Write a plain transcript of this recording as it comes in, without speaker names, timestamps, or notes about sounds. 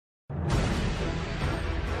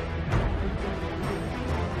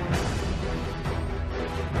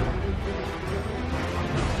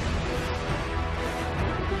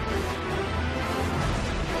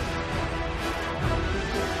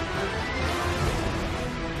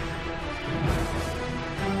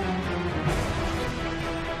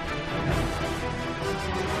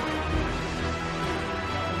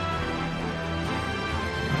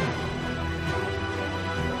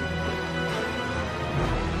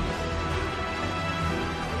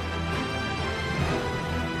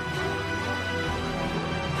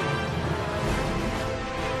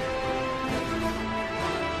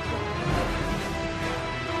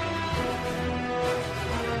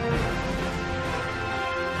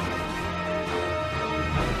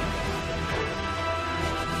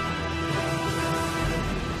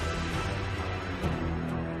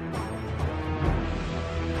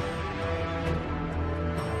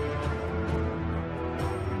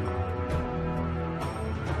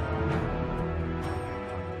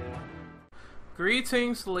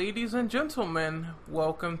Greetings, ladies and gentlemen.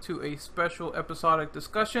 Welcome to a special episodic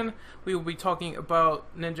discussion. We will be talking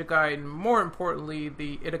about Ninja Gaiden, more importantly,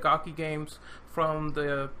 the Itagaki games from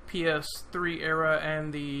the PS3 era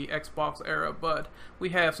and the Xbox era. But we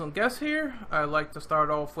have some guests here. I'd like to start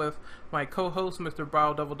off with my co-host, Mr.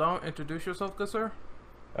 Bio Dom. Introduce yourself, good sir.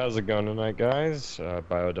 How's it going tonight, guys?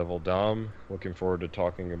 Biodevil Dom. Looking forward to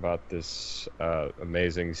talking about this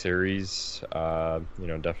amazing series.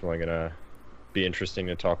 Definitely gonna be interesting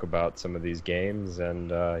to talk about some of these games, and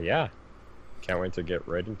yeah, can't wait to get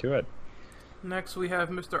right into it. Next, we have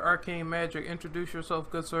Mr. Arcane Magic. Introduce yourself,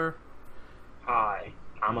 good sir. Hi,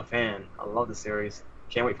 I'm a fan. I love the series.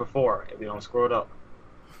 Can't wait for 4 if we don't screw it up.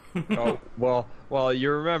 Oh, well,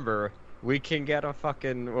 you remember, we can get a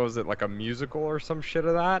fucking, what was it, like a musical or some shit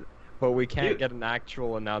of that, but we can't get an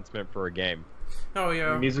actual announcement for a game. Oh,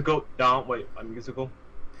 yeah. A musical? Don't wait, a musical?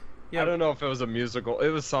 Yeah. I don't know if it was a musical. It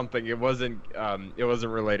was something. It wasn't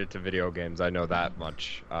related to video games. I know that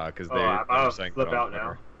much because they were saying flip out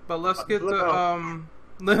now. But let's get to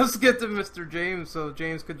Mr. James. So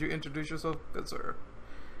James, could you introduce yourself, good sir?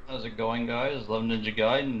 How's it going, guys? Love Ninja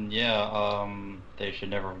Gaiden. Yeah, they should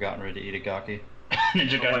never have gotten rid of Itagaki.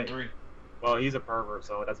 Ninja Gaiden 3. Well, he's a pervert,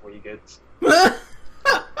 so that's what he gets.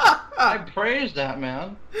 I praised that,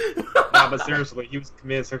 man. Nah, but seriously, he was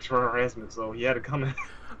committed sexual harassment, so he had to come in.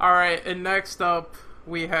 Alright, and next up,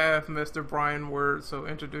 we have Mr. Brian Word, so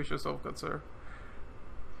introduce yourself, good sir.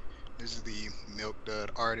 This is the Milk Dud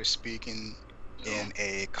artist speaking in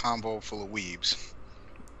a combo full of weebs.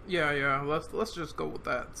 Yeah, let's just go with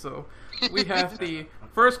that. So, we have the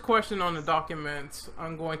first question on the document.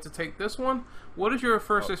 I'm going to take this one. What is your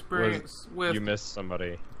first experience with... You missed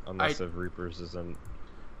somebody, unless if Reapers isn't...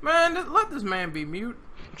 Man, let this man be mute.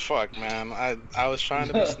 Fuck, man. I was trying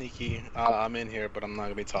to be sneaky. I'm in here, but I'm not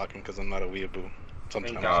gonna be talking because I'm not a weeaboo.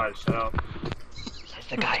 Thank God, shut up. He's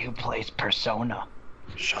the guy who plays Persona.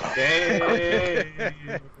 Shut up. Hey.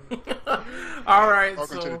 Alright,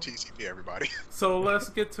 Welcome to the TCP, everybody. So let's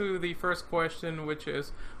get to the first question, which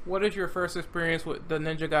is, what is your first experience with the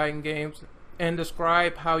Ninja Gaiden games, and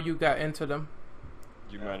describe how you got into them?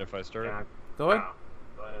 Do you mind if I start? Yeah. Go ahead.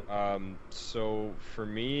 So for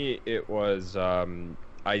me, it was,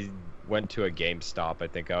 I went to a GameStop. I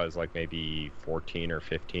think I was like maybe 14 or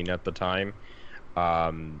 15 at the time.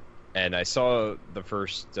 And I saw the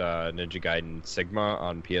first Ninja Gaiden Sigma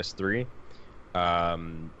on PS3.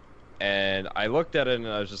 And I looked at it and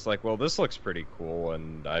I was just like, well, this looks pretty cool,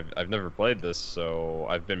 and I've never played this, so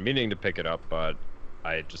I've been meaning to pick it up, but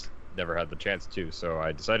I just never had the chance to, so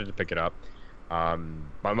I decided to pick it up.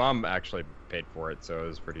 My mom actually paid for it, so it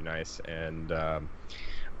was pretty nice, and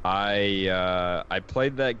I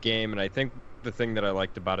played that game, and I think the thing that I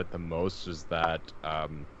liked about it the most was that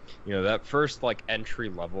that first like entry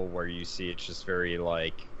level where you see it's just very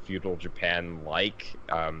like feudal Japan like,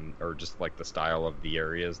 or just like the style of the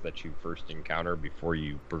areas that you first encounter before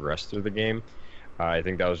you progress through the game. I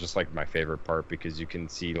think that was just like my favorite part, because you can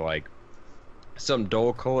see like some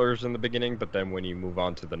dull colors in the beginning, but then when you move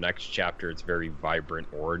on to the next chapter, it's very vibrant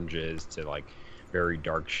oranges to like very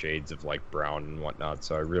dark shades of like brown and whatnot.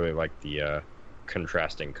 So I really like the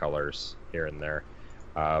contrasting colors here and there.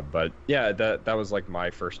 But yeah, that was like my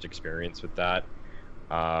first experience with that.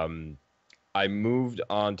 I moved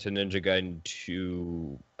on to Ninja Gaiden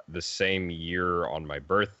 2 the same year on my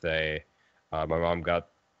birthday. My mom got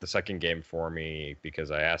the second game for me because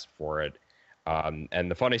I asked for it.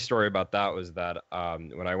 And the funny story about that was that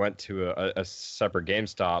when I went to a separate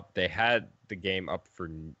GameStop, they had the game up for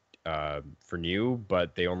new,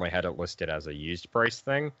 but they only had it listed as a used price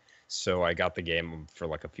thing. So I got the game for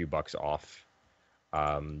like a few bucks off.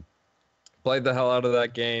 Played the hell out of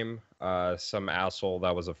that game. Some asshole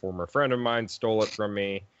that was a former friend of mine stole it from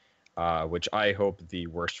me, which I hope the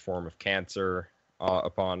worst form of cancer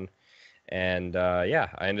upon. And yeah,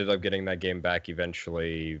 I ended up getting that game back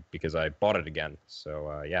eventually because I bought it again.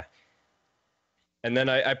 So yeah. And then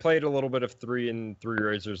I played a little bit of 3 and 3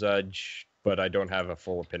 Razor's Edge, but I don't have a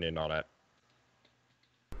full opinion on it.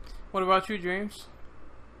 What about you, James?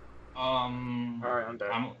 Alright, I'm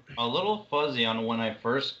done. I'm a little fuzzy on when I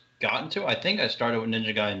first got into it. I think I started with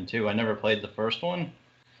Ninja Gaiden 2. I never played the first one.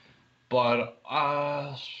 But,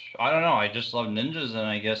 I don't know. I just love ninjas, and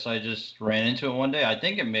I guess I just ran into it one day. I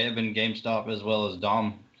think it may have been GameStop as well as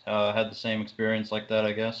Dom. Had the same experience like that,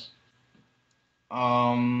 I guess.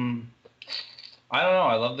 I don't know.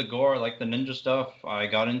 I love the gore. I like the ninja stuff. I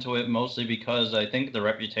got into it mostly because I think the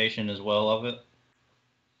reputation as well of it.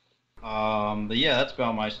 But yeah, that's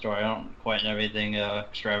about my story. I don't quite have anything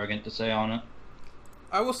extravagant to say on it.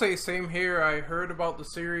 I will say same here. I heard about the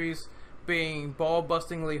series being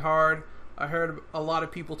ball-bustingly hard. I heard a lot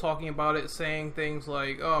of people talking about it, saying things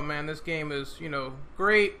like, "Oh man, this game is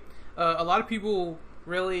great." A lot of people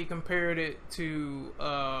really compared it to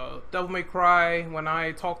Devil May Cry. When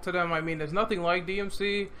I talked to them, I mean, there's nothing like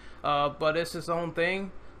DMC, but it's its own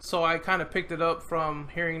thing. So I kind of picked it up from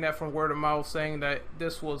hearing that from word of mouth, saying that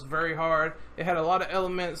this was very hard. It had a lot of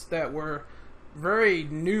elements that were very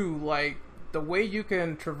new, like the way you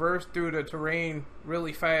can traverse through the terrain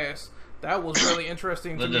really fast. That was really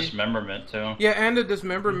interesting to me. The dismemberment, too. Yeah, and the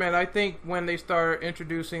dismemberment. I think when they start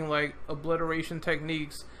introducing, like, obliteration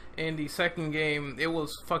techniques in the second game, it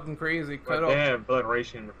was fucking crazy. But they had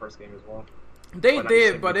obliteration in the first game as well. They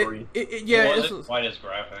did, but it wasn't quite as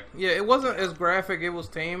graphic. Yeah, it wasn't as graphic. It was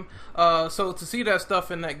tame. So to see that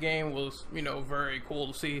stuff in that game was, very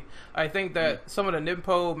cool to see. I think that some of the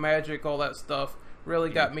Nimpo magic, all that stuff,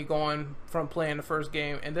 really got me going from playing the first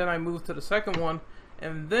game. And then I moved to the second one.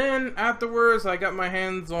 And then afterwards, I got my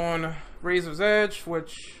hands on Razor's Edge,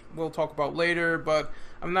 which we'll talk about later. But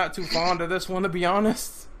I'm not too fond of this one, to be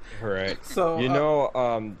honest. Right. So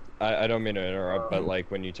I don't mean to interrupt, but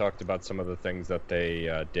like when you talked about some of the things that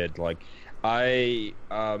they did, like I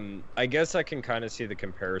guess I can kind of see the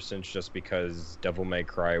comparisons just because Devil May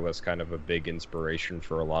Cry was kind of a big inspiration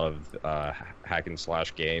for a lot of hack and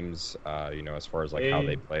slash games, as far as like how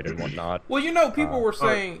they played and whatnot. Well, people were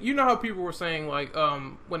saying, how people were saying, like,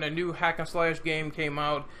 when a new hack and slash game came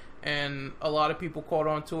out and a lot of people caught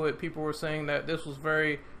on to it, people were saying that this was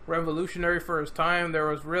very revolutionary for its time. There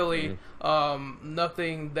was really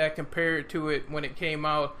nothing that compared to it when it came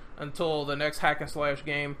out until the next hack and slash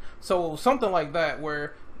game. So it was something like that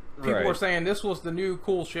where people were saying this was the new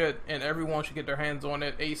cool shit and everyone should get their hands on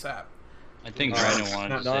it ASAP. I think Brandon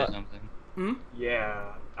wanted to say something.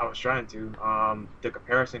 Yeah, I was trying to. The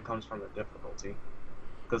comparison comes from the difficulty,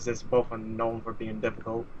 because it's both are known for being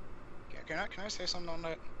difficult. Can I say something on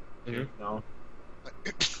that? No.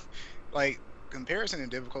 Like comparison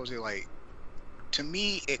and difficulty, like to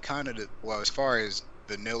me, it kind of as far as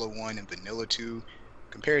Vanilla 1 and Vanilla 2.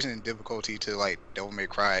 Comparison and difficulty to like Devil May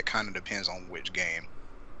Cry, it kind of depends on which game.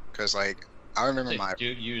 Cause like I remember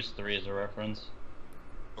use 3 as a reference.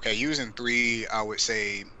 Okay, using 3, I would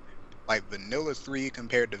say like Vanilla 3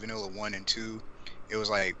 compared to Vanilla 1 and 2. It was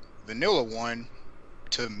like Vanilla 1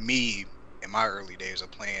 to me in my early days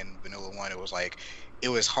of playing Vanilla 1. It was like it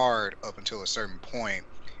was hard up until a certain point,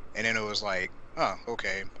 and then it was like, oh,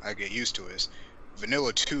 okay, I get used to it.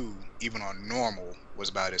 Vanilla 2, even on normal, was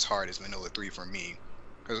about as hard as Vanilla 3 for me.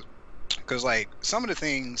 Cause like some of the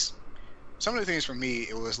things for me,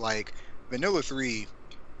 it was like Vanilla 3,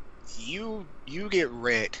 you get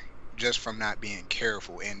wrecked just from not being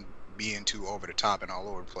careful and being too over the top and all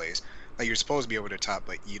over the place. Like you're supposed to be over the top,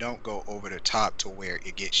 but you don't go over the top to where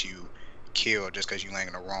it gets you killed just because you land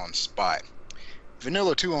in the wrong spot.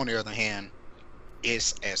 Vanilla 2, on the other hand,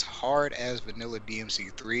 is as hard as Vanilla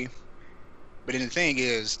DMC 3, but then the thing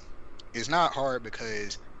is, it's not hard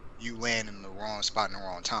because you land in the wrong spot in the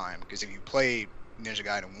wrong time. Because if you played Ninja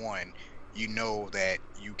Gaiden 1, you know that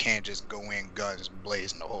you can't just go in guns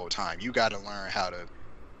blazing the whole time. You got to learn how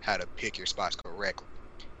to pick your spots correctly.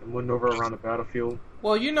 And maneuver around the battlefield.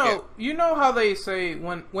 Well, you know how they say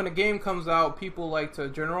when a game comes out, people like to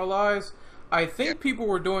generalize. I think people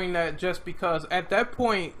were doing that just because at that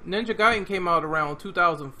point Ninja Gaiden came out around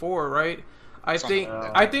 2004, right? I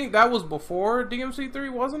think that was before DMC 3,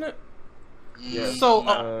 wasn't it? Yeah. So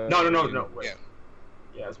no. Wait.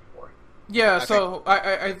 Yeah, it's before. Yeah,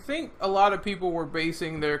 I think a lot of people were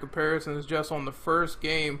basing their comparisons just on the first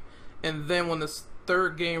game, and then when the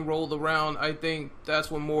third game rolled around, I think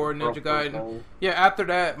that's when more Ninja Gaiden. Yeah, after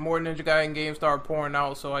that, more Ninja Gaiden games started pouring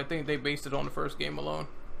out. So I think they based it on the first game alone.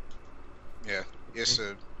 Yeah, it's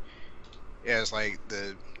like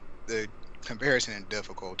the comparison and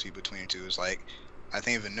difficulty between the two is like, I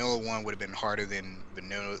think Vanilla 1 would have been harder than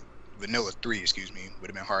Vanilla 3, would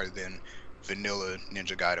have been harder than Vanilla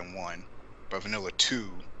Ninja Gaiden 1, but Vanilla 2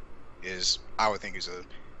 I would think is a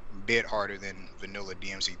bit harder than Vanilla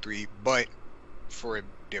DMC 3, but for a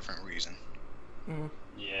different reason.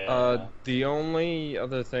 Yeah. The only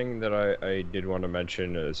other thing that I did want to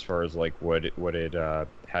mention as far as like what it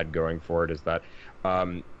had going for it is that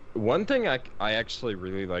one thing I actually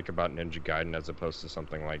really like about Ninja Gaiden as opposed to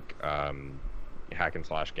something like hack and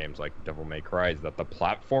slash games like Devil May Cry is that the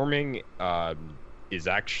platforming is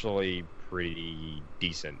actually pretty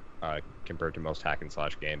decent compared to most hack and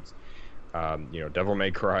slash games. Devil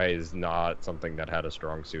May Cry is not something that had a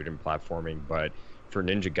strong suit in platforming, but for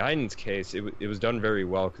Ninja Gaiden's case, it was done very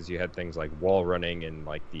well because you had things like wall running and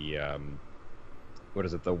like the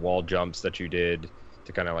the wall jumps that you did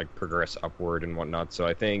to kind of like progress upward and whatnot. So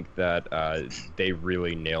I think that they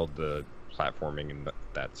really nailed the platforming in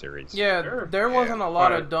that series. Yeah, Sure. there wasn't a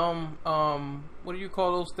lot Alright. of dumb, what do you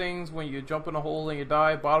call those things when you jump in a hole and you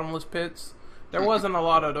die? Bottomless pits. There wasn't a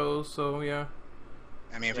lot of those, so yeah.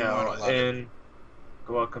 I mean, if you want a lot of and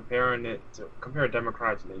well, compare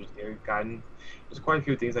Democrat to Ninja Gaiden, there's quite a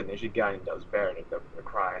few things that Ninja Gaiden does better than Devil May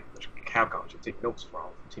Cry, which Capcom should take notes from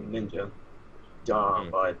Team Ninja.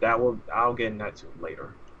 But I'll get into that too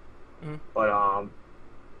later. Mhm. But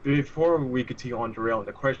before we continue on derailing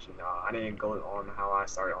the question, I didn't go on how I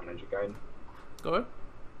started on Ninja Gaiden. Go ahead.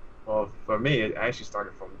 Well, for me, it actually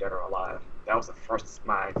started from Dead or Alive. That was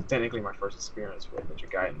technically my first experience with Ninja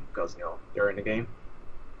Gaiden because they're in the game.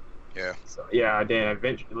 Yeah. So yeah, then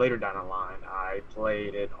eventually later down the line, I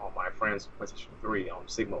played it on my friend's PlayStation 3 on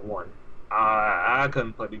Sigma 1. I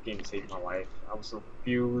couldn't play the game to save my life. I was so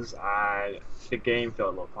confused. The game felt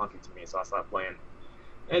a little clunky to me, so I stopped playing.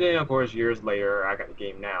 And then, of course, years later, I got the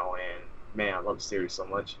game now, and man, I love the series so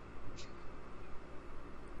much.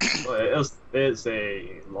 But it's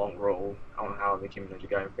a long road. I don't know how I became a Ninja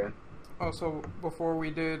Gaiden fan. Also, before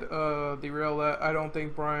we did derail that, I don't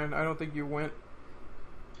think you went.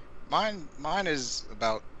 Mine is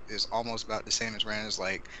almost about the same as Rand's.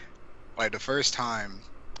 Like the first time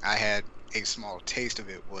I had a small taste of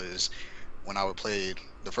it was when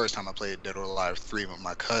the first time I played Dead or Alive 3 with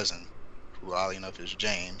my cousin, who oddly enough is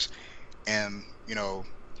James, and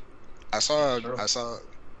I saw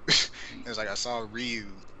it's like I saw Ryu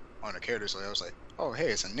on a character, so I was like, oh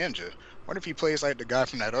hey, it's a ninja. What if he plays like the guy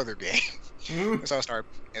from that other game? And so I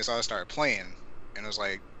started playing, and it was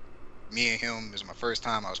like me and him. It was my first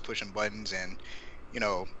time. I was pushing buttons, and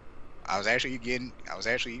I was actually getting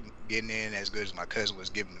in as good as my cousin was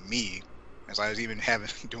giving to me. As I was even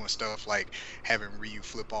doing stuff like having Ryu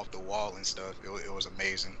flip off the wall and stuff. It was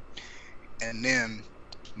amazing. And then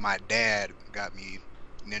my dad got me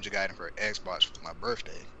Ninja Gaiden for Xbox for my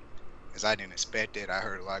birthday, as I didn't expect it. I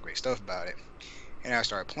heard a lot of great stuff about it, and I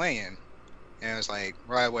started playing. And it was like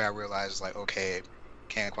right away I realized, like, okay,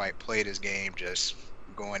 can't quite play this game just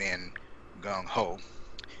going in gung ho.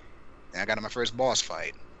 And I got in my first boss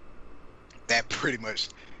fight. That pretty much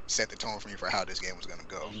set the tone for me for how this game was gonna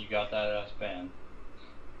go. And you got that as a fan.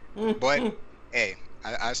 But hey,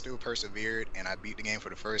 I still persevered, and I beat the game for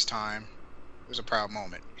the first time. It was a proud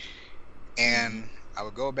moment. And I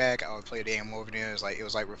would go back, I would play the game over there. It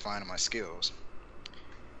was like refining my skills.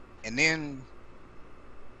 And then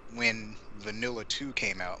when Vanilla 2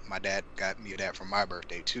 came out, my dad got me that for my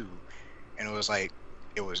birthday too. And it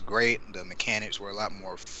was great. The mechanics were a lot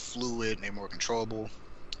more fluid and they were more controllable.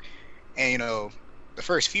 And the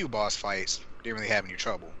first few boss fights didn't really have any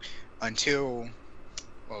trouble until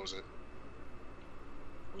what was it?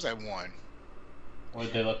 What was that one? What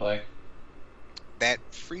did they look like? That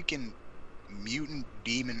freaking mutant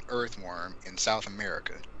demon earthworm in South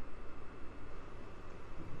America.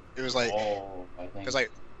 It was like, I think.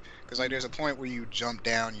 because there's a point where you jump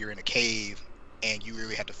down, you're in a cave, and you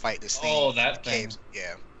really have to fight this thing. Oh, that thing. Caves.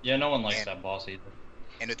 Yeah. Yeah, no one likes that boss either.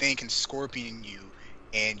 And the thing can scorpion you,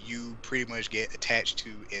 and you pretty much get attached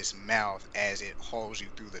to its mouth as it hauls you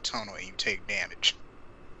through the tunnel, and you take damage.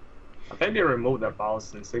 I think they removed that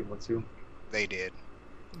boss in Sigma 2. They did,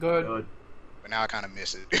 Good. but now I kind of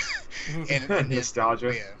miss it. and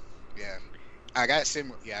Nostalgia. Yeah. I got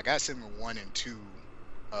Sigma 1 and 2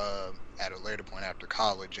 at a later point after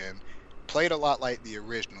college, and played a lot like the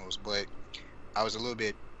originals, but I was a little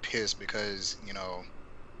bit pissed because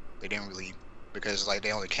they didn't really, because like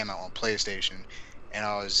they only came out on PlayStation, and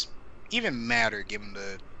I was even madder given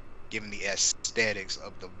the aesthetics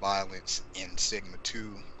of the violence in Sigma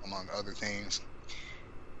 2, among other things.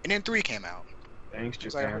 And then 3 came out. Thanks,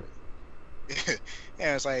 It's like, Japan.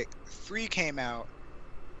 yeah, it's like 3 came out.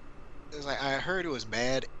 It's like I heard it was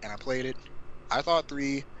bad, and I played it. I thought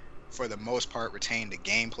 3, for the most part, retained the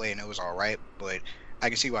gameplay, and it was alright, but I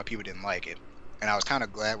can see why people didn't like it. And I was kind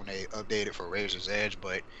of glad when they updated for Razor's Edge,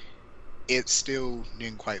 but it still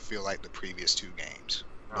didn't quite feel like the previous 2 games.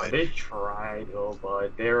 But They tried though,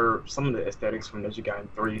 but some of the aesthetics from Ninja Gaiden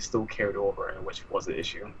 3 still carried over, which was the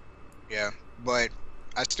issue. yeah, but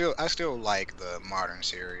I still like the modern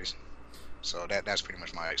series, so that's pretty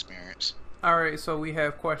much my experience. Alright, so we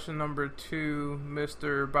have question number 2,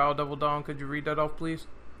 Mr. Bow Double Dawn. Could you read that off, please?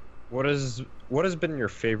 What has been your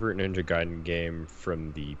favorite Ninja Gaiden game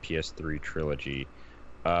from the PS3 trilogy?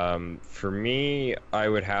 For me, I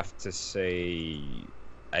would have to say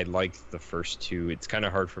I liked the first 2. It's kind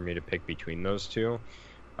of hard for me to pick between those 2.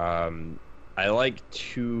 I like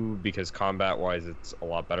 2 because combat-wise it's a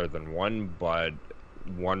lot better than 1, but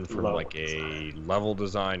one from Level like a level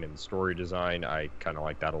design and story design. I kind of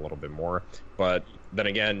like that a little bit more. But then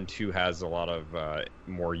again, 2 has a lot of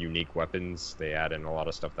more unique weapons. They add in a lot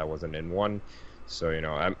of stuff that wasn't in 1. So, you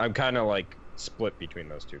know, I'm kind of like split between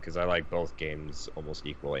those two because I like both games almost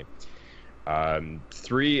equally.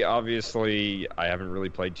 3, obviously, I haven't really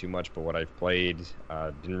played too much, but what I've played,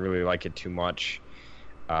 didn't really like it too much.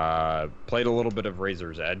 Played a little bit of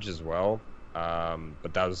Razor's Edge as well,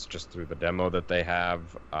 but that was just through the demo that they have.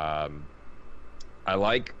 I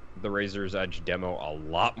like the Razor's Edge demo a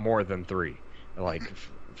lot more than 3. Like,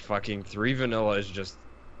 fucking 3 vanilla is just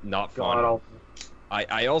not fun.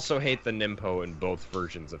 I also hate the Nimpo in both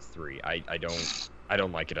versions of 3. I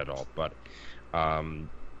don't like it at all. But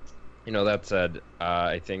you know, that said,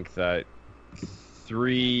 I think that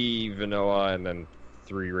 3 vanilla and then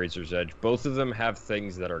 3 Razor's Edge, both of them have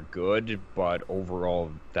things that are good, but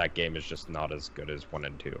overall that game is just not as good as 1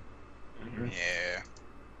 and 2. Yeah.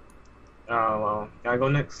 Well, can I go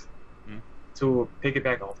next? Hmm? To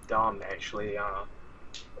piggyback off Dom, actually,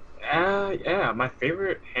 yeah, my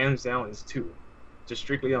favorite hands down is 2. Just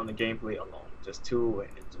strictly on the gameplay alone. Just 2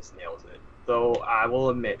 and it just nails it. Though I will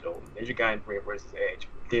admit, though, Ninja Gaiden 3 vs. Edge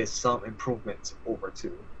did some improvements over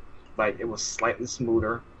 2. Like, it was slightly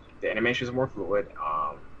smoother. The animations were more fluid.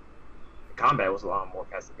 The combat was a lot more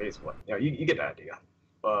fast-paced. But, you know, you get the idea.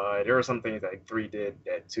 But there were some things that 3 did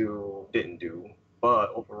that 2 didn't do.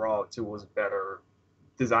 But overall, 2 was better.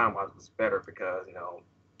 Design-wise, was better because, you know,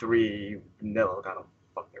 3 vanilla kind of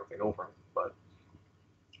fucked everything over.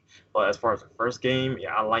 But as far as the first game,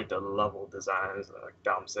 yeah, I like the level designs, like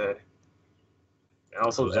Dom said. And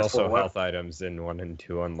also, There's also health items in 1 and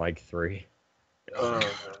 2, unlike 3. Dumb.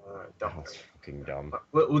 That's fucking dumb.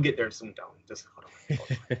 We'll get there soon, Dom. Just hold on.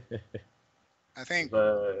 I think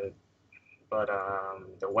But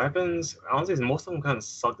the weapons, honestly, most of them kind of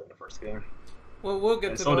sucked in the first game. Well, we'll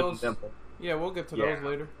get And to so did those. the Temple. Yeah, we'll get to Yeah. those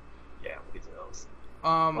later. Yeah, we'll get to those.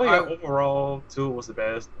 Oh yeah, overall, 2 was the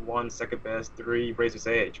best. 1 second best. 3 Razor's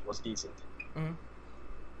Edge was decent.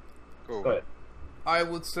 cool. Go ahead. I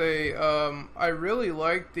would say I really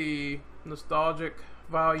like the nostalgic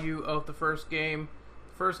value of the first game.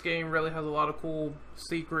 The first game really has a lot of cool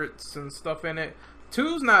secrets and stuff in it.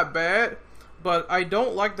 2's not bad, but I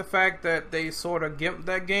don't like the fact that they sort of gimped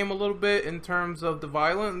that game a little bit in terms of the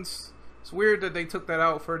violence. It's weird that they took that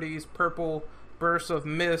out for these purple bursts of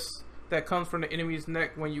mist that comes from the enemy's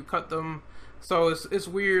neck when you cut them. So it's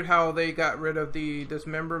weird how they got rid of the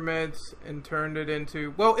dismemberments and turned it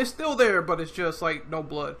into, well, it's still there, but it's just like no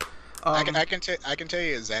blood. I can tell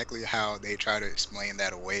you exactly how they try to explain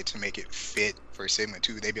that away to make it fit for Sigma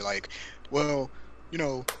 2. They'd be like, well, you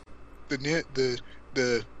know,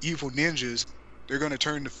 the evil ninjas, they're gonna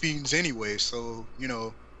turn to fiends anyway, so you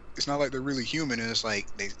know, it's not like they're really human, and it's like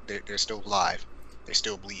they're still alive, they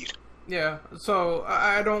still bleed. Yeah, so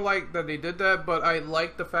I don't like that they did that, but I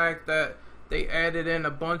like the fact that they added in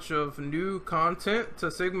a bunch of new content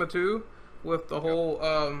to Sigma 2 with the whole,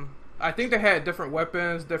 I think they had different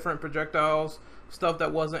weapons, different projectiles, stuff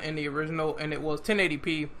that wasn't in the original, and it was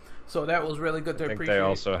 1080p, so that was really good to I think appreciate. they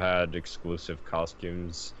also had exclusive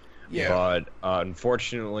costumes. Yeah. But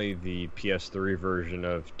unfortunately, the PS3 version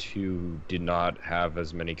of 2 did not have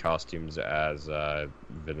as many costumes as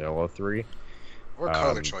Vanilla 3. Or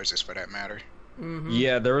color choices, for that matter. Mm-hmm.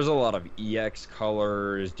 Yeah, there was a lot of EX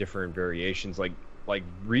colors, different variations. Like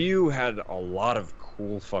Ryu had a lot of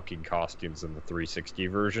cool fucking costumes in the 360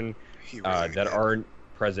 version He really that did. aren't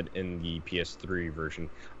present in the PS3 version.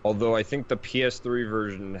 Although I think the PS3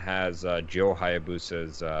 version has Joe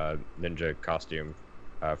Hayabusa's ninja costume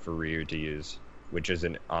for Ryu to use, which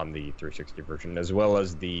isn't on the 360 version, as well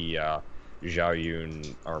as the Zhao Yun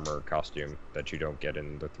armor costume that you don't get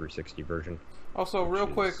in the 360 version. Also, real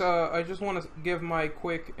quick, I just want to give my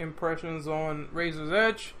quick impressions on Razor's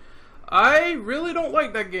Edge. I really don't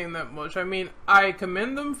like that game that much. I mean, I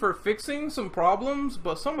commend them for fixing some problems,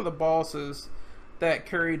 but some of the bosses that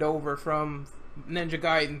carried over from Ninja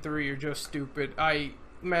Gaiden 3 are just stupid.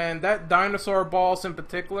 Man, that dinosaur boss in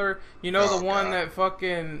particular, you know, the one that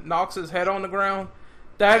fucking knocks his head on the ground?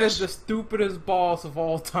 That is the stupidest boss of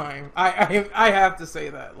all time. I have to say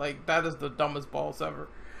that. Like, that is the dumbest boss ever.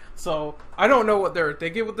 So, I don't know what they're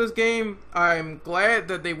thinking with this game. I'm glad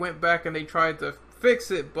that they went back and they tried to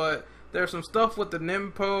fix it, but there's some stuff with the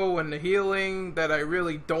Nimpo and the healing that I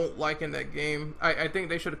really don't like in that game. I think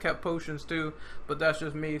they should have kept potions too, but that's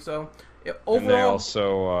just me. So, overall... And they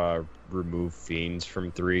also remove fiends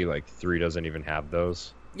from 3. Like, 3 doesn't even have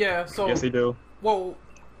those. Yeah, so... Yes, they do. Well,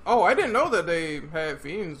 oh, I didn't know that they had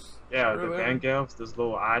fiends. Yeah, Really? the Vangelfs, those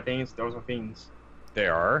little eye things, those are fiends. They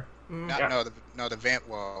are? No, the Van.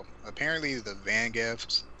 Well, apparently the Van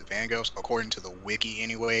Gogh, according to the wiki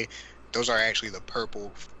anyway, those are actually the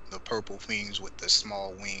purple things with the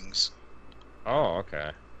small wings. Oh,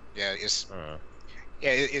 okay. Yeah, it's.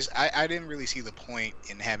 I didn't really see the point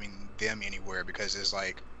in having them anywhere because it's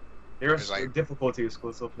like There's like difficulty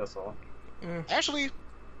exclusive. That's all. Actually,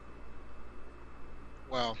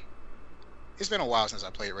 well, it's been a while since I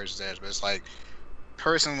played Razor's Edge, but it's like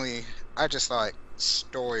personally, I just thought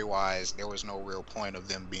story-wise there was no real point of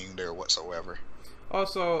them being there whatsoever.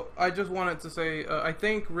 Also, I just wanted to say, I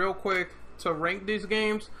think real quick to rank these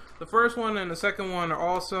games, the first one and the second one are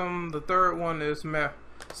awesome. The third one is meh.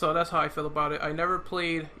 So that's how I feel about it. I never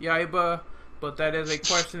played Yaiba, but that is a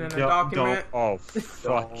question in the document. Oh,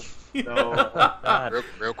 fuck. No.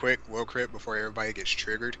 real quick, before everybody gets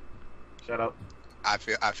triggered. Shut up. I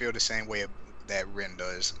feel the same way that Ren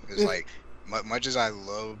does. It's like much as I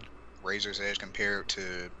loved Razor's Edge compared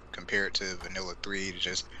to Vanilla 3,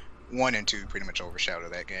 just 1 and 2 pretty much overshadow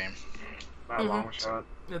that game. By a long shot.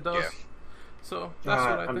 It does. Yeah. So that's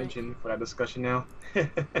what I think. mentioned for that discussion now.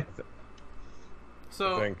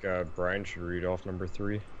 So I think Brian should read off number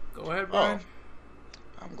 3. Go ahead, Brian.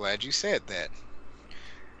 I'm glad you said that.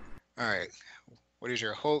 All right. What is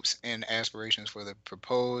your hopes and aspirations for the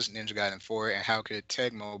proposed Ninja Gaiden 4, and how could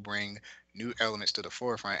Tecmo bring new elements to the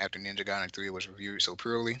forefront after Ninja Gaiden 3 was reviewed so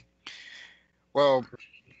poorly? Well,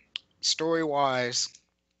 story-wise,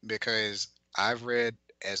 because I've read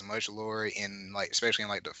as much lore in especially in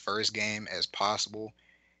the first game as possible,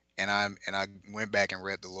 and I went back and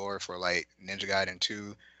read the lore for Ninja Gaiden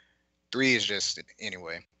 2. 3 is just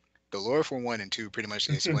anyway. The lore for 1 and 2 pretty much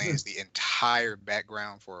explains the entire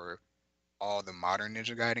background for all the modern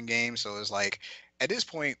Ninja Gaiden games. So it's at this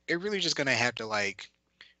point, they're really just gonna have to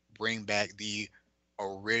bring back the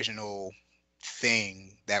original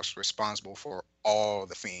thing that's responsible for all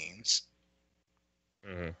the themes.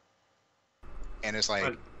 Mm-hmm. And it's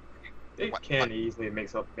they can easily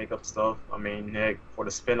make up stuff. I mean, heck, for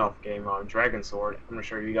the spin-off game on Dragon Sword, I'm not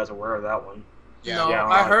sure you guys are aware of that one. Yeah,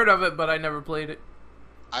 I heard of it, but I never played it.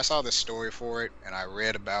 I saw the story for it, and I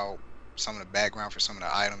read about some of the background for some of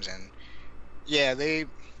the items, and yeah, they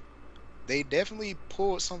definitely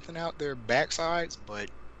pulled something out their backsides, but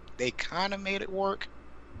they kind of made it work.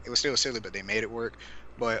 It was still silly, but they made it work.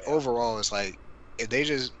 But overall, it's if they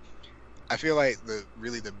just, I feel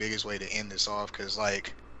the biggest way to end this off, because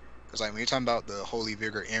when you're talking about the Holy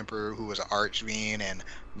Vigor Emperor, who was an Archfiend, and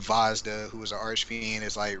Vazda, who was an Archfiend,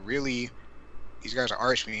 it's really, these guys are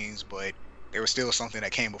Archfiends, but there was still something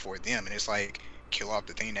that came before them, and it's kill off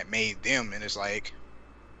the thing that made them, and it's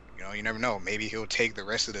you never know, maybe he'll take the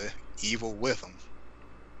rest of the evil with him.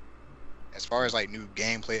 As far as new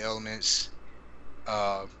gameplay elements,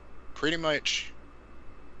 pretty much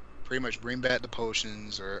bring back the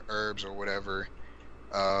potions or herbs or whatever.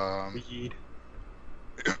 Weed.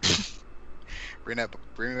 bring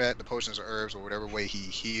back the potions or herbs or whatever way he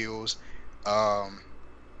heals.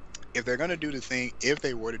 If they were to do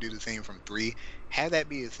the thing from 3, have that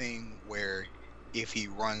be a thing where if he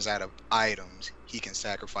runs out of items, he can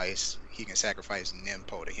sacrifice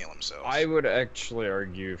Nimpo to heal himself. I would actually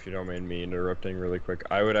argue, if you don't mind me interrupting really quick,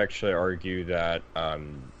 I would actually argue that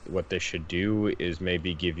what they should do is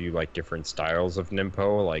maybe give you different styles of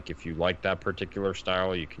Nimpo. If you like that particular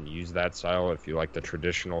style, you can use that style. If you like the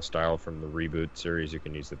traditional style from the reboot series, you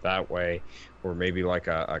can use it that way. Or maybe a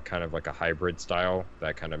kind of a hybrid style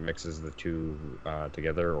that kind of mixes the two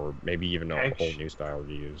together, or maybe even a whole new style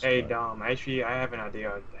to use. Hey, Dom, actually, I have an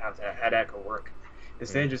idea on how that could work.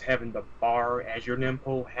 Instead of just having the bar as your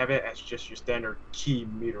Nimpo, have it as just your standard key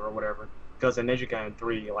meter or whatever. Because in Ninja Gaiden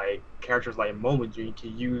 3, characters like Momiji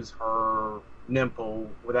can use her Nimpo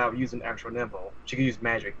without using actual Nimpo. She can use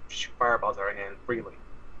magic, fireballs out of her hand freely.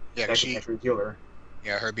 Yeah, that can actually heal her.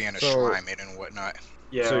 Yeah, her being a shrine and whatnot.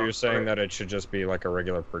 Yeah. So you're saying that it should just be a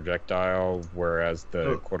regular projectile, whereas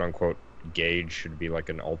the quote-unquote gauge should be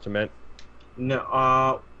an ultimate?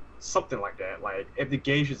 No, something like that. If the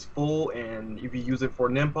gauge is full and if you use it for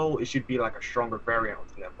Nimpo, it should be a stronger variant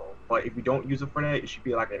of the Nimpo. But if you don't use it for that, it should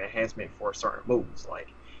be an enhancement for certain moves.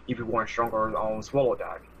 If you want a stronger Swallow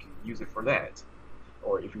Dive, you can use it for that.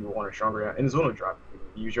 Or if you want a stronger Inazuna Drop, you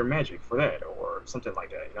can use your magic for that, or something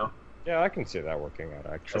like that, Yeah, I can see that working out,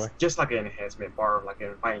 actually. It's just an enhancement bar,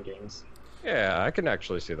 in fighting games. Yeah, I can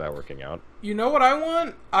actually see that working out. You know what I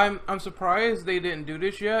want? I'm surprised they didn't do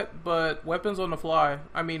this yet, but weapons on the fly.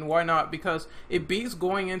 I mean, why not? Because it beats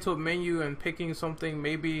going into a menu and picking something.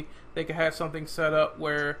 Maybe they could have something set up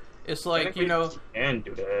where it's You can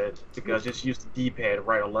do that, because just use the D-pad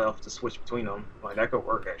right or left to switch between them. That could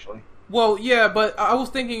work, actually. Well, yeah, but I was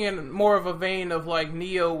thinking in more of a vein of like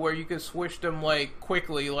Neo, where you could switch them like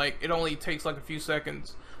quickly. Like it only takes like a few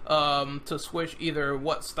seconds to switch either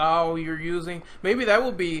what style you're using. Maybe that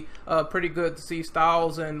would be pretty good to see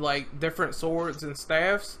styles and like different swords and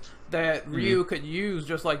staffs that Ryu could use,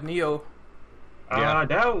 just like Neo.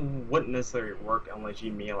 That wouldn't necessarily work unless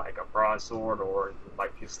you mean like a broadsword or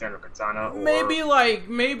like his standard katana. Or...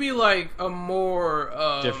 Maybe like a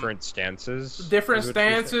more different stances,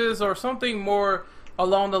 or something more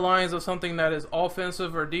along the lines of something that is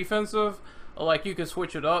offensive or defensive. Like you could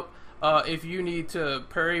switch it up if you need to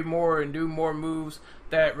parry more and do more moves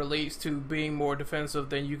that relates to being more defensive.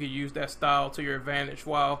 Then you could use that style to your advantage,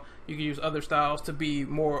 while you can use other styles to be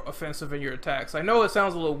more offensive in your attacks. I know it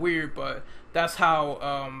sounds a little weird, but that's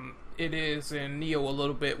how it is in Neo a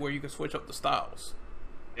little bit, where you can switch up the styles.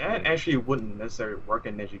 That actually wouldn't necessarily work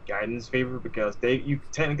in Ninja Gaiden's favor, because you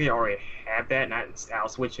technically already have that, not in style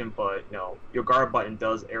switching, but your guard button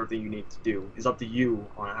does everything you need to do. It's up to you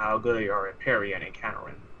on how good you are at parrying and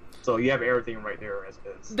countering. So you have everything right there as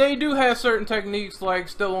is. They do have certain techniques, like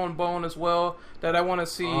Still on Bone as well, that I want to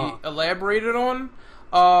see elaborated on.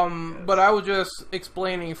 Yes. But I was just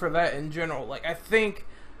explaining for that in general. Like, I think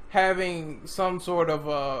having some sort of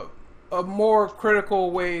a more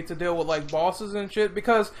critical way to deal with like bosses and shit,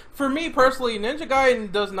 because for me personally, Ninja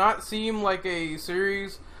Gaiden does not seem like a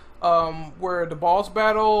series where the boss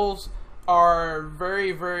battles are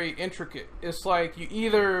very, very intricate. It's like you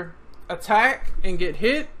either attack and get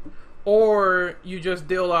hit, or you just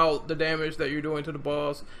deal out the damage that you're doing to the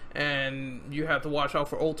boss, and you have to watch out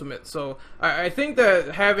for ultimate. So I think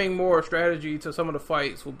that having more strategy to some of the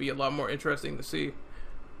fights will be a lot more interesting to see.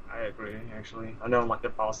 I agree, actually. I don't like the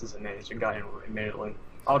bosses in Ninja Gaiden, admittedly.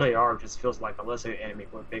 All they are just feels like a lesser enemy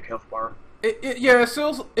with a big health bar.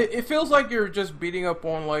 It feels like you're just beating up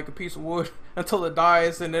on like a piece of wood until it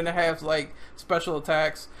dies, and then it has like special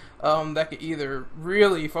attacks that could either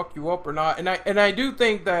really fuck you up or not. And I do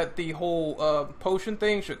think that the whole potion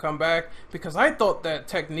thing should come back, because I thought that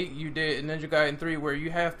technique you did in Ninja Gaiden 3, where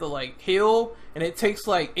you have to like heal and it takes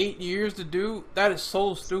like 8 years to do, that is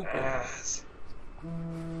so stupid. Yes.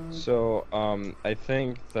 So I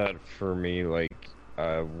think that for me, like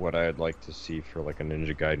what I'd like to see for like a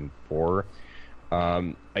Ninja Gaiden 4,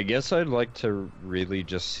 I guess I'd like to really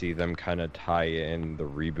just see them kind of tie in the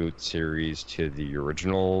reboot series to the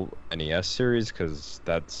original NES series, because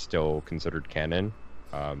that's still considered canon.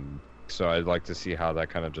 So I'd like to see how that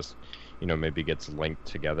kind of just, maybe gets linked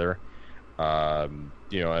together.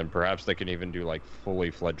 And perhaps they can even do like fully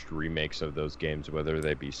fledged remakes of those games, whether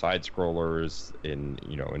they be side scrollers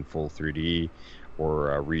in full 3D,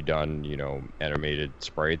 or redone animated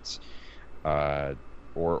sprites, or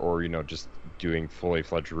just doing fully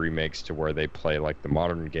fledged remakes to where they play like the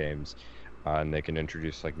modern games, and they can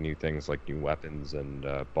introduce like new things like new weapons and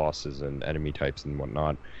bosses and enemy types and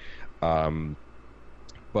whatnot.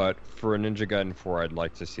 But for a Ninja Gaiden 4, I'd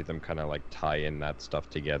like to see them kind of like tie in that stuff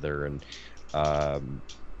together, and I'd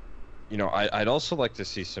also like to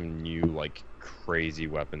see some new like crazy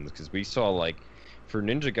weapons, because we saw like for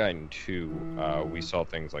Ninja Gaiden 2, we saw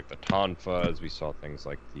things like the Tonfas, we saw things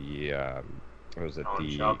like the what was it,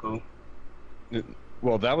 Shaku.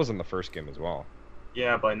 Well, that was in the first game as well.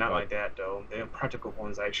 Yeah, but not like that though. They're practical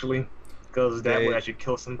ones actually, because that would actually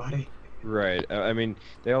kill somebody. Right. I mean,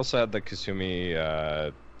 they also had the Kasumi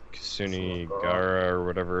Gara or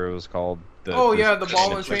whatever it was called. The ball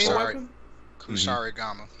and chain weapon.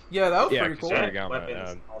 Kusarigama. Yeah, that was pretty cool. That weapon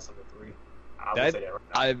is awesome in 3. I would say that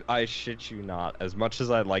right now. I shit you not. As much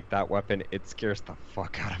as I like that weapon, it scares the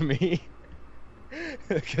fuck out of me.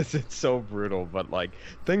 Because it's so brutal. But like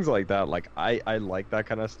things like that, like I like that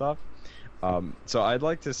kind of stuff. So I'd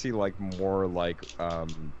like to see like more like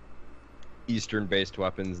Eastern-based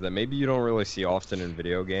weapons that maybe you don't really see often in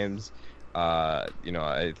video games. I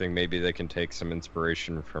think maybe they can take some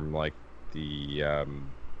inspiration from like the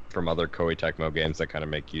from other Koei Tecmo games that kind of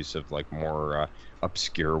make use of like more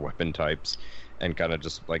obscure weapon types, and kind of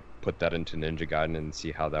just like put that into Ninja Gaiden and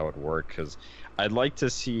see how that would work. Because I'd like to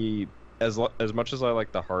see, as much as I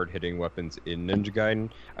like the hard-hitting weapons in Ninja Gaiden,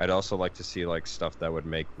 I'd also like to see like stuff that would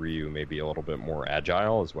make Ryu maybe a little bit more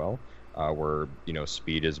agile as well, where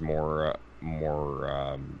speed is more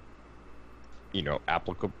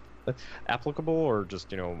applicable or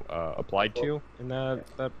just applied to in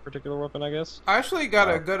that particular weapon, I guess. I actually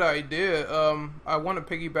got a good idea. I want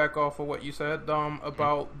to piggyback off of what you said, Dom,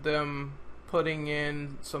 about them putting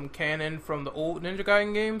in some canon from the old Ninja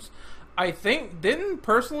Gaiden games. I think,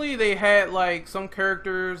 personally they had like some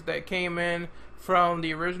characters that came in from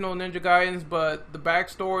the original Ninja Gaidens, but the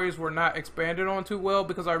backstories were not expanded on too well,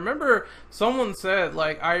 because I remember someone said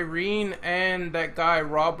like Irene and that guy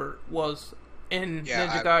Robert was in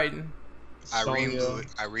Ninja Gaiden.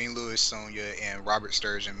 Irene Lewis, Sonya, and Robert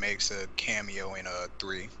Sturgeon makes a cameo in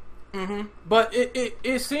 3. But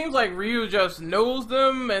it seems like Ryu just knows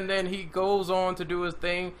them, and then he goes on to do his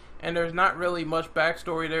thing, and there's not really much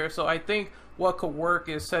backstory there. So I think what could work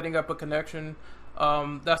is setting up a connection.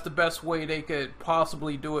 That's the best way they could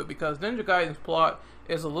possibly do it, because Ninja Gaiden's plot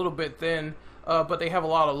is a little bit thin, but they have a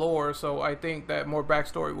lot of lore, so I think that more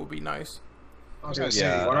backstory will be nice. I was gonna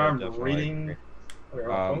say, what I'm reading,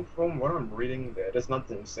 from what I'm reading, there's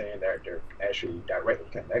nothing saying that they're actually directly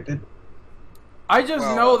connected. I just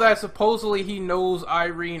know that supposedly he knows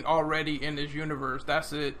Irene already in this universe.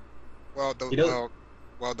 That's it. Well,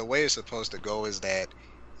 the way it's supposed to go is that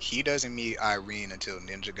he doesn't meet Irene until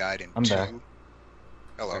Ninja Gaiden 2. Back.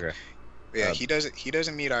 Hello. Okay. Yeah, he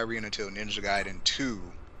doesn't meet Irene until Ninja Gaiden 2,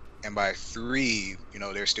 and by 3,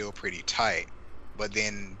 they're still pretty tight. But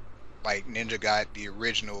then, like the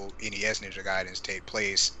original NES Ninja Gaidens take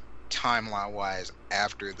place timeline-wise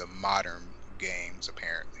after the modern games,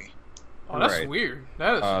 apparently. Oh, that's weird.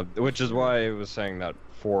 That is... which is why I was saying that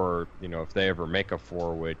 4, if they ever make a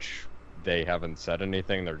 4, which they haven't said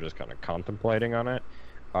anything, they're just kind of contemplating on it.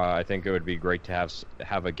 I think it would be great to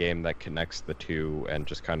have a game that connects the 2 and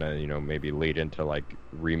just kind of, maybe lead into like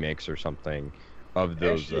remakes or something of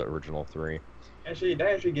those original 3. Actually, that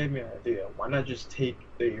actually gave me an idea. Why not just take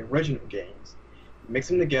the original games, mix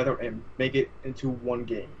them together, and make it into one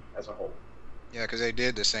game as a whole? Yeah, because they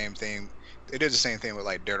did the same thing. They did the same thing with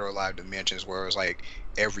like Dead or Alive Dimensions, where it was like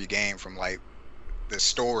every game from like the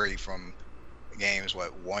story from games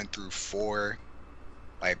 1 through 4,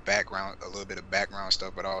 like background, a little bit of background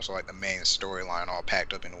stuff, but also like the main storyline all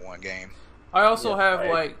packed up into one game. I also have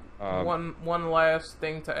one last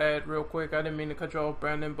thing to add real quick. I didn't mean to cut you off,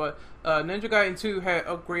 Brandon, but Ninja Gaiden 2 had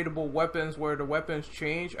upgradable weapons where the weapons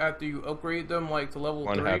change after you upgrade them, like to level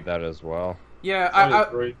 3. One had that as well. Yeah,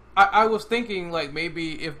 I was thinking like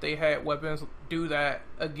maybe if they had weapons do that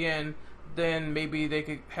again, then maybe they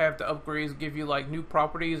could have the upgrades give you like new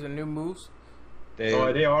properties and new moves. They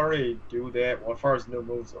already do that. Well, as far as new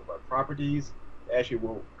moves, but properties actually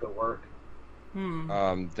will go work.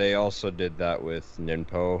 They also did that with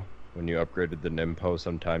Ninpo. When you upgraded the Ninpo,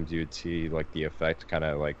 sometimes you'd see like the effect kind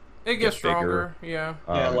of like it gets stronger. Bigger.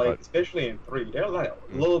 Yeah, especially in 3, they're like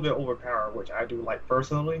a little bit overpowered, which I do like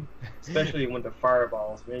personally. Especially when the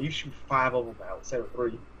fireballs, man, you shoot 5 of them out instead of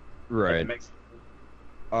 3. Right.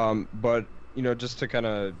 But just to kind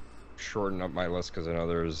of shorten up my list, because I know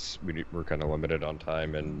we're kind of limited on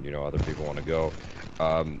time, and other people want to go.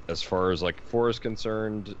 As far as like 4 is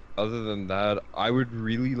concerned, other than that, I would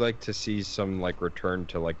really like to see some like return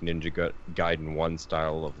to like Ninja Gaiden 1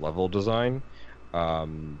 style of level design,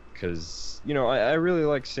 because I really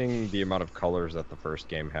like seeing the amount of colors that the first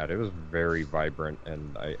game had. It was very vibrant,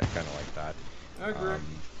 and I kind of like that. I agree.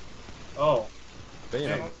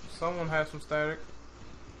 But, someone has some static.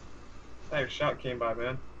 That shot came by,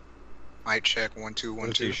 man. Mic check 1 2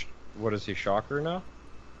 1 2. What is he, Shocker now?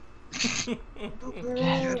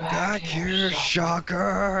 Get back here,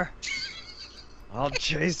 Shocker! I'll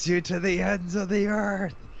chase you to the ends of the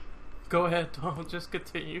earth. Go ahead, Tom. Just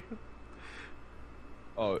continue.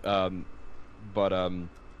 Yeah,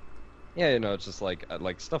 it's just like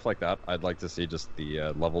stuff like that. I'd like to see just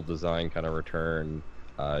the level design kind of return.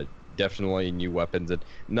 Definitely new weapons, and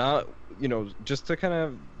not just to kind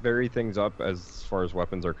of vary things up as far as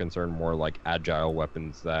weapons are concerned, more like agile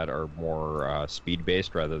weapons that are more speed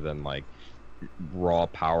based rather than like raw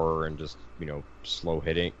power and just slow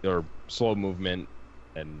hitting or slow movement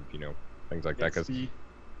and things like that. Because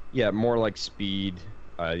more like speed,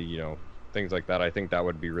 things like that. I think that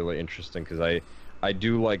would be really interesting, because I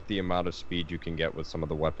do like the amount of speed you can get with some of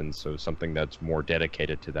the weapons, so something that's more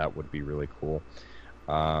dedicated to that would be really cool.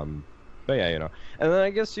 But yeah, and then I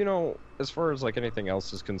guess, as far as like anything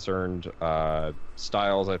else is concerned,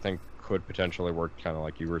 styles I think could potentially work, kind of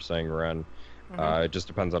like you were saying, Ren. It just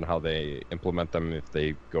depends on how they implement them. If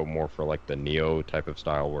they go more for like the Neo type of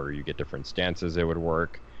style where you get different stances, it would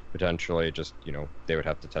work potentially. Just they would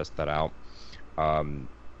have to test that out.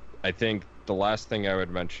 I think the last thing I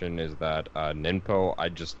would mention is that Ninpo,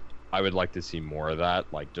 I would like to see more of that,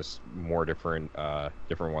 like just more different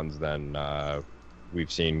ones than we've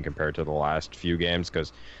seen compared to the last few games,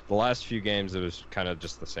 because the last few games it was kind of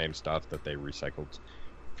just the same stuff that they recycled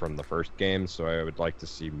from the first game. So I would like to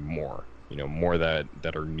see more, more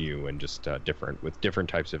that are new and just different, with different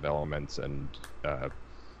types of elements and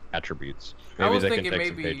attributes. Maybe they can take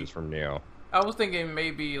some pages from Neo. I was thinking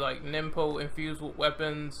maybe like Ninpo infused with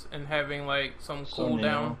weapons and having like some So cooldown.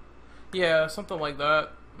 Neo. Yeah, something like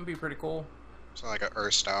that. It'd be pretty cool. So like a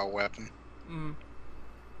Earth style weapon. Mm.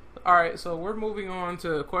 All right, so we're moving on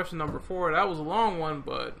to question number 4. That was a long one,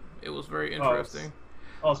 but it was very interesting.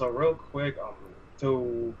 Also, real quick,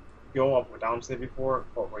 to go off what Dom said before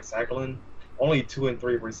for recycling, only 2 and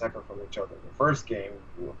 3 recycle from each other. The first game,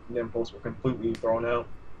 Nimbos were completely thrown out.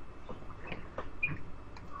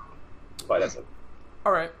 But that's it.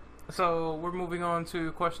 All right, so we're moving on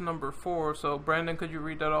to question number 4. So Brandon, could you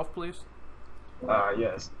read that off, please?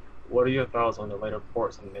 Yes. What are your thoughts on the later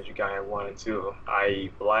ports on Ninja Gaiden 1 and 2,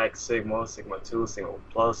 i.e. Black, Sigma, Sigma 2, Sigma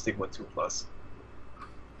Plus, Sigma 2 Plus?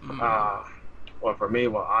 Well, for me,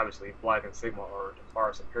 obviously, Black and Sigma are the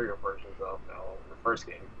far superior versions of the first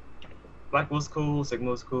game. Black was cool, Sigma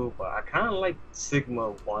was cool, but I kind of like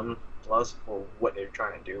Sigma 1 Plus for what they're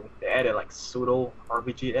trying to do. They added like pseudo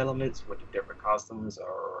RPG elements with the different costumes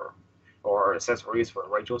or accessories for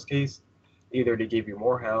Rachel's case. Either they give you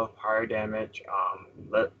more health, higher damage,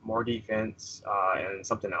 more defense, and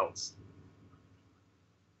something else.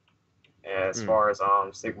 As far as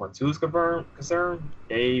Sigma 2 is concerned,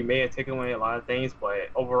 they may have taken away a lot of things, but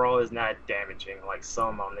overall it's not damaging like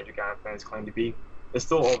some Ninja Gaiden fans claim to be. It's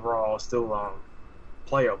still overall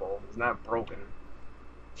playable. It's not broken.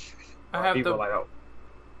 I have People to, like,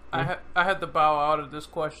 I had to bow out of this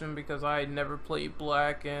question because I never played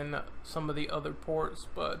Black and some of the other ports,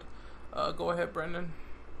 but go ahead, Brendan.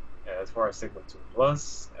 as far as Sigma 2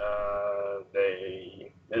 Plus,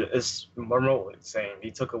 it's remotely the same.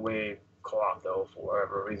 He took away co-op though for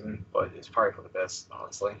whatever reason, but it's probably for the best,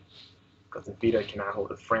 honestly, because the Vita cannot hold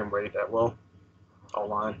the frame rate that well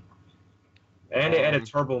online. And they added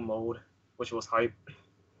turbo mode, which was hype.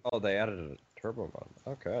 Oh, they added a turbo mode.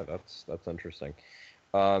 Okay, that's interesting.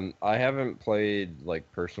 I haven't played, like,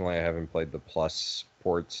 personally, I haven't played the Plus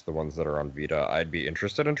ports, the ones that are on Vita. I'd be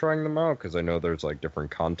interested in trying them out because I know there's like different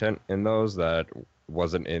content in those that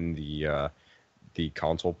wasn't in the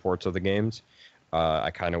console ports of the games.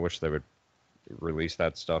 I kind of wish they would release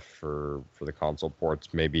that stuff for the console ports.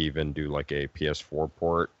 Maybe even do like a PS4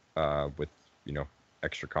 port with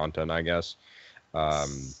extra content, I guess.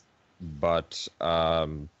 But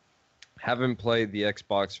haven't played the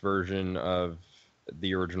Xbox version of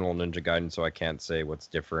the original Ninja Gaiden, so I can't say what's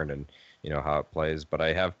different and how it plays. But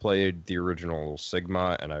I have played the original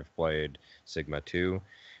Sigma, and I've played Sigma 2.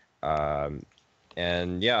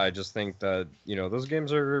 And yeah, I just think that those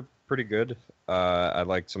games are pretty good. I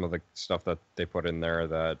like some of the stuff that they put in there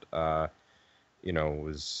that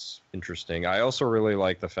was interesting. I also really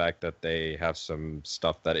like the fact that they have some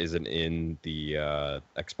stuff that isn't in the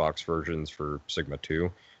Xbox versions for Sigma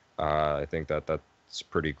 2. I think that's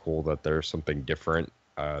pretty cool that there's something different.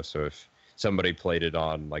 So if somebody played it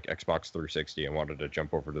on like Xbox 360 and wanted to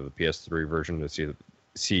jump over to the PS3 version to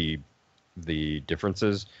see the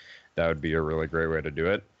differences, that would be a really great way to do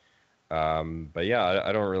it. But yeah,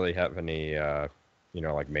 I don't really have any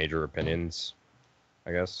like major opinions,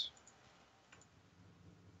 I guess.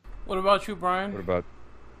 What about you, Brian? What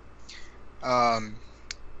about?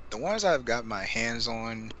 The ones I've got my hands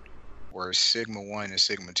on were Sigma 1 and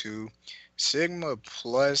Sigma 2. Sigma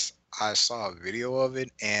Plus, I saw a video of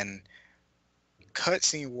it, and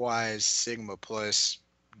cutscene wise, Sigma Plus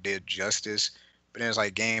did justice. But then it's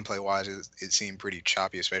like gameplay wise, it seemed pretty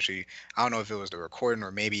choppy, especially, I don't know if it was the recording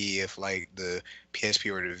or maybe if like the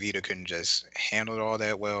PSP or the Vita couldn't just handle it all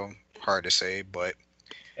that well. Hard to say, but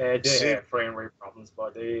It did have frame rate problems,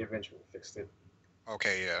 but they eventually fixed it.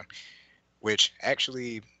 Okay, yeah. Which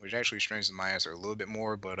actually strengthens my answer a little bit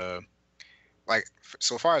more, but like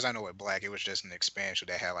so far as I know with Black, it was just an expansion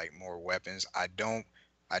that had like more weapons. I don't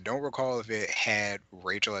recall if it had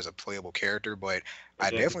Rachel as a playable character, but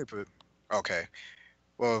okay.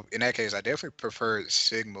 Well, in that case, I definitely preferred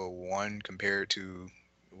Sigma 1 compared to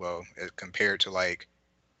like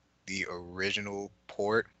the original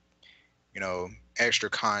port. Extra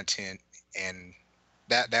content, and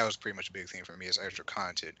that was pretty much a big thing for me is extra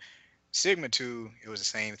content. Sigma 2, it was the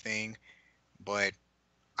same thing, but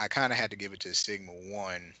I kind of had to give it to Sigma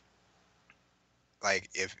 1. Like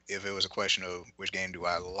if it was a question of which game do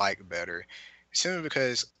I like better, simply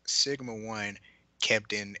because Sigma 1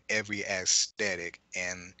 kept in every aesthetic,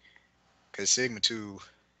 and because Sigma 2,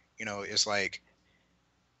 it's like,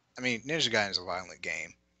 I mean, Ninja Gaiden is a violent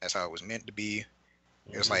game. That's how it was meant to be.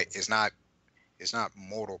 It was like it's not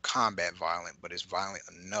Mortal Kombat violent, but it's violent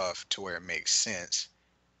enough to where it makes sense.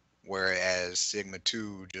 Whereas Sigma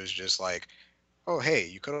 2 just like, oh hey,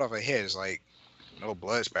 you cut off a head, it's like no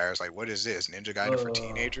blood spatters. Like, what is this? Ninja Gaiden for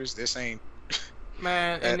teenagers? This ain't.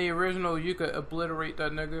 Man, in the original, you could obliterate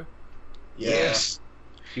that nigga. Yes.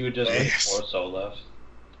 You would just Yes. make torso left.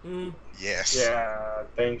 Mm. Yes. Yeah,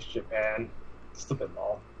 thanks Japan. Stupid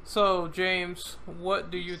law. So, James, what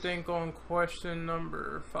do you think on question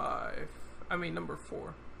number 4?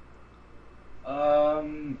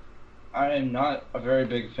 I am not a very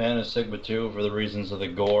big fan of Sigma 2 for the reasons of the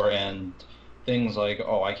gore and things like,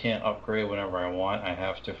 oh, I can't upgrade whenever I want. I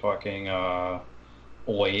have to fucking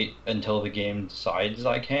wait until the game decides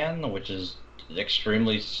I can, which is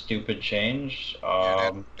extremely stupid change.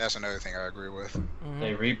 That's another thing I agree with.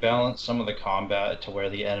 They rebalance some of the combat to where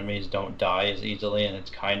the enemies don't die as easily, and it's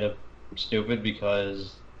kind of stupid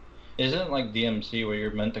because isn't it like DMC where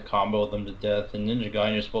you're meant to combo them to death, and Ninja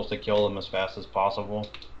Gaiden you're supposed to kill them as fast as possible.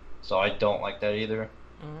 So I don't like that either.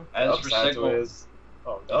 As for Sigma,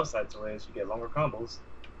 the upside to it is you get longer combos.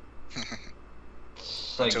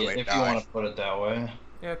 it's like, Until they if die. you want to put it that way.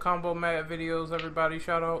 Yeah, combo mad videos, everybody,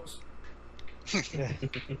 shoutouts.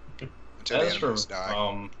 Until the enemies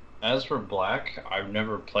die. As for Black, I've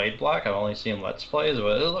never played Black. I've only seen Let's Plays,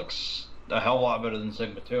 but it looks a hell of a lot better than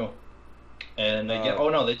Sigma 2. And they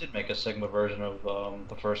they did make a Sigma version of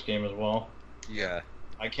the first game as well. Yeah.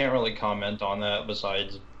 I can't really comment on that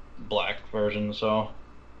besides Black version, so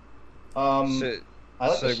I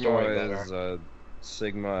like the story better.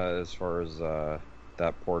 Sigma, as far as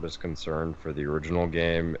that port is concerned for the original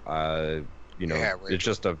game, it's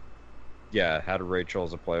just had Rachel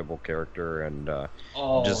as a playable character, and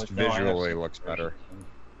visually looks better.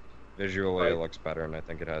 Visually it looks better, and I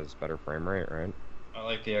think it has better frame rate, right? I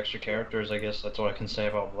like the extra characters. I guess that's what I can say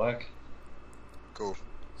about Black. Cool.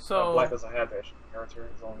 So Black doesn't have that character.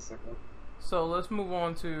 It's only Sigma. So let's move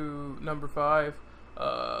on to number 5.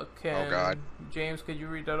 Oh, God. James, could you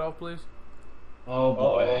read that off, please? Oh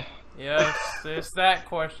boy. Yes, it's that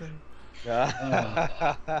question.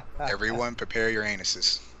 Everyone prepare your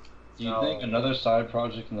anuses. Do you think another side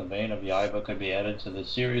project in the vein of Yaiba could be added to the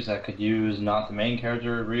series that could use not the main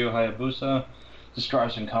character, Ryu Hayabusa?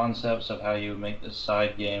 Describe some concepts of how you make this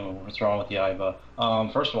side game and what's wrong with Yaiba.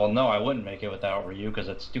 First of all, no, I wouldn't make it without Ryu because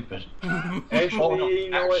it's stupid.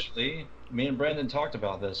 Actually, me and Brandon talked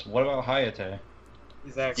about this. What about Hayate?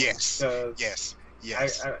 Exactly. Yes.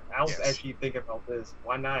 I was actually thinking about this.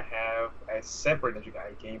 Why not have a separate Ninja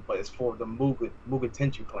Gaiden game, but it's for the Mugen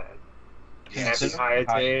Tenchu clan? Yes.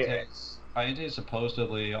 Hayate is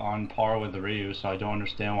supposedly on par with the Ryu, so I don't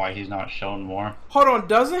understand why he's not shown more. Hold on,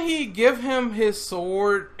 doesn't he give him his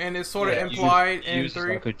sword and it's sort of implied in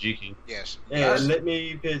 3? Kojiki. Yes. Yeah, let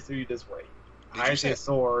me put it to you this way. Hayate's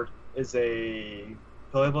sword is a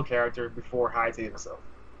playable character before Hayate himself.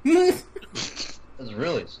 That's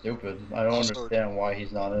really stupid. I don't understand why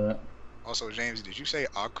he's not in it. Also, James, did you say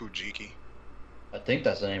Akujiki? I think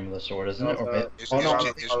that's the name of the sword, isn't it?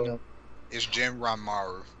 It's Jin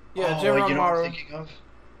Ranmaru. Yeah, Jin You know what I'm Ranmaru. thinking of?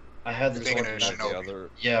 I had this Thinking one. of Shinobi.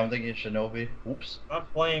 Yeah, I'm thinking of Shinobi. Oops. I'm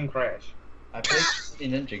playing Crash. I played so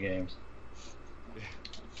many Ninja games.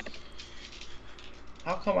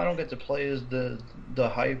 How come I don't get to play as the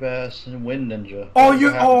hype ass and Wind Ninja?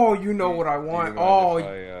 You know what I want.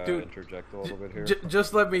 Dude, interject a little bit here.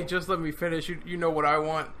 Just let me finish. You know what I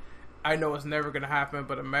want. I know it's never gonna happen,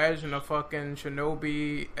 but imagine a fucking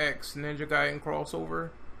Shinobi X Ninja Gaiden crossover.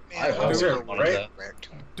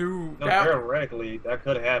 Dude, theoretically, that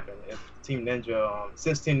could happen if Team Ninja,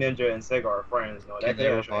 since Team Ninja and Sega are friends. No, that could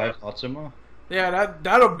actually happen. Hatsuma? Yeah,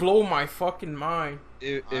 that'll blow my fucking mind.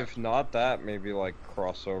 If not that, maybe like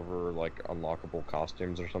crossover, like unlockable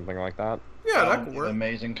costumes or something like that. Yeah, that could work.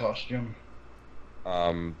 Amazing costume.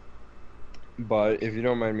 But if you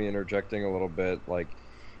don't mind me interjecting a little bit, like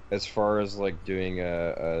as far as like doing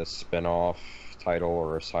a spin-off title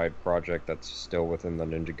or a side project that's still within the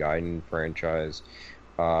Ninja Gaiden franchise,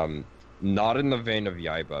 not in the vein of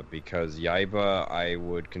Yaiba, because Yaiba I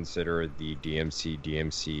would consider the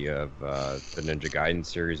DMC of the Ninja Gaiden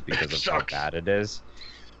series because of how bad it is.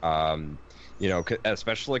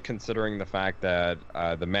 Especially considering the fact that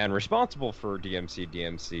the man responsible for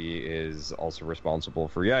DMC is also responsible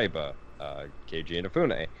for Yaiba, Keiji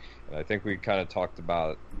Inafune. And I think we kind of talked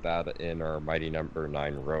about that in our Mighty Number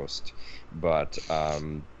 9 roast. But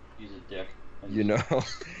He's a dick.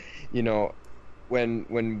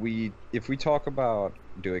 If we talk about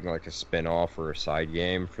doing like a spin-off or a side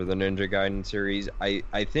game for the Ninja Gaiden series,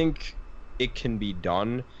 I think it can be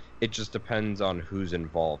done. It just depends on who's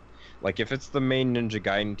involved. Like if it's the main Ninja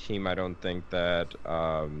Gaiden team, I don't think that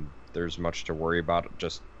there's much to worry about.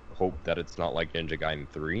 Just hope that it's not like Ninja Gaiden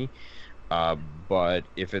 3. But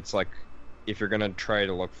if it's like, if you're gonna try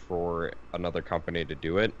to look for another company to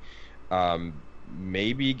do it,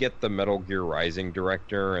 maybe get the Metal Gear Rising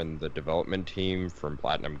director and the development team from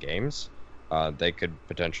Platinum Games. they could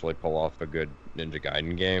potentially pull off a good Ninja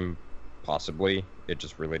Gaiden game, possibly. It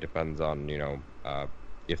just really depends on,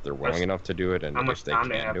 if they're willing enough to do it and how much if they time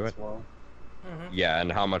they can have do as it. well. Yeah,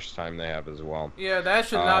 and how much time they have as well. Yeah, that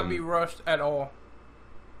should not be rushed at all.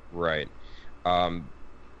 Right.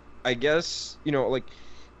 I guess,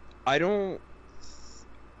 I don't...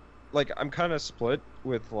 I'm kind of split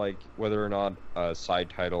with, whether or not a side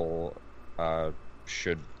title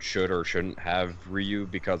should or shouldn't have Ryu,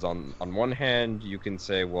 because on one hand, you can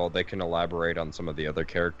say, well, they can elaborate on some of the other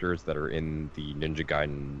characters that are in the Ninja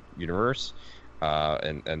Gaiden universe,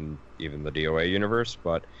 and even the DOA universe,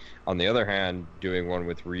 but on the other hand, doing one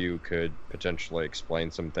with Ryu could potentially explain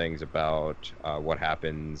some things about what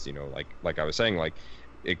happens, like I was saying,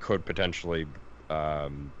 it could potentially,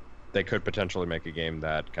 they could potentially make a game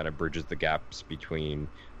that kind of bridges the gaps between,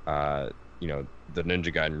 the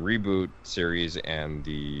Ninja Gaiden reboot series and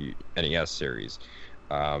the NES series.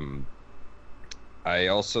 I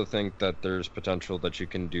also think that there's potential that you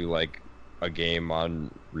can do a game on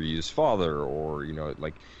Ryu's father, or any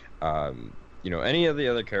of the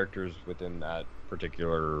other characters within that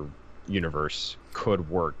particular universe could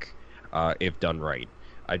work if done right.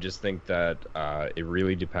 I just think that it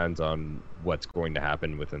really depends on what's going to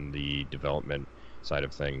happen within the development side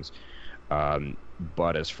of things.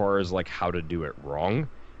 But as far as how to do it wrong,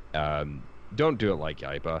 don't do it like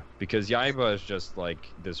Yaiba, because Yaiba is just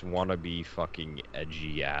this wannabe fucking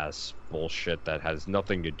edgy ass bullshit that has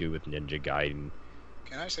nothing to do with Ninja Gaiden.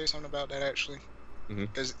 Can I say something about that actually?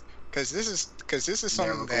 Because this is Never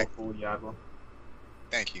something that. go full Yaiba.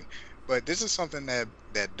 Thank you. But this is something that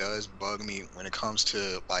does bug me when it comes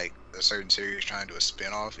to a certain series trying to do a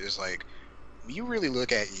spin-off. Is when you really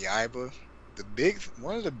look at Yaiba,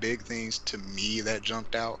 one of the big things to me that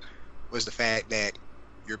jumped out was the fact that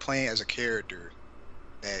you're playing as a character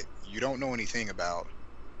that you don't know anything about,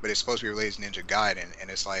 but it's supposed to be related to Ninja Gaiden,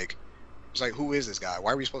 and it's like who is this guy?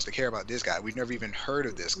 Why are we supposed to care about this guy? We've never even heard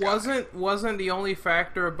of this guy. Wasn't the only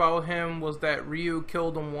factor about him was that Ryu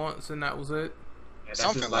killed him once and that was it? Yeah,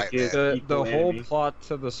 Something like that. The whole plot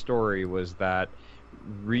to the story was that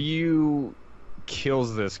Ryu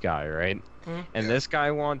kills this guy, right? And this guy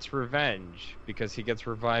wants revenge because he gets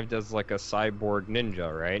revived as a cyborg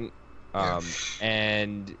ninja, right?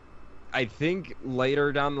 And I think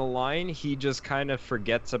later down the line, he just kind of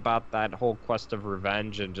forgets about that whole quest of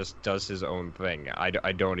revenge and just does his own thing. I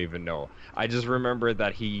don't even know. I just remember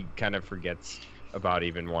that he kind of forgets about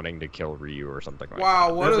even wanting to kill Ryu or something like that.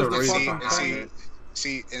 Wow, what is the There's a fucking reason.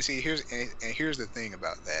 See, here's the thing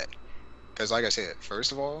about that. Because like I said,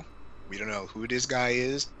 first of all, we don't know who this guy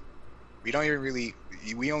is. We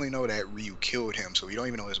only know that Ryu killed him, so we don't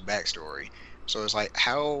even know his backstory. So it's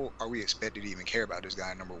how are we expected to even care about this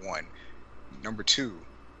guy, number one? Number two,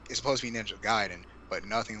 it's supposed to be Ninja Gaiden, but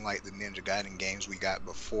nothing like the Ninja Gaiden games we got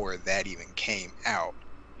before that even came out.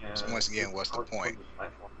 Yeah, So once again, what's the point?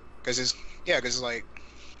 Because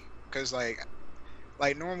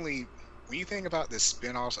Normally, when you think about the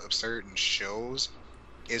spin-offs of certain shows,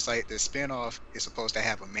 it's the spin-off is supposed to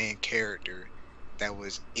have a main character that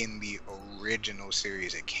was in the original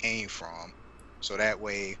series it came from, so that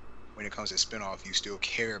way when it comes to spin-off you still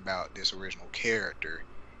care about this original character,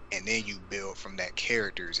 and then you build from that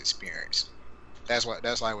character's experience. That's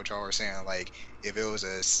like what y'all were saying, if it was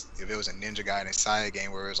a Ninja Gaiden side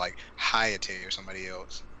game where it was Hayate or somebody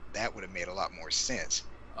else, that would have made a lot more sense.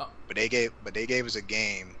 But they gave us a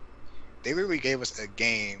game. They literally gave us a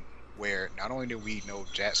game where not only did we know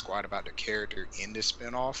jack squat about the character in this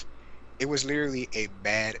spin-off, it was literally a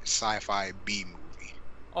bad sci-fi B movie.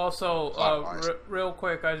 Also, real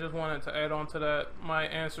quick, I just wanted to add on to that. My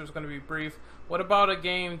answer is going to be brief. What about a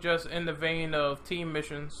game just in the vein of team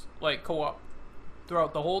missions, like co-op,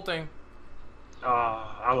 throughout the whole thing?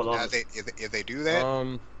 I would love it. If they do that,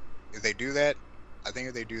 I think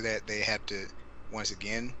if they do that, they have to, once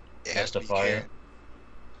again, it has to be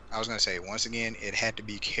I was going to say, once again, it had to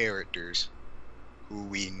be characters who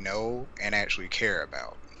we know and actually care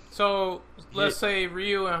about. So, let's say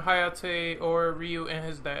Ryu and Hayate, or Ryu and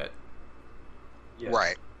his dad. Yeah.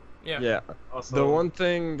 Right. Yeah. Also, The one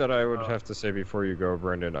thing that I would have to say before you go,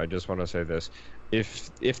 Brendan, I just want to say this: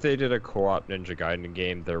 if they did a co-op Ninja Gaiden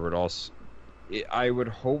game, there would also, I would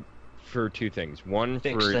hope for two things. One,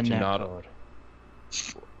 Fix for the it to net not. code.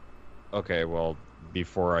 Okay, well,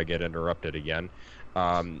 before I get interrupted again,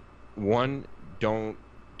 one, don't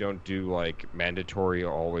do mandatory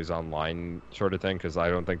always online sort of thing, because I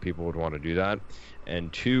don't think people would want to do that.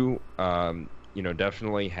 And two,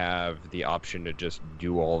 definitely have the option to just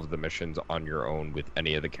do all of the missions on your own with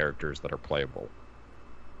any of the characters that are playable.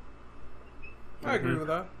 I agree with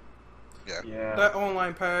that. Yeah. Yeah. That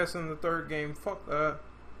online pass in the third game, fuck that.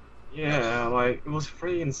 Yeah, like it was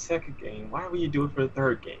free in the second game. Why would you do it for the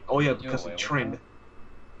third game? Oh yeah, Did you because away of with trend. that?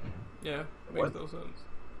 Yeah, What? makes no sense.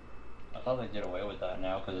 I thought they did away with that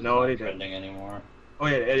now because it's No, not they didn't. trending anymore. Oh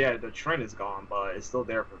yeah, the trend is gone, but it's still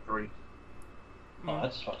there for free. Oh,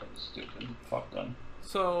 that's fucking stupid. Fuck them.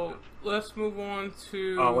 So let's move on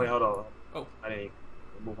to. Oh wait, hold on. Oh. I need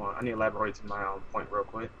to move on. I need to elaborate to my point real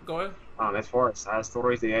quick. Go ahead. As far as side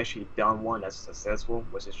stories, they actually done one that's successful,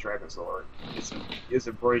 which is Dragon Sword. It's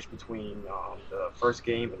a bridge between the first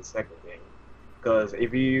game and the second game. Because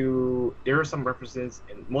there are some references,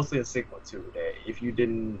 and mostly in Sigma too, that if you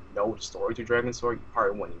didn't know the story to Dragon Sword, you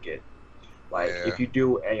probably wouldn't get. Like if you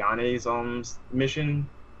do Ayane's mission,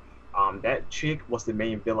 that chick was the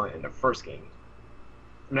main villain in the first game.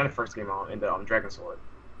 Not the first game, in the Dragon Sword.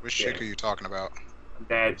 Which chick are you talking about?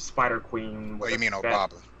 That Spider Queen. Oh, you mean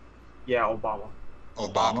Obaba? Yeah, Obama.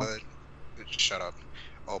 Obaba. Shut up.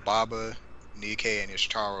 Obaba, Nikkei, and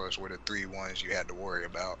Ishtaros were the three ones you had to worry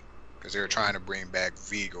about. Because they were trying to bring back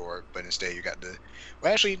Vigor, but instead you got the...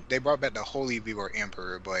 Well, actually, they brought back the Holy Vigor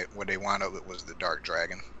Emperor, but what they wound up with was the Dark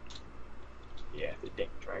Dragon. Yeah, the Dark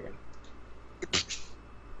Dragon.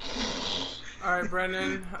 All right,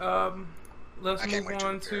 Brendan. Let's I can't move wait to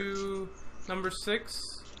on compare to number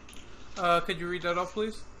 6. Could you read that off,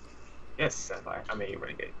 please? Yes, I mean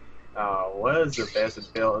Renegade. What is the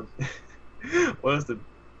best build? What is the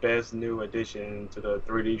best new addition to the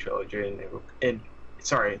 3D trilogy?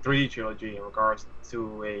 3D trilogy in regards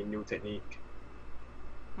to a new technique.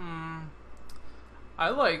 I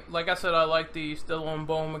like I said, I like the still on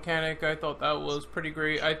bone mechanic. I thought that was pretty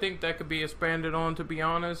great. I think that could be expanded on, to be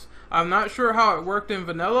honest. I'm not sure how it worked in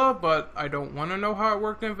vanilla, but I don't want to know how it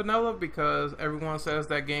worked in vanilla because everyone says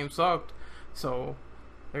that game sucked. So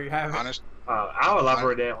there you have it. I'll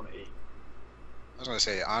elaborate that on 8. I was gonna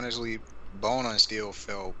say, honestly, Bone on Steel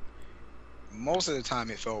felt... Most of the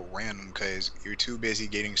time it felt random because you're too busy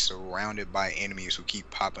getting surrounded by enemies who keep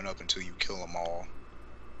popping up until you kill them all.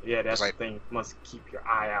 Yeah, that's like, the thing. You must keep your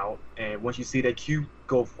eye out, and once you see that cube,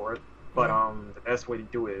 go for it. But the best way to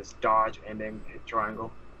do it is dodge and then hit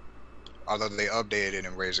triangle. Although they updated it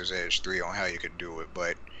in Razor's Edge 3 on how you could do it,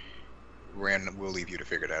 but Ren will leave you to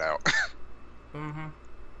figure that out.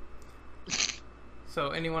 So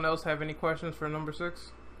anyone else have any questions for number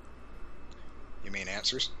 6? You mean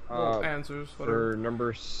answers? Well, answers, whatever. For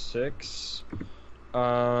number 6,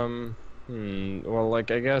 well, like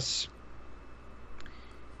I guess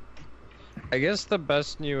the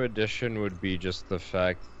best new addition would be just the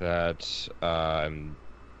fact that,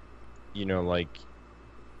 you know, like,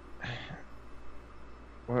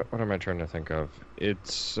 what am I trying to think of?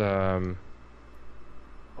 It's, Co-op?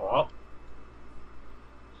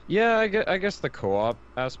 Yeah, I guess the co-op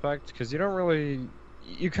aspect, because you don't really,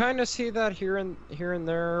 you kind of see that here and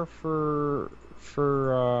there for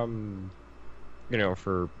you know,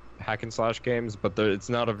 for hack and slash games, but it's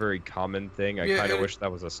not a very common thing. I kind of wish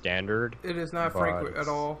that was a standard. It is not frequent at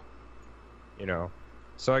all. You know,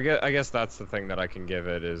 so I guess that's the thing that I can give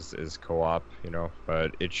it is co-op. You know,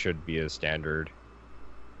 but it should be a standard.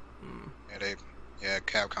 Yeah,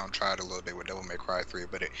 Capcom tried a little bit with Devil May Cry 3,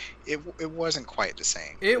 but it wasn't quite the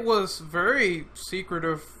same. It was very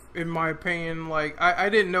secretive, in my opinion. Like, I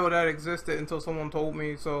didn't know that existed until someone told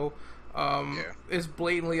me, so it's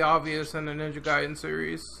blatantly obvious in the Ninja Gaiden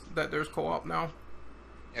series that there's co-op now.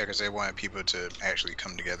 Yeah, because they wanted people to actually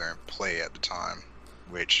come together and play at the time,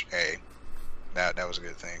 which, hey, that was a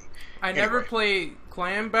good thing. I never played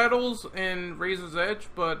clan battles in Razor's Edge,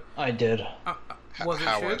 but... I did. Was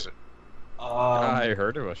it? I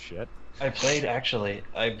heard it was shit. I played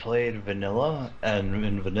vanilla, and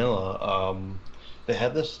in vanilla, they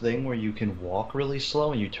had this thing where you can walk really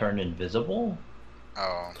slow and you turn invisible.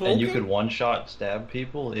 Oh. Cloaking? And you could one-shot stab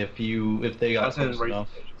people if they got close enough.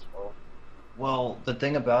 Well, the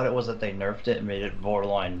thing about it was that they nerfed it and made it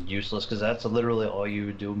borderline useless, because that's literally all you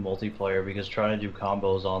would do multiplayer, because trying to do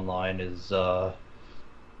combos online is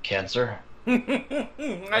cancer.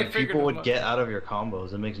 Like, people would get out of your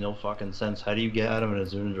combos. It makes no fucking sense. How do you get out of it in a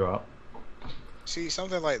zoom drop? See,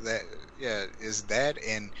 something like that, yeah, is that,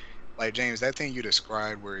 and like James, that thing you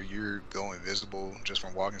described where you're go invisible just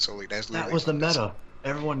from walking slowly, that's literally... That was the meta.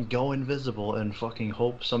 Everyone go invisible and fucking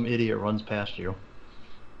hope some idiot runs past you.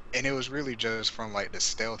 And it was really just from like the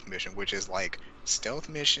stealth mission, which is like stealth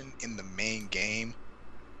mission in the main game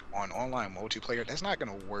on online multiplayer. That's not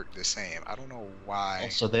gonna work the same. I don't know why.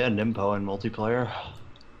 Also, they had Nimpo in multiplayer.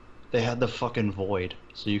 They had the fucking Void,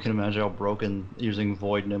 so you can imagine how broken using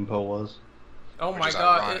Void Nimpo was. Oh my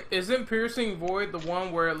god, isn't Piercing Void the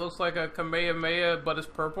one where it looks like a Kamehameha but it's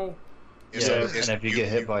purple? And if you get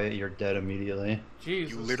hit by it, you're dead immediately.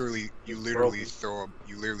 Jesus. You literally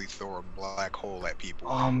throw a black hole at people,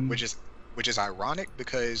 which is ironic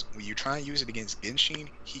because when you try and use it against Genshin,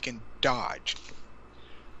 he can dodge.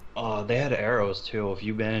 They had arrows too. If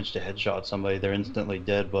you manage to headshot somebody, they're instantly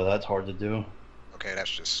dead, but that's hard to do. Okay,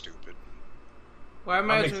 that's just stupid. Well, I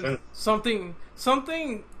imagine something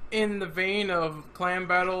in the vein of clan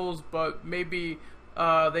battles, but maybe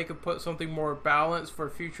they could put something more balanced for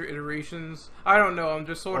future iterations. I don't know. I'm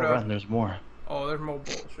just sort of. There's more. Oh, there's more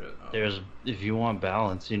bullshit. There's, if you want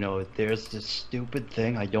balance, there's this stupid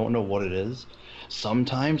thing. I don't know what it is.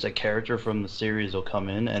 Sometimes a character from the series will come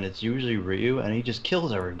in, and it's usually Ryu, and he just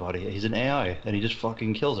kills everybody. He's an AI, and he just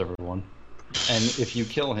fucking kills everyone. And if you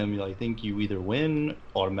kill him, I think you either win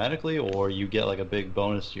automatically, or you get like a big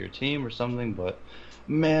bonus to your team or something. But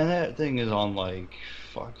man, that thing is on like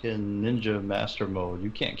fucking Ninja Master mode.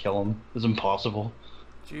 You can't kill him. It's impossible.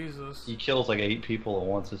 Jesus. He kills like 8 people at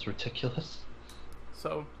once. It's ridiculous.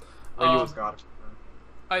 So,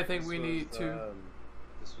 I think we need to.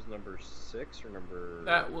 This was number 6 or number.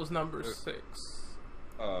 That was number 6.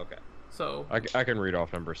 Oh, okay. So I can read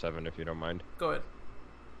off number 7 if you don't mind. Go ahead.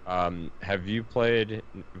 Have you played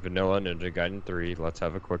Vanilla Ninja Gaiden 3? Let's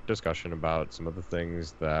have a quick discussion about some of the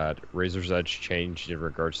things that Razor's Edge changed in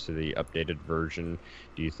regards to the updated version.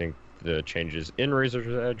 Do you think the changes in Razor's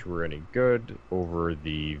Edge were any good over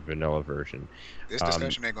the vanilla version? This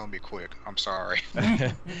discussion ain't gonna be quick. I'm sorry.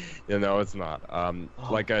 No, it's not.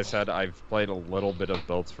 Like I said, I've played a little bit of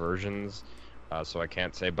both versions, so I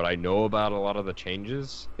can't say, but I know about a lot of the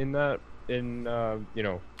changes in that.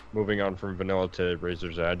 Moving on from vanilla to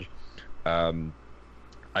Razor's Edge,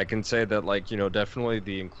 I can say that definitely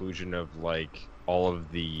the inclusion of all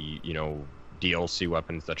of the DLC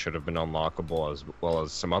weapons that should have been unlockable, as well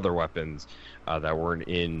as some other weapons that weren't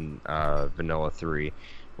in Vanilla 3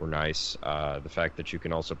 were nice. The fact that you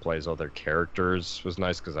can also play as other characters was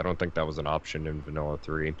nice, because I don't think that was an option in Vanilla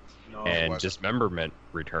 3. No, and dismemberment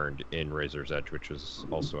returned in Razor's Edge, which was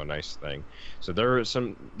also a nice thing. So there are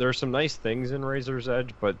some nice things in Razor's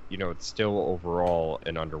Edge, but it's still overall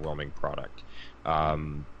an underwhelming product.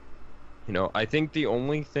 I think the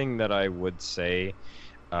only thing that I would say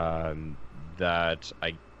that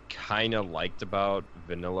I kind of liked about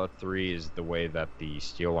Vanilla 3 is the way that the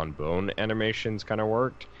Steel on Bone animations kind of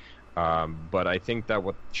worked. But I think that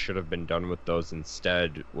what should have been done with those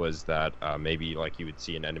instead was that maybe you would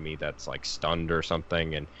see an enemy that's stunned or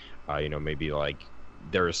something, and maybe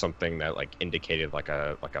there is something that indicated like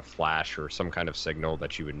a flash or some kind of signal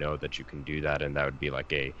that you would know that you can do that, and that would be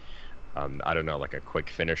a I don't know, a quick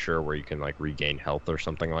finisher where you can regain health or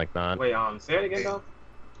something like that. Wait, say it again though.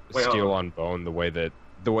 Steel on Bone, the way that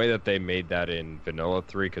they made that in Vanilla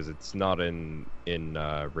 3, because it's not in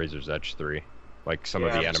Razor's Edge 3. Some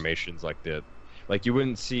of the animations, you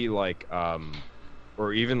wouldn't see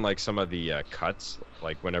or even some of the cuts,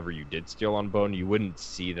 whenever you did Steel on Bone, you wouldn't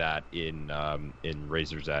see that in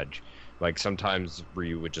Razor's Edge. Sometimes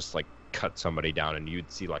Ryu would just cut somebody down, and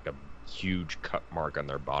you'd see a huge cut mark on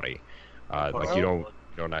their body. You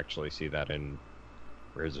don't actually see that in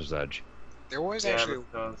Razor's Edge. There was actually.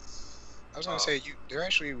 I was gonna say there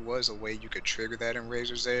actually was a way you could trigger that in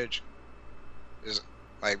Razor's Edge.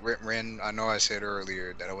 Ren, I know I said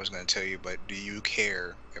earlier that I wasn't going to tell you, but do you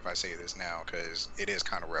care if I say this now? Because it is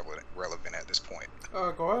kind of relevant at this point. Go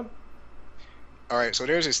ahead. Alright, so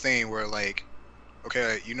there's this thing where,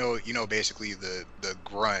 okay, basically the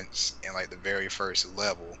grunts in, the very first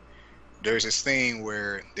level. There's this thing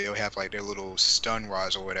where they'll have, their little stun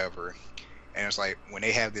rods or whatever, and it's when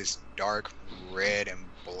they have this dark red and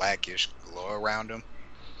blackish glow around them,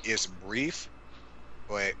 it's brief,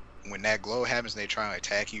 but when that glow happens, they try to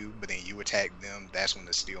attack you, but then you attack them. That's when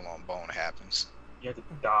the Steel on Bone happens. You have to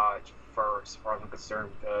dodge first, as far as I'm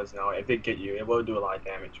concerned, because if they get you, it will do a lot of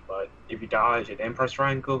damage. But if you dodge and then press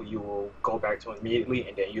triangle, you will go back to it immediately,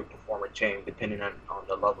 and then you perform a chain depending on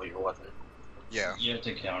the level you're weapon. Yeah. You have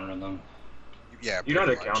to counter them. Yeah. You know how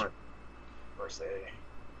to counter, per se.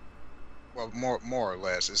 Well, more or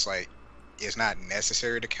less, it's it's not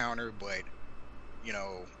necessary to counter, but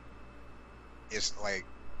it's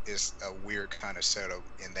it's a weird kind of setup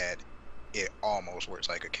in that it almost works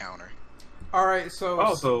like a counter. Alright, so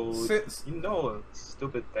also, a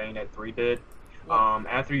stupid thing that 3 did.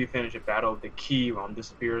 After you finish a battle, the key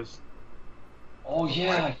disappears. Oh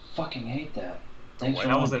yeah, I fucking hate that. That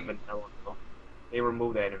wasn't vanilla. They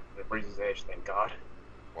removed that in the Razor's Edge, thank God.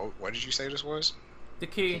 What did you say this was? The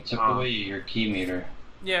key. It took away your key meter.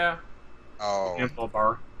 Yeah. Oh. Info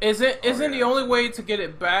bar. Isn't the only way to get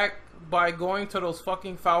it back by going to those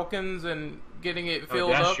fucking falcons and getting it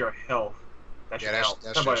filled up? That's your health. That's Yeah, your health.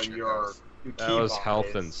 that's How about just your your health. your That key was bar health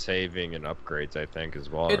is- and saving and upgrades, I think, as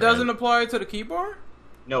well. It doesn't apply to the key bar?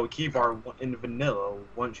 No, key bar in the vanilla,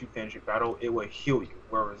 once you finish your battle, it will heal you,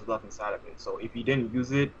 wherever it's left inside of it. So if you didn't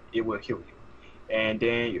use it, it will heal you. And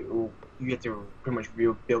then you get to pretty much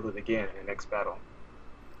rebuild it again in the next battle.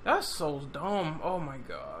 That's so dumb. Oh my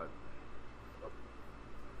god.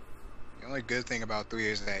 The only good thing about 3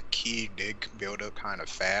 is that key did build up kind of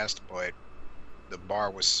fast, but the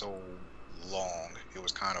bar was so long, it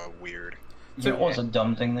was kind of weird. You know what's a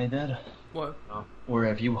dumb thing they did? What? Where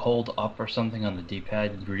if you hold up or something on the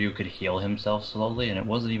D-pad, Ryu could heal himself slowly, and it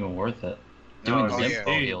wasn't even worth it. Doing No, Nimbo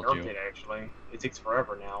they healed nerfed you. it actually. It takes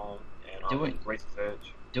forever now, and Doing- Razor's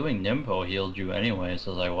Edge, Doing Nimbo healed you anyway,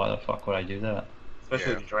 so I was like, why the fuck would I do that?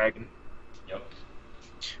 especially Yeah. the dragon. Yep.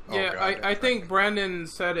 Oh, Yeah, God, I that's think Brandon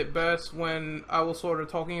said it best when I was sort of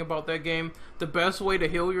talking about that game. The best way to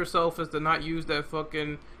heal yourself is to not use that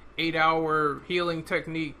fucking 8-hour healing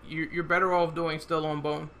technique. You're better off doing Still on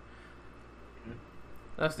Bone.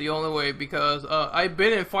 That's the only way, because I've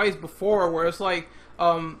been in fights before where it's like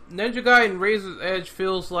Ninja Gaiden Razor's Edge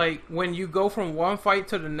feels like when you go from one fight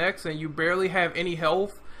to the next and you barely have any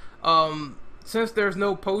health. Since there's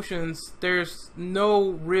no potions, there's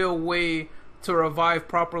no real way to revive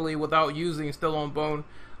properly without using Still on Bone.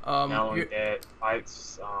 Not only that,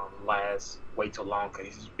 fights last way too long because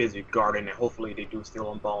he's busy guarding, and hopefully they do Still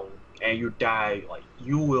on Bone. And you die, like,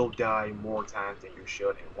 you will die more times than you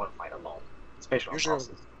should in one fight alone. Especially on Usually-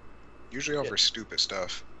 bosses. Usually over stupid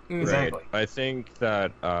stuff. Exactly. Right. I think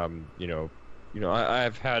that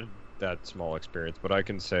I've had that small experience, but I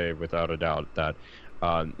can say without a doubt that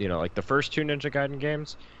like the first 2 Ninja Gaiden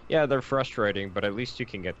games, yeah, they're frustrating, but at least you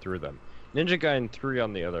can get through them. Ninja Gaiden 3,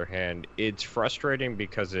 on the other hand, it's frustrating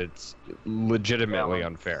because it's legitimately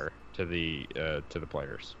unfair to the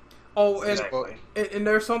players. Oh, and, Exactly. and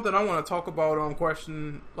there's something I want to talk about on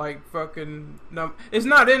question, like, fucking... It's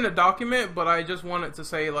not in the document, but I just wanted to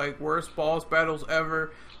say, like, worst boss battles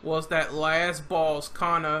ever was that last boss,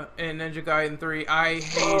 Kana, in Ninja Gaiden 3.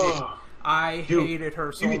 I hated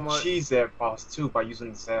her so You can much. cheese that boss too by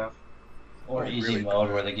using the staff. Or Oh, easy really?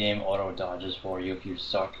 mode where the game auto dodges for you if you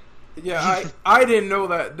suck. Yeah, I didn't know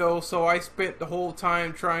that, though, so I spent the whole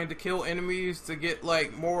time trying to kill enemies to get,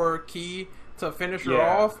 like, more ki to finish her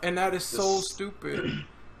Yeah. off, and that is so This- stupid.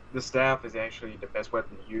 The staff is actually the best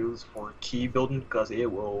weapon to use for key building because it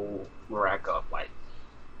will rack up like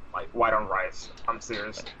white on rice. I'm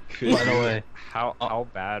serious. By the way, How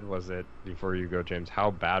bad was it, before you go, James,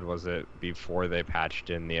 how bad was it before they patched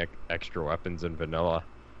in the extra weapons in vanilla?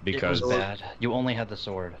 Because it was bad. You only had the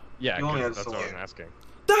sword. yeah, You only 'cause have that's what sword. I'm asking.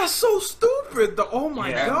 That's so stupid! Oh my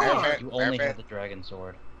Yeah, god! You only Matter of had the dragon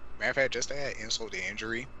sword. Matter of fact, just to add insult to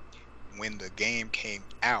injury, when the game came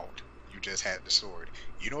out, you just had the sword.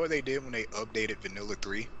 You know what they did when they updated Vanilla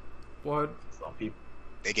 3? What? Some people.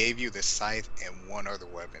 They gave you the scythe and one other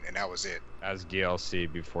weapon, and that was it. As DLC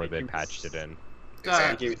before they patched it in. They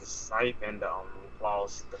Exactly. gave you the scythe and the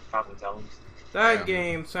claws, the Falcon Talons. That Yeah.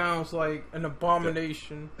 game sounds like an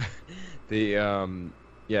abomination.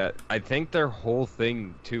 Yeah, I think their whole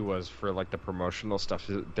thing too was for like the promotional stuff.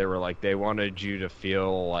 They were like they wanted you to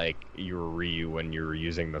feel like you were Ryu when you were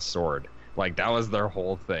using the sword. Like that was their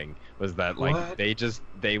whole thing. Was that like What?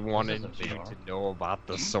 they wanted a you VR. to know about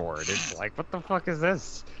the sword. It's like what the fuck is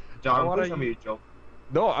this? John, What please are tell me a joke.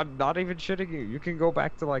 No, I'm not even shitting you. You can go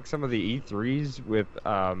back to like some of the E3s with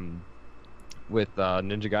Ninja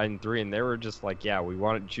Gaiden 3, and they were just like, yeah, we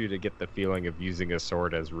wanted you to get the feeling of using a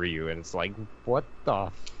sword as Ryu, and it's like, what the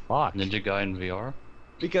fuck? Ninja Gaiden VR?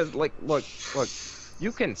 Because like, look,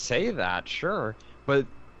 you can say that, sure, but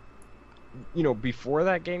before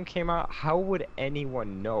that game came out, how would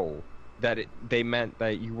anyone know that they meant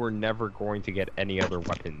that you were never going to get any other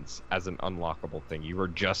weapons as an unlockable thing? You were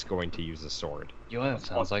just going to use a sword. You know what it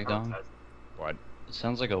sounds like, Dom? What? It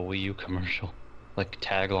sounds like a Wii U commercial. Like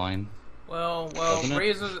tagline. Well, Doesn't it?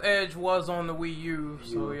 Razor's Edge was on the Wii U,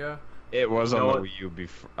 so yeah. It was You know on the what? Wii U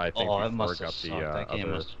before. I think Oh, that before must it have got the sucked. That game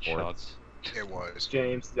other must have ports. chucked. It was.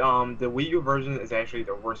 James, the Wii U version is actually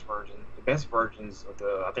the worst version. The best versions of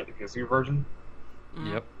I think the PS3 version.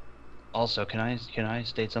 Mm. Yep. Also, can I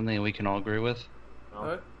state something that we can all agree with? No.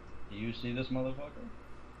 What? Do you see this motherfucker?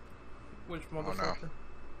 Which no. motherfucker?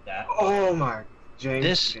 That. Oh my, James.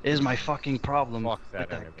 This is my fucking problem Fuck with that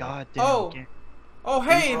that enemy. goddamn Oh, game. Oh,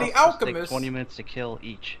 hey, These the bosses Alchemist. Take 20 minutes to kill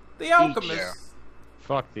each. The Alchemist. Yeah.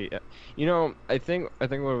 Fuck the. I think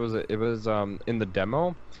what was it? It was in the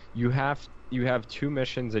demo. You have 2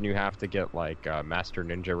 missions and you have to get like Master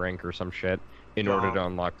Ninja rank or some shit in order to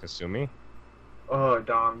unlock Kasumi.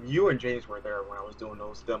 Dom, you and James were there when I was doing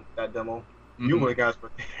that demo. You Mhm. guys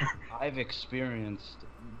were there. I've experienced.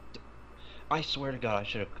 I swear to God, I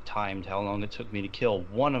should have timed how long it took me to kill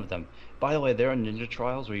one of them. By the way, there are ninja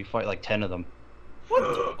trials where you fight like 10 of them.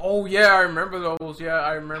 What? Oh yeah, I remember those. Yeah,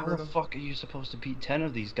 I remember How the them. fuck are you supposed to beat 10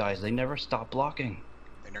 of these guys? They never stop blocking.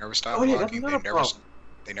 They never stop Oh, yeah, blocking. that's not a problem.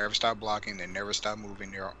 They never stop blocking. They never stop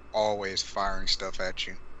moving. They're always firing stuff at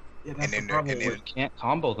you. Yeah, And that's the then problem. and You then can't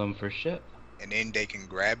combo them for shit. and then they can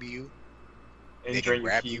grab you. And They drain can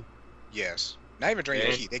your grab ki. you. Yes. Not even drain your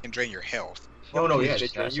And- ki. They can drain your health. No, no, Fuck yeah, these they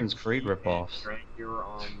drain your Assassin's Creed ki and ripoffs. drain your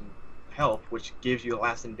health, which gives you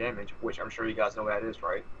lasting damage, which I'm sure you guys know what that is,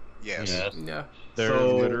 right? Yes. Yeah. They're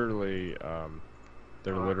So- literally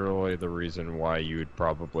the reason why you'd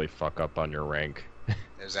probably fuck up on your rank. They're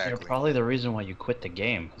Exactly. probably the reason why you quit the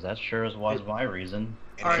game, because that sure as was my reason.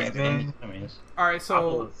 And Alright, then- man. Enemies. All right, I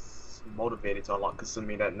so was motivated to unlock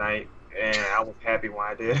Kasumi that night, and I was happy when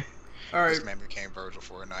I did. all right. This man became Virgil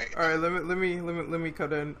for a night. All right, let me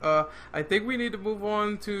cut in. I think we need to move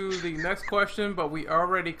on to the next question, but we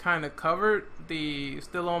already kind of covered the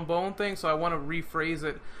still on bone thing, so I want to rephrase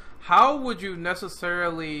it. How would you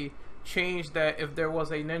necessarily change that if there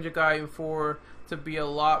was a Ninja Gaiden 4 to be a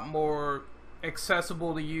lot more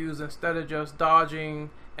accessible to use instead of just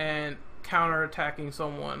dodging and counterattacking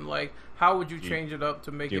someone? Like, how would you change it up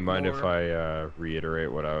to make Do it you mind more... if I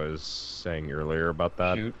reiterate what I was saying earlier about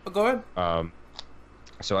that? Shoot. Go ahead.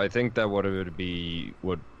 So I think that what it would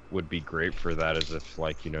be great for that is if,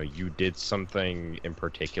 like, you know, you did something in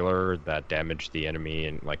particular that damaged the enemy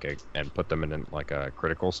and and put them in like a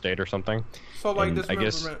critical state or something. So like and I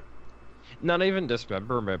guess- dismemberment. Not even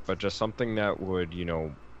dismemberment, but just something that would, you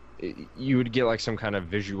know, you would get like some kind of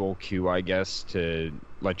visual cue, I guess, to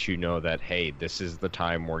let you know that, hey, this is the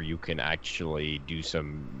time where you can actually do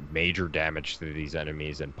some major damage to these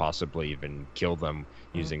enemies and possibly even kill them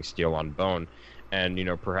using steel on bone. And, you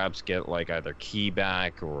know, perhaps get like either ki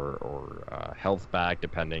back or health back,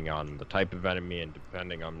 depending on the type of enemy and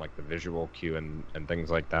depending on like the visual cue and things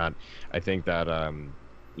like that. I think that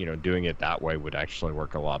you know, doing it that way would actually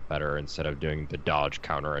work a lot better instead of doing the dodge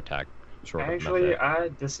counterattack sort of Actually, method. I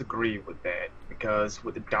disagree with that because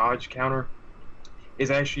with the dodge counter, it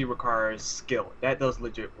actually requires skill. That does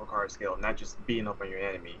legit require skill, not just beating up on your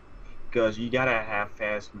enemy. Because you gotta have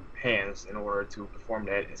fast hands in order to perform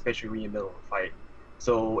that, especially when you're in the middle of a fight.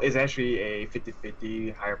 So it's actually a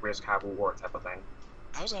 50-50, high risk, high reward type of thing.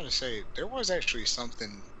 I was gonna say there was actually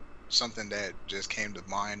something that just came to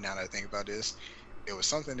mind now that I think about this. It was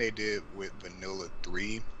something they did with Vanilla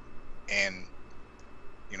 3, and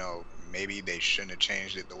you know, maybe they shouldn't have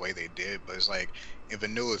changed it the way they did, but it's like in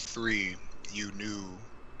Vanilla 3 you knew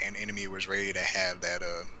an enemy was ready to have that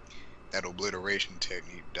obliteration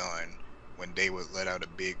technique done when they would let out a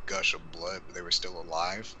big gush of blood but they were still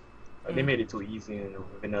alive. They made it too easy in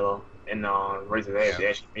vanilla, and Razor's Edge. They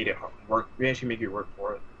actually made it work. They actually make it work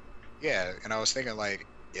for it. Yeah, and I was thinking like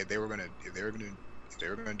if they were gonna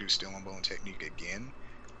do steel and bone technique again,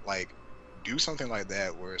 like do something like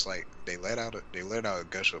that where it's like they let out a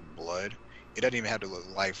gush of blood. It doesn't even have to look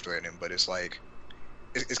life threatening, but it's like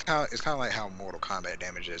it's kind of like how Mortal Kombat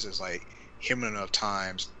damage is. It's like hit them enough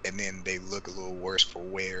times and then they look a little worse for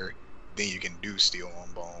wear. Then you can do steel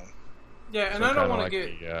on bone. Yeah, and So I don't kinda want to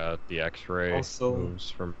like get... the X-ray Also- moves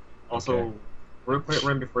from. Also, Okay. real quick,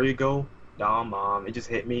 Ren, before you go, Dom, it just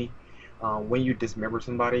hit me. When you dismember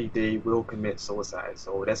somebody, they will commit suicide.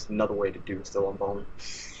 So that's another way to do still on bone.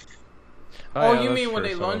 Oh, yeah, you that's mean when true,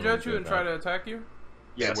 they some of lunge them at you do and that. try to attack you?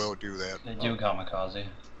 Yes. They will do that. They do kamikaze.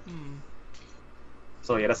 Hmm.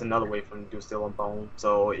 So yeah, that's another way for them to do still on bone.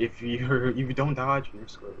 So if you don't dodge, you're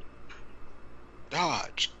screwed.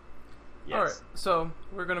 Dodge. Yes. All right, so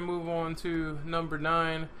we're gonna move on to number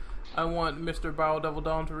 9. I want Mr. Bio Devil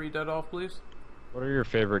Dawn to read that off, please. What are your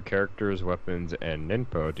favorite characters, weapons, and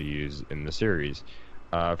ninpo to use in the series?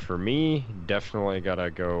 For me, definitely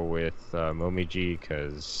gotta go with Momiji,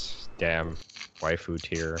 because damn, waifu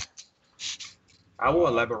tier. I will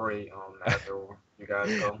elaborate on that after you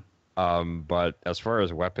guys go. But as far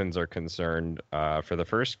as weapons are concerned, for the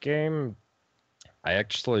first game, I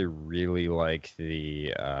actually really like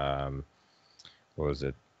the what was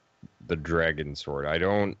it? The dragon sword. I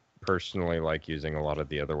don't personally like using a lot of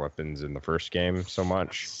the other weapons in the first game so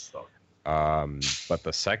much. So, But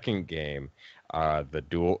the second game, the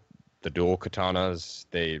dual katanas,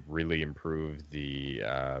 they really improved the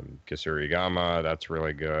Kisurigama. That's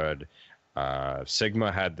really good.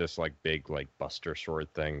 Sigma had this like big like buster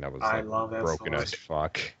sword thing that was I like love that broken sword. as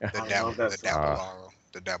fuck. I love that sword.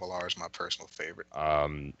 The Dabblear is my personal favorite.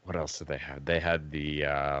 What else did they have? They had the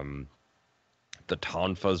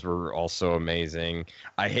Tonfas were also amazing.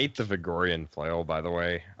 I hate the Vigorian flail, by the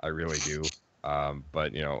way. I really do.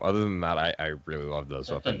 But other than that, I really love those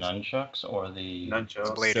The weapons. nunchucks or the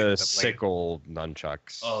Nunchucks. The sickle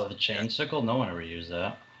nunchucks. Oh, the chain sickle. No one ever used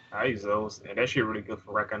that. I use those, and that shit really good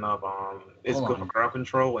for racking up. It's Hold good on. for crowd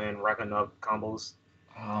control and racking up combos.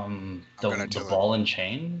 The ball and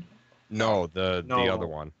chain. No, the No. other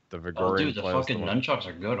one, the Oh, Vigorian dude, the flail. fucking nunchucks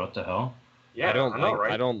are good. What the hell? Yeah, I know,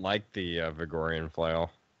 right? I don't like the Vigorian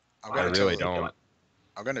flail. I'm I gonna really tell, don't.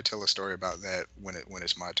 I'm gonna tell a story about that when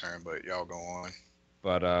it's my turn, but y'all go on.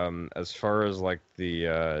 But as far as like the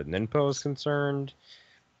Ninpo is concerned,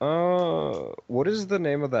 what is the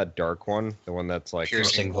name of that dark one? The one that's like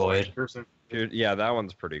Piercing Void. Pearson. Yeah, that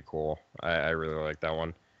one's pretty cool. I really like that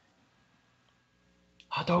one.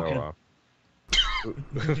 Hadouken.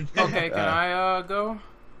 Okay, can I go?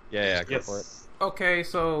 Yeah, go for it. Yes. Okay,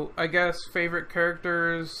 so I guess favorite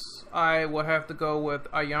characters, I will have to go with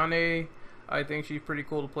Ayane. I think she's pretty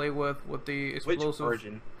cool to play with the Which explosive.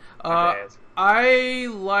 version? I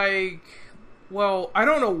like. Well, I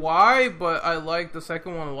don't know why, but I like the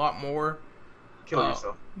second one a lot more. Kill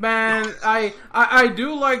yourself. Man, I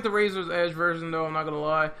do like the Razor's Edge version, though. I'm not gonna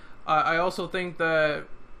lie. I also think that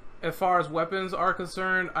as far as weapons are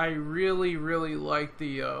concerned, I really like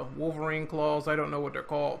the Wolverine claws. I don't know what they're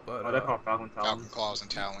called, but They're called Falcon Talons. Falcon claws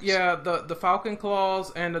and talons. yeah, the Falcon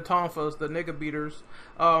claws and the Tonfas, the nigga beaters.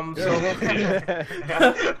 So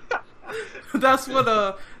that's what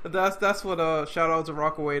shout out to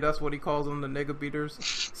Rockaway. That's what he calls them, the nigga beaters.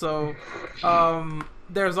 So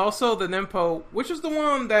there's also the Ninpo, which is the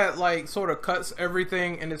one that like sort of cuts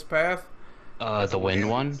everything in its path. The wind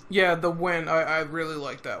one. Yeah, the wind. I really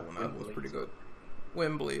like that one. That was pretty good.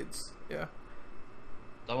 Wind bleeds. Yeah.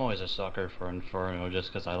 I'm always a sucker for Inferno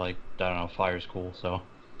just because I don't know, fire's cool. So.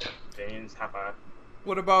 James, high five.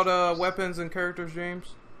 What about weapons and characters,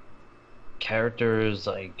 James? Characters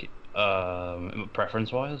like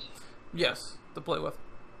preference wise. Yes, to play with.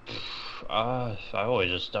 I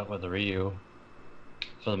always just stuck with the Ryu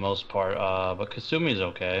for the most part. But Kasumi's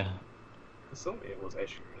okay. Kasumi was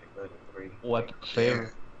actually really good in 3.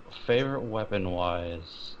 Favorite weapon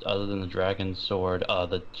wise, other than the dragon sword,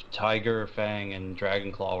 the tiger fang and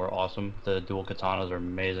dragon claw were awesome. The dual katanas are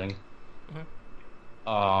amazing.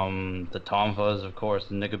 The tonfas, of course,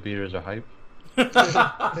 the nigga beaters are hype. That's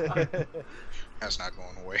not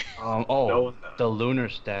going away. The lunar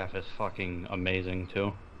staff is fucking amazing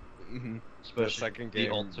too. Mm-hmm. Especially the second game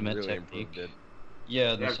the ultimate really technique. improved it.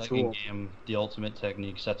 Yeah, the second game, the ultimate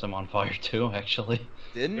technique sets them on fire too. Actually,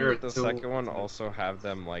 Didn't the second one also have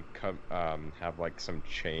them like have like some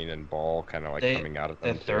chain and ball kind of like coming out of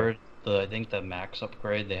them? The third, I think the max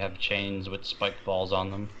upgrade, they have chains with spiked balls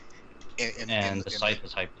on them, and the scythe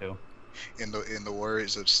is hype too. In the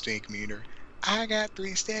words of Stink Meter, I got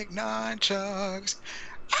 3 stick nunchucks.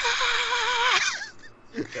 Ah!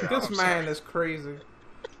 This man is crazy.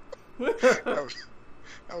 that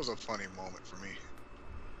was a funny moment for me.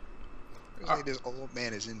 It was like this old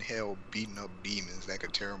man is in hell beating up demons that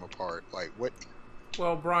could tear him apart. Like, what?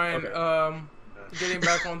 Well, Brian, getting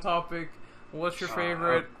back on topic, what's your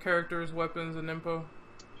favorite characters, weapons, and Ninpo?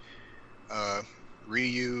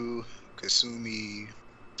 Ryu, Kasumi,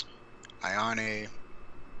 Ayane.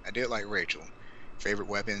 I did like Rachel. Favorite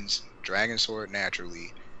weapons, Dragon Sword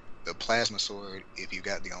naturally, the Plasma Sword if you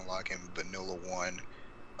got the unlock in Vanilla 1.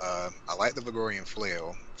 I like the Vigorian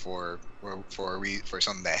Flail for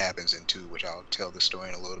something that happens in 2, which I'll tell the story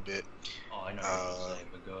in a little bit. Oh, I know what you're saying,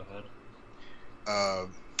 but go ahead.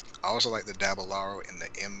 I also like the Dabalaro and the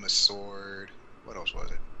Emma Sword. What else was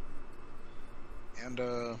it? And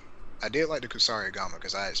I did like the Kusari Gama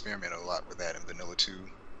because I experimented a lot with that in Vanilla 2.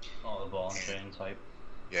 Oh, the ball and chain type.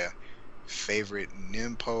 Yeah. Favorite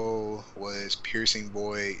Ninpo was Piercing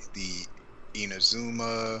Boy, the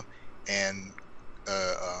Inazuma, and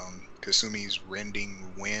Kasumi's Rending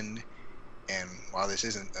Wind. And while this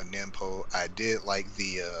isn't a Ninpo, I did like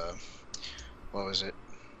the what was it?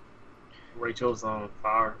 Rachel's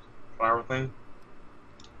flower thing.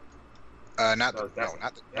 Not the flower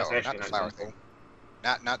Ninpo. thing.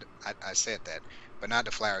 I said that, but not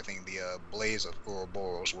the flower thing. The blaze of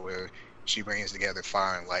Ouroboros, where she brings together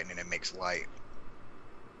fire and lightning and makes light.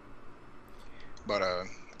 But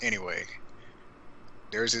anyway,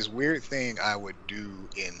 there's this weird thing I would do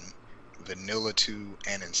in Vanilla 2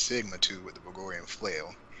 and in Sigma 2 with the Vigorian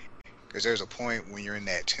Flail. Because there's a point when you're in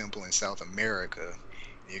that temple in South America,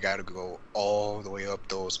 you got to go all the way up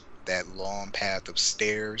that long path of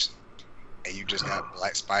stairs, and you just got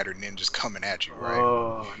black spider ninjas coming at you,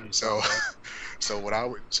 right? So what I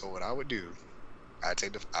would do, I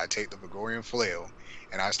take the Vigorian Flail,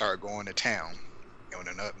 and I start going to town, And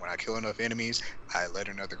when I kill enough enemies, I let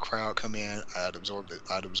another crowd come in. I'd absorb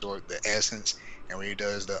the essence, and when he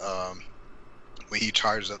does when he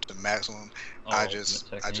charges up to maximum, I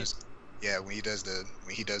just yeah, when he does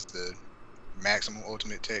the maximum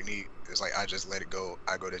ultimate technique, it's like I just let it go.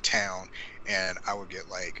 I go to town, and I would get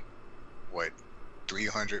like what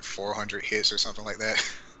 300, 400 hits or something like that.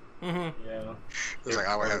 Mm-hmm. Yeah. It's like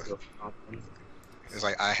I would have. It's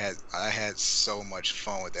like I had so much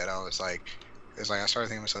fun with that. I was like, it's like I started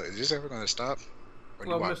thinking to myself, is this ever going to stop, or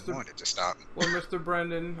do I want it to stop? Well, Mr.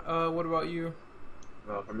 Brendan, what about you?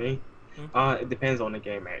 For me, it depends on the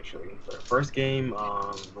game actually. For the first game,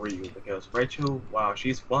 Ryu, because Rachel, while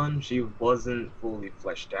she's fun, she wasn't fully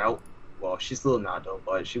fleshed out. Well, she's still not though,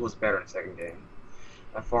 but she was better in the second game.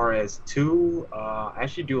 As far as 2, I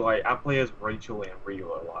actually do like, I play as Rachel and Ryu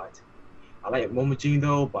a lot. I like Momojin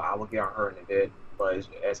though, but I will get on her in a bit. But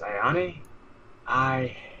as Ayane,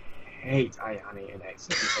 I hate Ayane in that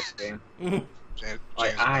second game.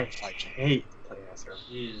 Like I hate playing as her.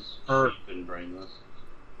 She's been brainless.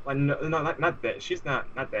 Like no, not that. She's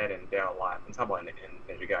not that in there a lot. I'm talking about in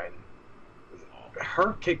Ninja Gaiden.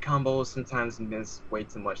 Her kick combos sometimes miss way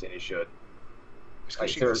too much than they should.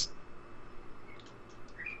 Like there's.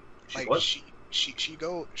 It's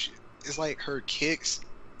like her kicks,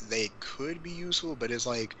 they could be useful, but it's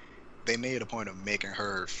like they made a point of making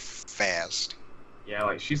her fast. Yeah,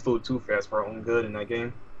 like she's still too fast for her own good in that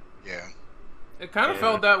game. Yeah. It kind of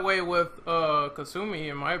felt that way with Kasumi,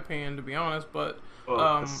 in my opinion, to be honest. But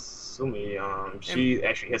Kasumi, she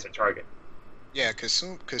actually hits her target. Yeah,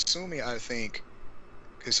 Kasumi, I think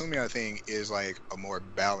is like a more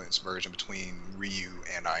balanced version between Ryu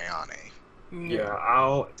and Ayane. Yeah,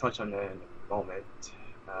 I'll touch on that in a moment.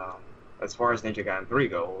 As far as Ninja Gaiden 3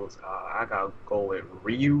 goes, I gotta go with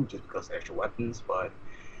Ryu just because of extra weapons, but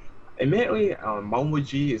admittedly,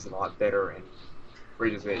 Momoji is a lot better in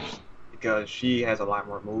Razor's Edge because she has a lot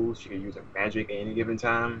more moves. She can use her magic at any given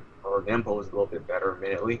time. Her Nempo is a little bit better,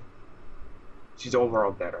 admittedly. She's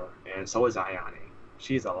overall better, and so is Ayane.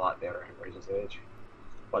 She's a lot better in Razor's Edge.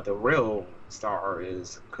 But the real star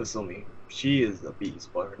is Kasumi. She is a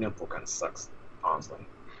beast, but her Nempo kind of sucks, honestly.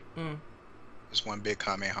 It's one big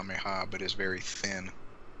Kamehameha, but it's very thin.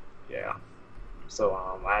 Yeah. So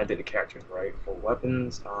I did the characters right. For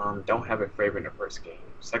weapons, don't have a favorite in the first game.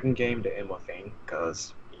 Second game, the Emma thing,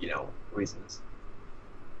 because, reasons.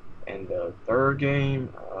 And the third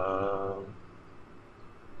game,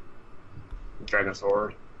 Dragon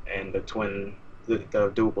Sword, and the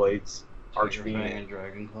dual blades, Archfiend. And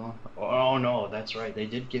Dragon Claw. Oh no, that's right. They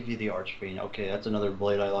did give you the Archfiend. Okay, that's another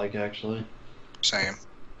blade I like actually. Same.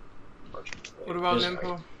 What about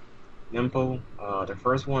Nempo? Nempo, the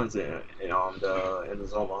first one's in the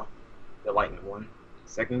Zoma, the lightning one.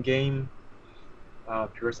 Second game,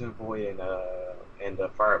 Piercing Void and the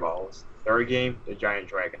Fireballs. Third game, the Giant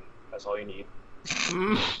Dragon. That's all you need.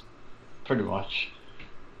 Pretty much.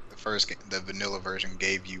 The first game, the vanilla version,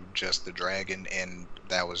 gave you just the dragon, and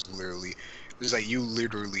that was literally, it was like you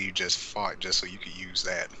literally just fought just so you could use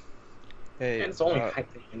that. Hey, and it's only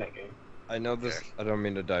in that game. I know this. Okay. I don't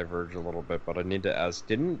mean to diverge a little bit, but I need to ask: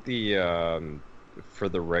 didn't the for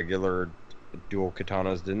the regular dual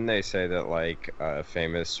katanas, didn't they say that like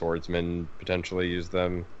famous swordsmen potentially use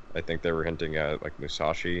them? I think they were hinting at like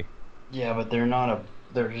Musashi. Yeah, but they're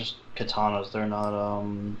just katanas. They're not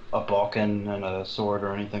a balkan and a sword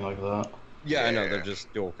or anything like that. Yeah, I know. They're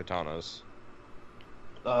just dual katanas.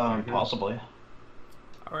 Possibly.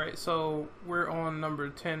 All right, so we're on number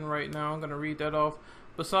 10 right now. I'm gonna read that off.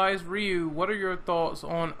 Besides Ryu, what are your thoughts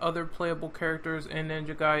on other playable characters in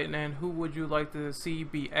Ninja Gaiden, and who would you like to see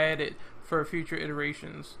be added for future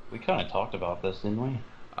iterations? We kind of talked about this, didn't we?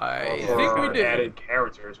 I think we did. Added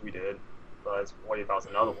characters, we did. But what about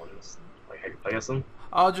other ones? Like, have you played some?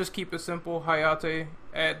 I'll just keep it simple. Hayate,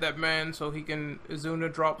 add that man so he can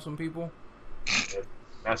Izuna drop some people.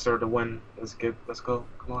 Master the win. Let's go.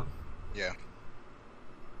 Come on. Yeah.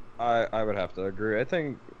 I would have to agree. I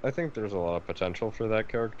think there's a lot of potential for that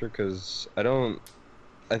character because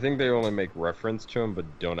I think they only make reference to him but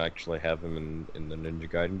don't actually have him in the Ninja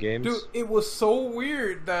Gaiden games. Dude, it was so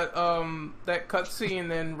weird that that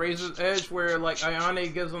cutscene in Razor's Edge where like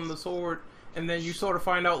Ayane gives him the sword and then you sort of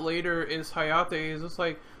find out later is Hayate. It's just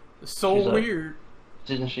like so weird.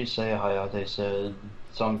 Didn't she say Hayate said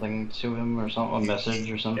something to him or something, a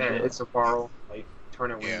message or something? Yeah, it's a borrow. Like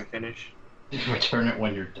turn it when you finish. Return it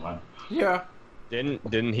when you're done. Yeah.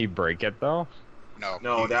 Didn't he break it though?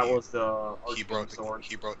 No, that was the he broke the sword.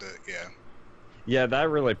 Yeah, that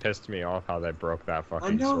really pissed me off how they broke that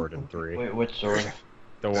fucking sword in 3. Wait, which sword?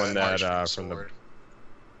 The one that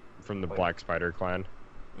from the Black Spider clan.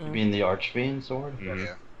 You mean the Archfiend sword? Mhm.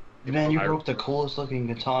 Yeah. Man, you broke the coolest looking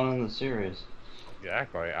katana in the series.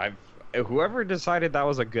 Exactly. Whoever decided that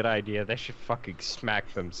was a good idea, they should fucking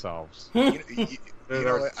smack themselves. You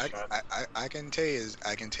know what? I can tell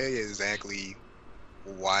you exactly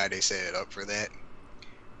why they set it up for that.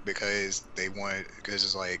 Because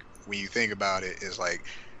it's like, when you think about it, it's like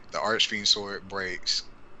the Archfiend sword breaks,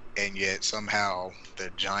 and yet somehow the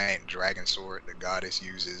giant dragon sword the goddess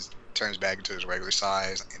uses turns back into his regular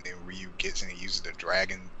size, and then Ryu gets and he uses the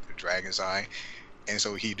dragon's eye, and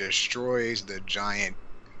so he destroys the giant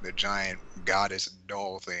goddess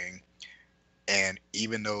doll thing, and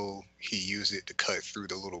even though he used it to cut through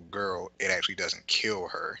the little girl, it actually doesn't kill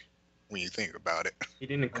her when you think about it. He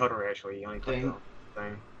didn't cut her actually. He only cut the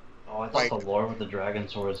thing. Oh, I thought the lore with the dragon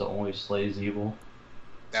sword is that only slays evil.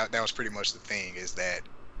 That was pretty much the thing. Is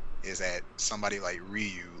that somebody like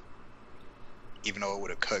Ryu, even though it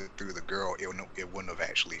would have cut through the girl, it wouldn't have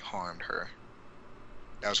actually harmed her.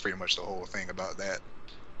 That was pretty much the whole thing about that.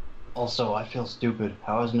 Also, I feel stupid.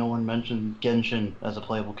 How has no one mentioned Genshin as a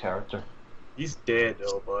playable character? He's dead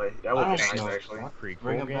though, boy. That would be nice actually.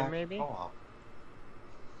 Prequel game, maybe? Co-op.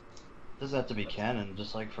 Doesn't have to be canon,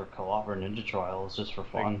 just like for co-op or ninja trials, just for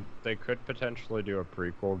fun. They could potentially do a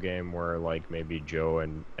prequel game where, like, maybe Joe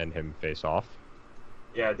and him face off.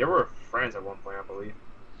 Yeah, they were friends at one point, I believe.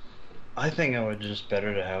 I think it would just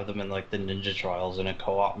better to have them in like the ninja trials in a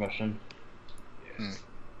co-op mission. Yeah.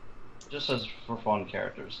 Just as for fun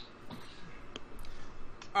characters.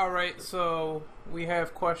 Alright, so we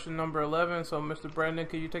have question number 11. So, Mr. Brandon,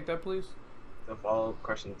 could you take that, please? The follow-up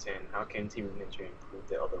question 10. How can Team Ninja include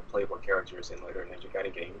the other playable characters in later Ninja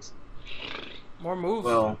Gaiden games? More moves.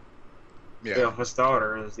 Well, Yeah. for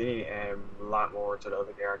starters, they need to add a lot more to the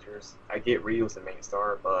other characters. I get Ryu's the main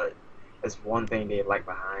star, but that's one thing they like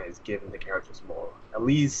behind is giving the characters more. At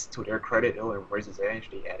least to their credit, though, in Razor's Edge,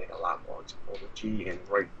 they added a lot more to both G and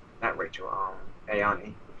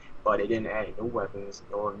Ayane. But they didn't add new weapons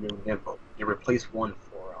or new Nimbo. They replaced one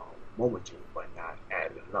for Momoji, but not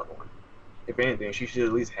added another one. If anything, she should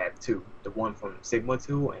at least have two. The one from Sigma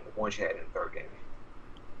 2 and the one she had in the third game.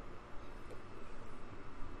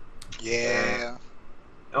 Yeah.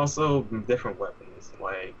 Also, different weapons.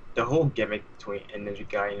 Like, the whole gimmick between Ninja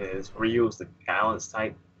Gaiden is Ryu's the balance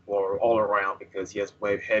type, or all around, because he has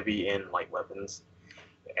heavy and light weapons.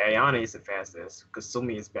 Ayane is the fastest.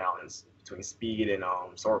 Kasumi is balanced between speed and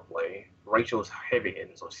swordplay. Rachel's heavy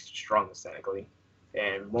hitting, so she's strongest technically.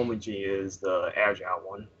 And Momoji is the agile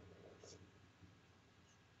one.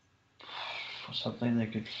 Something they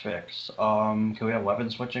could fix. Can we have weapon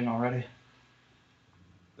switching already?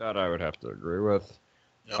 That I would have to agree with.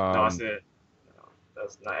 Yep. No, I said no,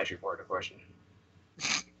 that's not actually part of the question.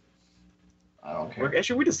 I don't care.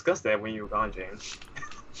 Actually, we discussed that when you were gone, James.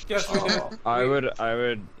 Yes, we did. I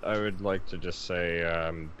would like to just say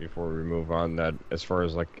before we move on that as far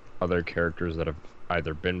as like other characters that have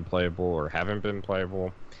either been playable or haven't been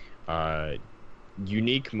playable,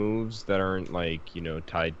 unique moves that aren't like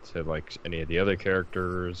tied to like any of the other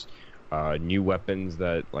characters, new weapons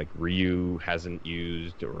that like Ryu hasn't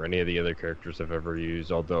used or any of the other characters have ever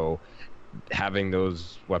used. Although having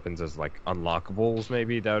those weapons as like unlockables,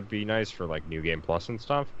 maybe that would be nice for like New Game Plus and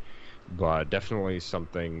stuff. But definitely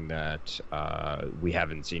something that we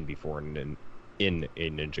haven't seen before in a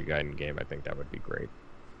Ninja Gaiden game. I think that would be great.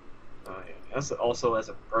 Yeah. That's also as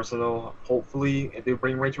a personal. Hopefully, if they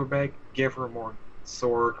bring Rachel back, give her more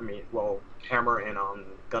hammer and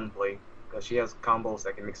gunplay, because she has combos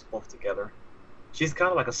that can mix both together. She's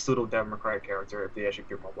kind of like a pseudo-democratic character if they actually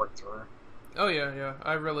give more work to her. Oh yeah.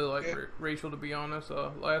 I really like Rachel, to be honest.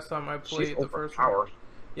 Last time I played She's the first one.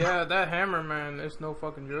 Yeah, that hammer, man, it's no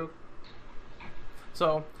fucking joke.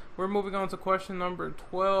 So, we're moving on to question number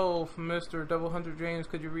 12. Mr. Devil Hunter James,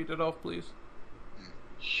 could you read it off, please?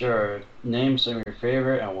 Sure. Name some of your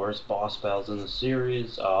favorite and worst boss battles in the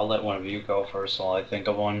series. I'll let one of you go first while I think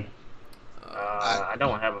of one. I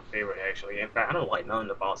don't have a favorite, actually. In fact, I don't like none of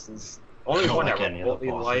the bosses. Only one I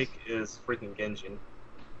remotely like is freaking Genshin.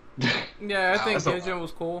 Yeah, I think Genshin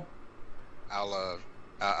was cool. I'll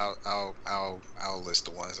list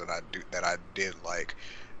the ones that I did like.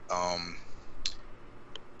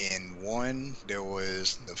 In one, there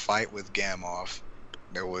was the fight with Gamoth.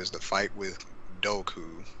 There was the fight with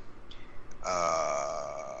Doku.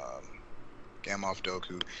 Gamoth,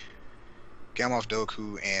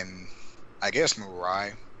 Doku, and I guess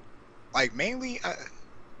Mirai. Like mainly I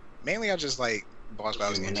just like boss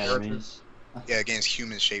battles against enemies. Yeah, against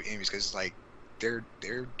human-shaped enemies, because like they're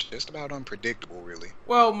just about unpredictable, really.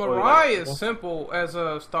 Well, Mirai is simple as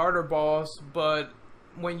a starter boss, but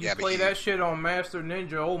when you Yeah, but play that shit on Master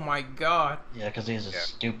Ninja, oh my god. Yeah, because he has his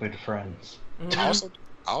stupid friends. Mhm.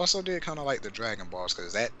 I also did kind of like the Dragon Balls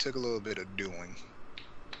because that took a little bit of doing.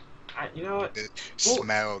 You know what? The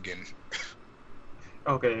smelging.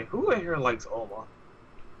 Okay, who in here likes Oma?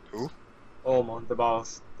 Who? Oma, the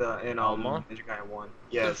boss, in Oma? Ninja Gaiden 1.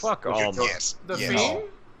 Yes. fuck Which is Oma. Yes. The yes. Fiend?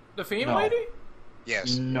 The Fiend No. lady?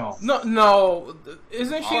 Yes. No. No.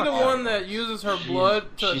 Isn't she the Oh, one that uses her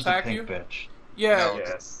blood to she's attack the you? pink bitch. Yeah. No.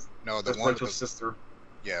 Yes. No, the That's one Rachel's with sister.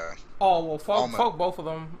 yeah. Oh, well, Oma. fuck both of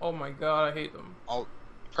them. Oh my god, I hate them.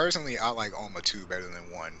 Personally, I like Oma 2 better than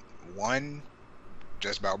 1. 1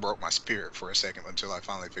 just about broke my spirit for a second until I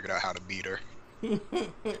finally figured out how to beat her. Dude,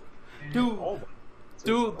 Oma.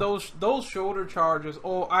 Dude, those shoulder charges,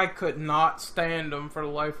 oh, I could not stand them for the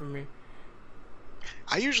life of me.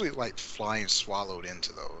 I usually like flying swallowed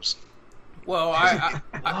into those. Well,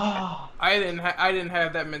 I didn't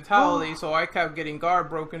have that mentality, so I kept getting guard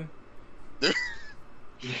broken.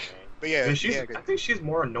 But yeah, And yeah, I think she's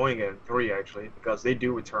more annoying in 3 actually, because they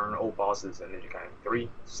do return old bosses in Ninja Gaiden 3,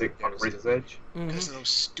 on Razor's Edge. because of those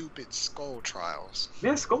stupid skull trials.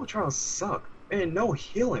 Man, Skull Trials suck. Man, no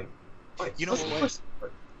healing. Like, You know what's-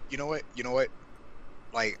 what? You know what?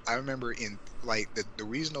 Like, I remember in, like, the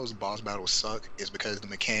reason those boss battles suck is because the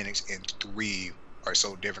mechanics in 3 are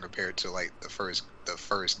so different compared to, like, the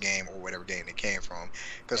first game or whatever game it came from.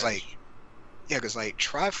 Because, like,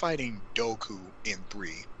 try fighting Doku in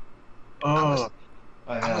 3. Oh,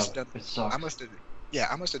 I I must have. have- It sucks. I must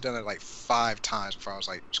have done it, like, 5 times before I was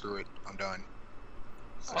like, screw it, I'm done.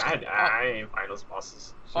 I ain't find those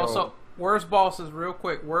bosses. Also, worst bosses, real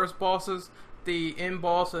quick, worst bosses, the end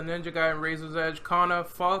boss of Ninja Gaiden Razor's Edge, Kana,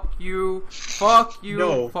 fuck you, fuck you.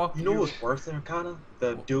 You know what's worse than Kana?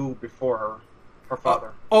 The dude before her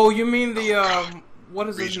father. Oh, you mean the, what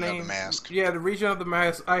is his Region of name? the Mask. Yeah, the Region of the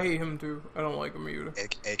Mask. I hate him too. I don't like him either.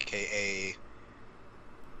 AKA...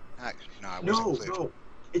 it No, wasn't Cliff. no.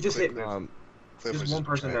 It just hit me. Cliff There's was one his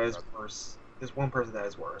person that is brother. worse. There's one person that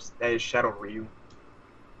is worse. That is Shadow Ryu.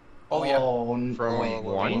 Oh, yeah. From wait,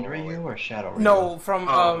 Fiend wait, Ryu or Shadow Ryu? No,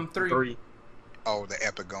 from, 3. 3. Oh, the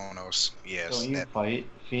Epigonos. Yes. Don't you that, fight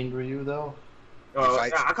Fiend Ryu though?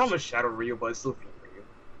 Fight- I call him Shadow Ryu, but it's still Fiend Ryu.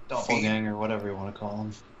 Doppelganger, whatever you want to call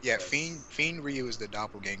him. yeah, Yes. Fiend Ryu is the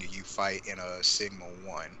doppelganger you fight in a Sigma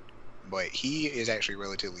 1. But he is actually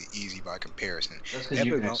relatively easy by comparison. That's because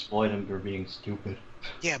you can Epigon- exploit him for being stupid.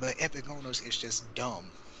 Yeah, but Epigonos is just dumb.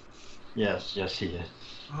 Yes, he is.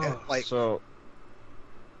 Oh, Like, So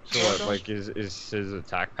what, like, is his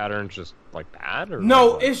attack pattern just like bad, or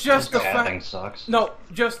No, what? it's just the That thing fact. sucks. No,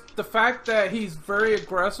 just the fact that he's very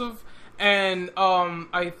aggressive, and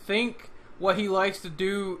I think what he likes to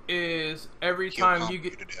do is every he'll time combo you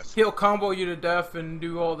get, to death. he'll combo you to death and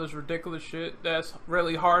do all this ridiculous shit that's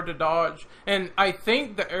really hard to dodge. And I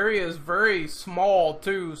think the area is very small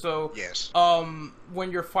too, so Yes.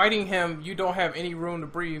 when you're fighting him, you don't have any room to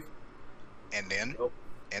breathe. And then, Nope.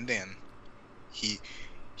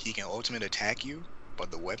 he can ultimate attack you, but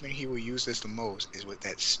the weapon he will use this the most is with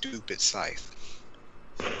that stupid scythe.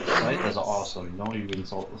 Scythe is awesome. Don't even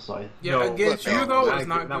insult the Scythe. Yeah, No, against look, you man, though, it's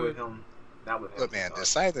not with good. him. Not with him. Look, man, the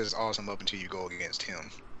scythe is awesome up until you go against him.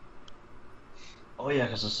 Oh yeah,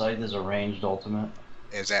 because the Scythe is a ranged ultimate.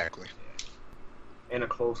 Exactly. And a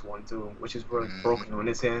close one too, which is really Mhm. broken on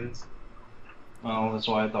his ends. Oh, that's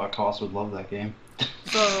why I thought Koss would love that game.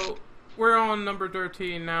 So we're on number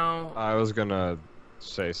 13 now. I was gonna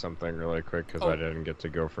say something really quick because Oh. I didn't get to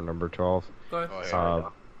go for number 12. Go ahead. Oh, yeah. Sorry, Uh,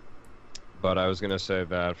 But I was gonna say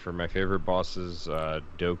that for my favorite bosses,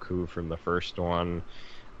 Doku from the first one.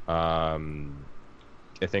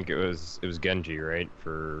 I think it was Genji, right?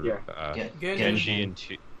 For Yeah. Genji and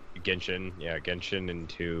Genshin. Yeah, Genshin in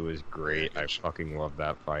 2 is great. Yeah, I Genshin. fucking love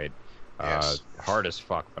that fight. Yes. Hard as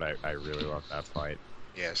fuck, but I really love that fight.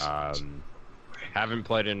 Yes. Haven't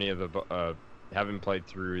played any of the haven't played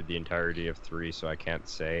through the entirety of 3, so I can't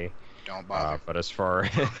say. Don't bother. But as far,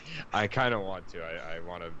 I kind of want to. I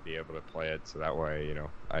want to be able to play it, so that way, you know,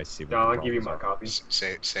 I see. What No, the I'll give you my problems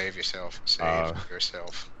copy. Save yourself. Save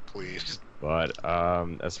yourself, please. are.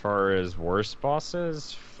 But as far as worst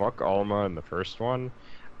bosses, fuck Alma in the first one,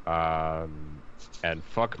 and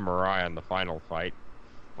fuck Mirai in the final fight.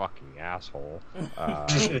 Fucking asshole.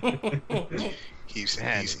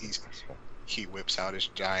 He whips out his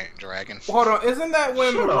giant dragon. Hold on, isn't that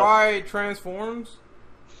when Shut up. Mirai transforms?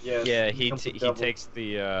 Yes, Yeah, he becomes a he devil. takes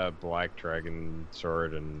the black dragon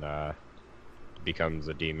sword and becomes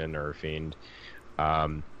a demon or a fiend.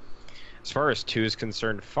 As far as 2 is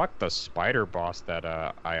concerned, fuck the spider boss that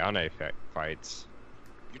Ayane fights.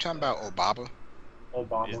 You talking about Obaba?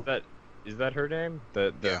 Obama. Is that Is that her name?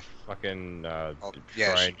 The Yeah. fucking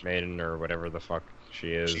yeah, Shrine Maiden or whatever the fuck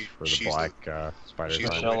she is for the black spider she's the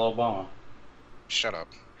time. Michelle Obama. Shut up.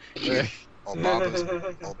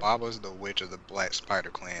 Obaba's the witch of the Black Spider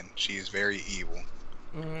Clan. She is very evil.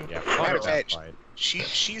 Yeah, Matter of fuck that fact, fight.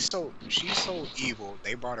 she's so evil.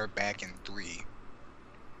 They brought her back in 3.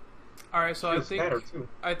 All right, so She was better, too.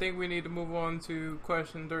 I think we need to move on to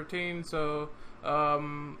question 13. So,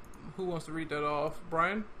 who wants to read that off?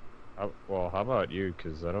 Brian? Well, how about you?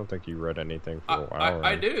 Because I don't think you read anything for a while.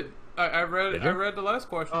 I did. I read. Did you? I read the last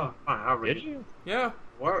question. Oh, fine, I'll read Did it. you? Yeah.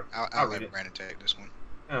 I'll let Brandon take this one.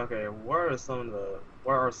 Okay, what are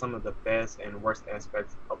some of the best and worst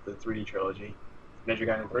aspects of the 3D trilogy? Ninja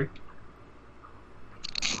Gaiden 3?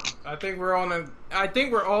 I think we're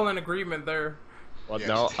all in agreement there. Well, Yes.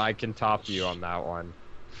 no, I can top you on that one.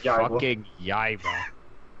 Yaiba. Fucking Yaiba.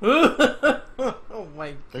 Oh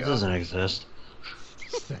my That god. doesn't exist.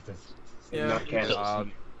 Yeah. Not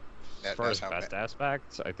canon. As far as best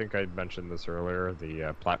aspects, I think I mentioned this earlier.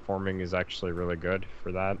 The platforming is actually really good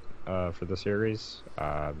for that, for the series.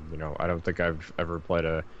 You know, I don't think I've ever played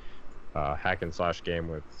a hack and slash game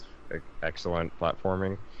with excellent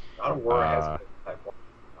platforming. God of War has a platform.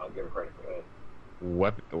 I'll give it credit for that.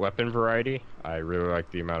 Weapon variety. I really like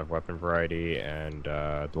the amount of weapon variety, and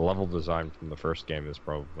the level design from the first game is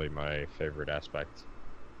probably my favorite aspect.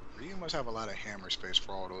 You must have a lot of hammer space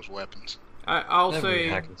for all those weapons. I'll Every say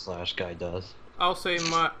hack and slash guy does.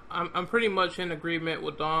 I'm pretty much in agreement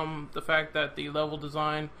with Dom. The fact that the level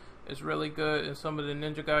design is really good in some of the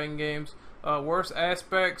Ninja Gaiden games. Worst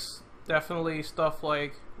aspects, definitely stuff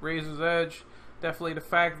like Razor's Edge. Definitely the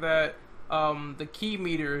fact that the key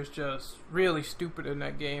meter is just really stupid in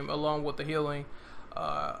that game, along with the healing.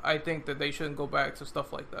 I think that they shouldn't go back to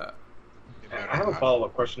stuff like that. I have a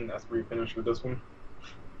follow-up question after we finish with this one.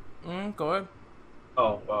 Go ahead.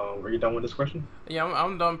 Oh, were you done with this question? Yeah,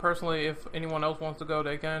 I'm done personally. If anyone else wants to go,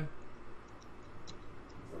 they can.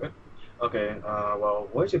 Okay, well,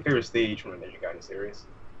 what's your favorite stage from the Ninja Gaiden series?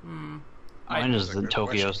 Mine That's is a the good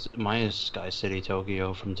Tokyo. Mine is Sky City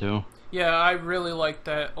Tokyo from 2. Yeah, I really like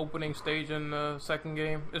that opening stage in the second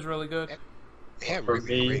game. It's really good. They have For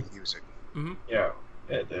really me- great music. Yeah,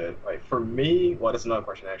 it did. Like, for me, well, that's another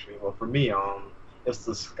question, actually. Well, for me, it's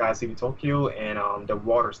the Sky City Tokyo and the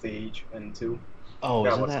water stage in 2. Oh,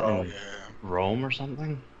 Yeah, isn't what's that called? in Yeah, Rome or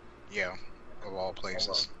something? yeah, of all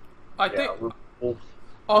places. I think.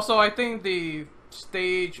 Also, I think the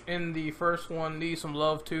stage in the first one needs some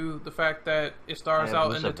love too. The fact that it starts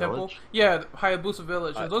out in the Hayabusa temple. Village? Yeah, Hayabusa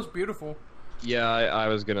Village. It looks beautiful. Yeah, I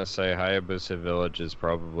was gonna say Hayabusa Village is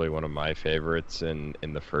probably one of my favorites in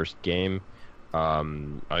the first game.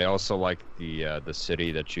 I also like the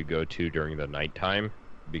city that you go to during the nighttime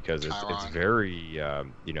because it's Taiwan. very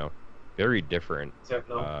very different.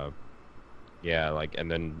 Tecmo. Yeah, like,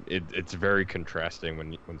 and then it's very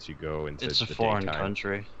contrasting once you go into It's a the foreign daytime.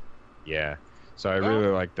 country. Yeah, so I really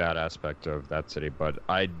like that aspect of that city. But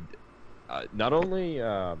not only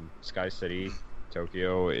Sky City,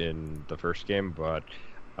 Tokyo in the first game, but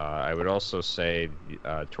I would also say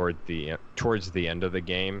towards the end of the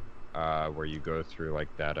game, where you go through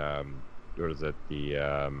like that what is it,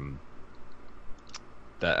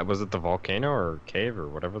 that was it, the volcano or cave or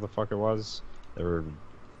whatever the fuck it was. They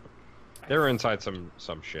were inside some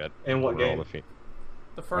shit. In what where all game? the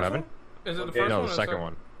The first one? happened? Is it the Okay. first No, one? the or second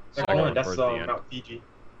one. Second one, that's towards the end. Mount Fiji.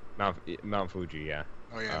 Mount Fuji, yeah.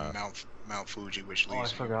 Oh yeah, Mount Fuji, which Oh, I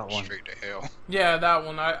leads you forgot one. straight to hell. Yeah, that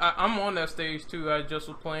one. I'm on that stage too. I just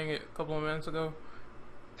was playing it a couple of minutes ago.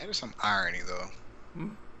 That is some irony, though.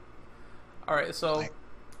 All right, so Like-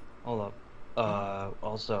 Hold up.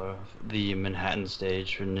 Also, the Manhattan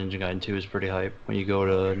stage for Ninja Gaiden 2 is pretty hype when you go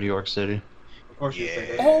to New York City. Of course, you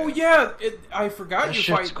say that. oh yeah, I forgot That you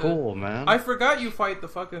shit's fight cool, man. I forgot you fight the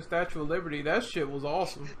fucking Statue of Liberty. That shit was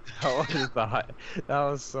awesome. That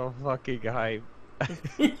was so fucking hype.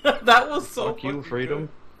 That was so. Fuck you, fucking freedom.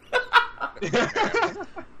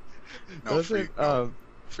 No,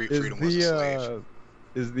 freedom was a slave.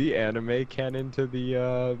 Is the anime canon to the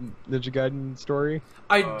Ninja Gaiden story?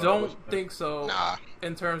 I which don't one? think so. Nah,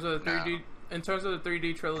 In terms of the Nah. 3D, in terms of the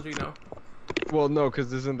 3D trilogy, no. Well, no,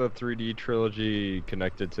 because isn't the 3D trilogy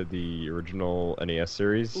connected to the original NES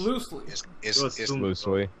series? Loosely. it's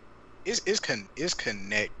Loosely. it's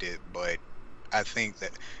connected, but I think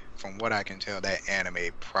that from what I can tell, that anime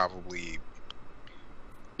probably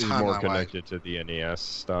Is more timeline-wise- connected to the NES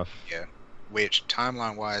stuff. which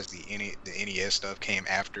timeline wise the NES stuff came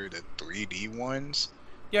after the 3D ones.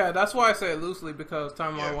 Yeah, that's why I say it loosely because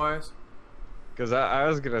timeline Yeah. wise. Because I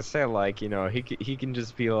was gonna say, like, you know, he can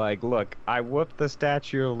just be like, look, I whooped the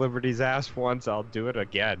Statue of Liberty's ass once, I'll do it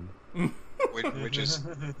again.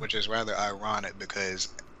 which is rather ironic because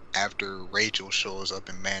after Rachel shows up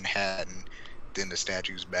in Manhattan, then the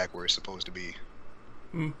statue's back where it's supposed to be.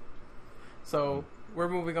 So we're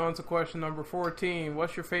moving on to question number 14.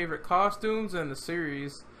 What's your favorite costumes in the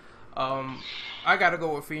series? I gotta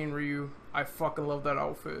go with Fiend Ryu. I fucking love that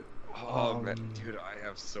outfit. Oh man, dude, I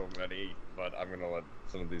have so many, but I'm gonna let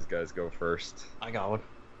some of these guys go first. I got one.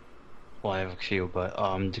 Well, I have a few, but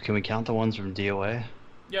can we count the ones from DOA?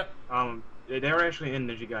 Yep. They're actually in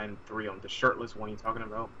Ninja Gaiden 3 on the shirtless one you're talking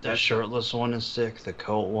about. The shirtless one is sick. The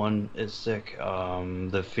coat one is sick.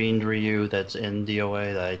 The Fiend Ryu that's in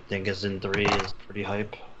DOA that I think is in 3 is pretty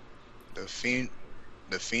hype. The Fiend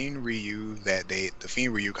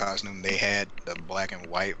Ryu costume, they had the black and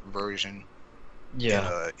white version.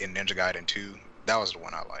 Yeah. In Ninja Gaiden 2, that was the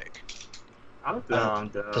one I like. I like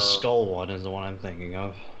the skull one is the one I'm thinking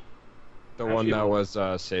of. The one that was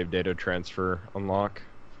save data transfer unlock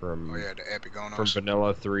from the Epigonos. From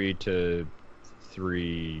Vanilla 3 to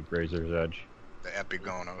 3 Razor's Edge. The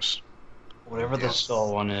Epigonos. Whatever the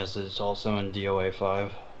skull one is, it's also in DOA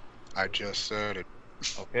 5. I just said it.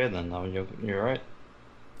 Okay, then you're right.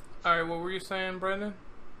 Alright, what were you saying, Brendan?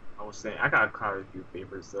 I was saying I got quite a few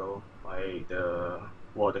favorites though, like the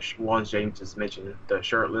ones James just mentioned, the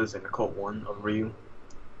shirtless and the coat one of Ryu.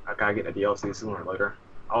 I gotta get the DLC sooner or later.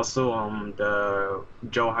 Also, the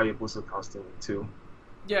Joe Hayabusa costume too.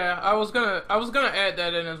 Yeah, I was gonna add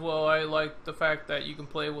that in as well. I like the fact that you can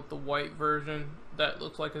play with the white version that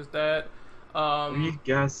looks like his dad. Have you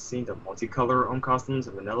guys seen the multicolor costumes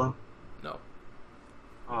in Vanilla? No.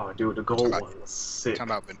 Oh, dude, the gold one was sick.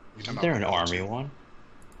 Isn't there an army one?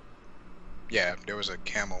 Yeah, there was a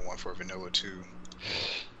camo one for Vanilla 2.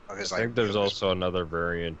 I think there's also another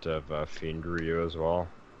variant of Fiend Ryu as well.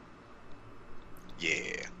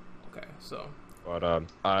 Yeah. Okay, so. But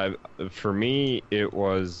for me, it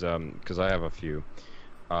was because I have a few.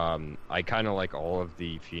 I kind of like all of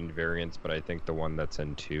the Fiend variants, but I think the one that's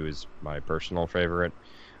in 2 is my personal favorite.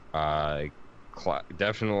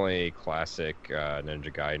 Definitely classic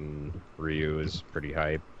Ninja Gaiden Ryu is pretty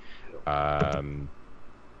hype.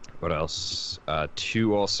 What else?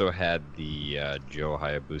 2 also had the Joe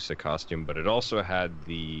Hayabusa costume, but it also had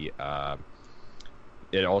the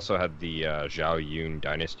Zhao Yun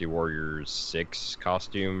Dynasty Warriors 6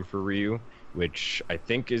 costume for Ryu, which I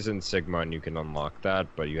think is in Sigma, and you can unlock that,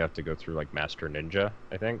 but you have to go through like Master Ninja,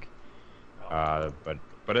 I think.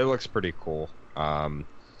 But it looks pretty cool.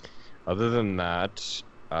 Other than that,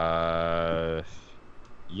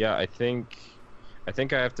 yeah, I think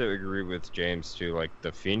I have to agree with James too. Like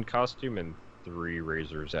the Fiend costume in 3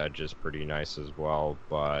 Razor's Edge is pretty nice as well,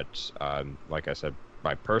 but like I said,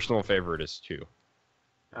 my personal favorite is 2.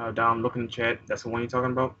 Dom, look in the chat. That's the one you're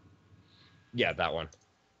talking about? Yeah, that one.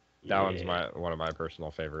 That one's one of my personal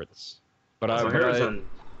favorites. But like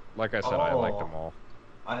I said, I like them all.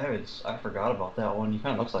 I forgot about that one. He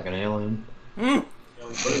kind of looks like an alien.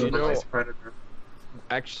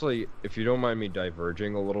 Actually, if you don't mind me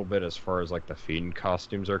diverging a little bit as far as like the Fiend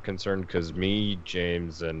costumes are concerned, because me,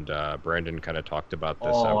 James, and Brandon kind of talked about this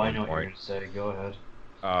at one I know point. what you're gonna say. Go ahead.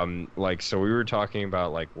 So we were talking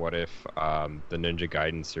about like what if the Ninja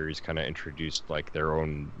Gaiden series kind of introduced like their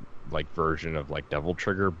own like version of like Devil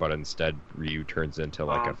Trigger, but instead Ryu turns into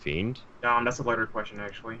like a Fiend. That's a later question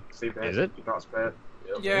actually. Save that. Is it? You thought bad.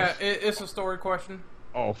 Yeah, it's a story question.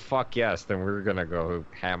 Oh fuck yes! Then we're gonna go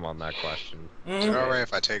ham on that question. Is it alright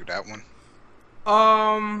if I take that one?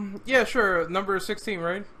 Yeah, sure. Number 16,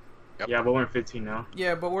 right? Yep. Yeah, but we're on 15 now.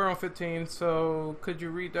 Yeah, but we're on 15. So could you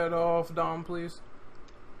read that off, Dom, please?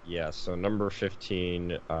 Yeah, so number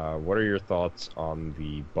 15, what are your thoughts on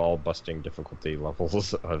the ball-busting difficulty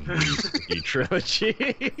levels of the trilogy?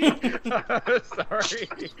 Sorry.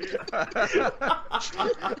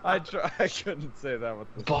 I couldn't say that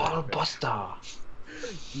with the Ball-buster!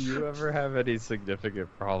 Do you ever have any significant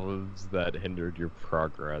problems that hindered your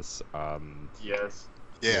progress? Yes.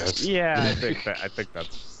 Yes. Yeah, I think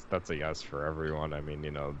that's a yes for everyone. I mean,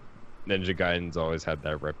 Ninja Gaiden's always had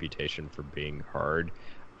that reputation for being hard.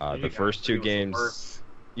 The first 2 games,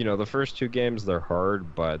 the first 2 games, they're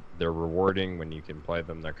hard, but they're rewarding when you can play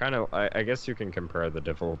them. They're kind of, I guess you can compare the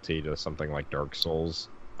difficulty to something like Dark Souls.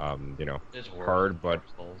 It's hard, but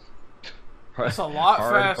it's a lot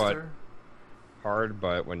faster. Hard,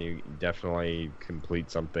 but when you definitely complete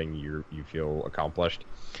something, you feel accomplished.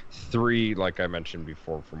 3, like I mentioned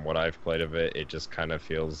before, from what I've played of it, it just kind of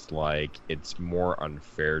feels like it's more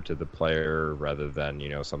unfair to the player rather than,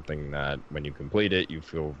 something that when you complete it, you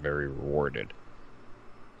feel very rewarded.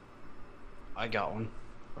 I got one.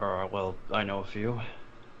 Well, I know a few.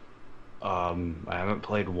 I haven't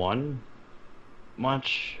played 1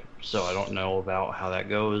 much. so I don't know about how that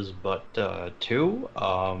goes. But 2,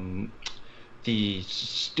 the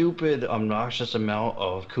stupid, obnoxious amount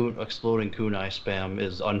of exploding kunai spam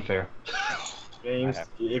is unfair. Games,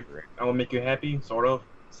 if I will make you happy, sort of.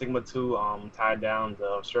 Sigma 2 tied down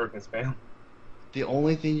the shuriken spam. The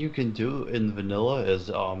only thing you can do in vanilla is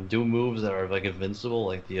do moves that are like invincible,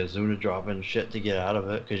 like the Azuna drop and shit to get out of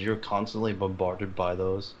it, because you're constantly bombarded by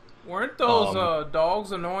those. Weren't those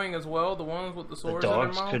dogs annoying as well? The ones with the swords in their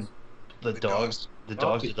mouths? The dogs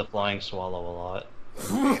did the flying swallow a lot.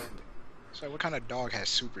 So what kind of dog has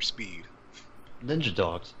super speed? Ninja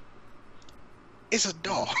dogs. It's a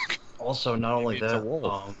dog. Also, not only It's a that,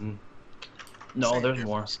 wolf. no, Same there's difference.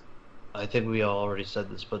 more. I think we already said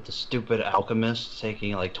this, but the stupid alchemists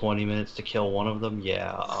taking like 20 minutes to kill one of them,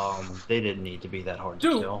 they didn't need to be that hard to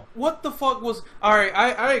Dude, kill. what the fuck was... Alright,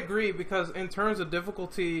 I agree, because in terms of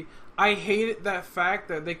difficulty, I hated that fact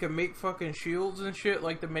that they could make fucking shields and shit,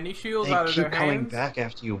 like the mini shields They out of their keep coming hands. back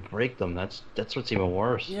after you break them. That's what's even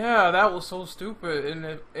worse. Yeah, that was so stupid,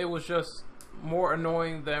 and it was just more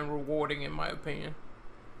annoying than rewarding, in my opinion.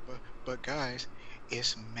 But guys,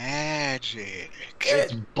 it's magic.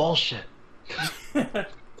 It's bullshit.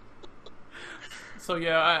 So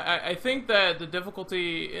yeah, I think that the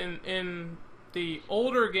difficulty in the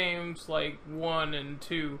older games like 1 and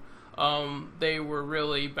 2, they were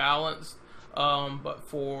really balanced. But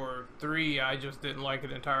for 3, I just didn't like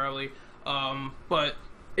it entirely. But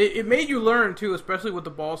it made you learn too, especially with the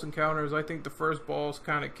boss encounters. I think the first boss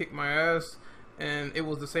kind of kicked my ass, and it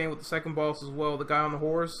was the same with the second boss as well, the guy on the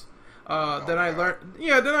horse. Then I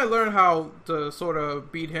learned how to sort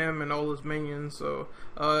of beat him and all his minions. So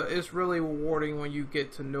it's really rewarding when you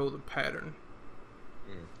get to know the pattern.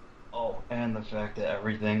 Oh, and the fact that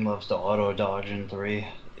everything loves to auto dodge in 3,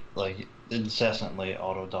 like incessantly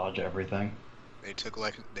auto dodge everything. They took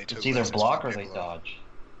It's either block or they dodge.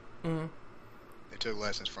 Mm-hmm. They took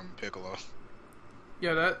lessons from Piccolo.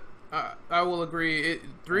 Yeah, that I will agree.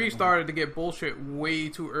 3 started to get bullshit way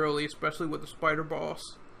too early, especially with the spider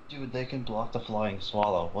boss. Dude, they can block the flying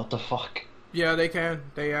swallow. What the fuck? Yeah, they can.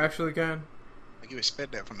 They actually can. Like you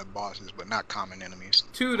expect that from the bosses, but not common enemies.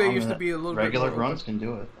 2, they used to be a little regular bit more grunts can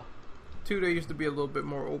do it. 2, they used to be a little bit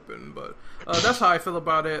more open, but that's how I feel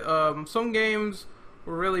about it. Some games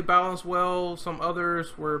were really balanced well, some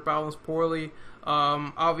others were balanced poorly.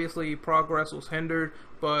 Obviously, progress was hindered,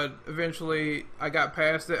 but eventually I got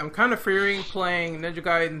past it. I'm kind of fearing playing Ninja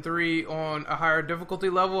Gaiden 3 on a higher difficulty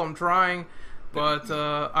level. I'm trying, but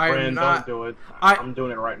I am not. Don't do it. I'm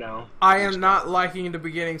doing it right now. I am not liking the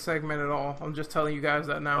beginning segment at all. I'm just telling you guys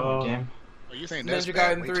that now. Game. Oh, you think that's Ninja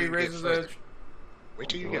bad? Gaiden Wait till 3 you get Razor's further. Edge. Wait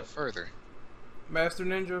till you get further. Master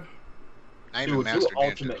Ninja. Not even Master do Ninja.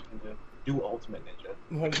 Ultimate Ninja. Do Ultimate Ninja.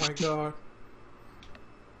 Oh my god.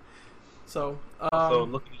 So, So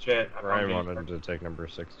look at the chat. I Ryan found wanted to take number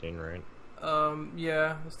 16, right?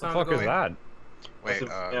 yeah, it's The time fuck to go. is that? Wait,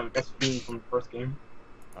 yeah, that's Fiend from the first game.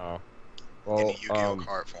 Oh. in Well, the Yu-Gi-Oh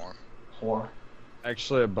card form. 4.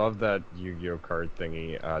 actually, above that Yu-Gi-Oh card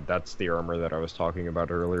thingy, that's the armor that I was talking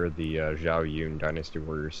about earlier, the Zhao Yun Dynasty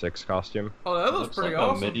Warrior 6 costume. Oh, that looks pretty like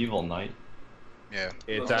awesome. a medieval knight. Yeah.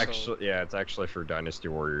 It's Also- actually for Dynasty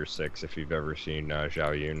Warrior 6 if you've ever seen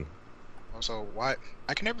Zhao Yun. Also, why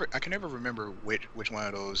I can never remember which one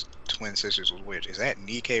of those twin sisters was which. Is that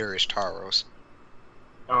Nikkei or Ishtaro's?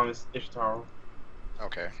 It's Ishtaro.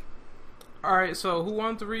 Okay. Alright, so who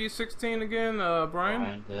wanted to read 16 again? Brian?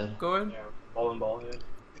 Brian did. Go ahead. Yeah, ball head.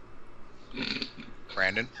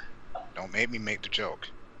 Brandon, don't make me make the joke.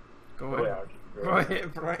 Go Go ahead. ahead. Go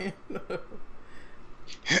ahead, Brian.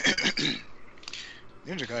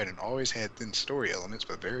 Ninja Gaiden always had thin story elements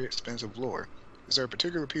but very expensive lore. Is there a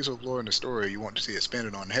particular piece of lore in the story you want to see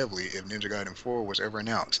expanded on heavily if Ninja Gaiden 4 was ever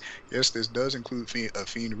announced? Yes, this does include a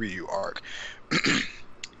Fiend Ryu arc.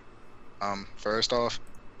 First off,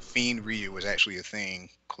 Fiend Ryu was actually a thing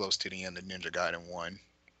close to the end of Ninja Gaiden 1,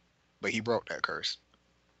 but he broke that curse.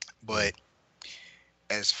 But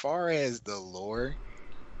as far as the lore,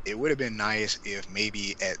 it would have been nice if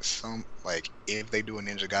maybe at some, like, if they do a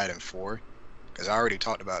Ninja Gaiden 4, because I already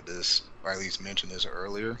talked about this, or at least mentioned this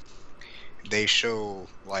earlier, they show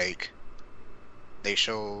like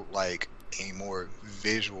a more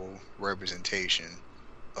visual representation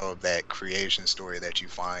of that creation story that you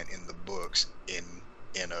find in the books in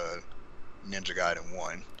a Ninja Gaiden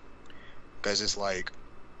 1, because it's like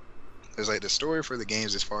there's like the story for the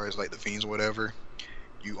games as far as like the fiends or whatever,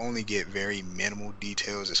 you only get very minimal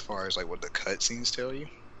details as far as like what the cutscenes tell you,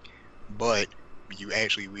 but you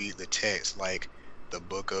actually read the text, like the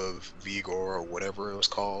Book of Vigor or whatever it was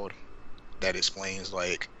called, that explains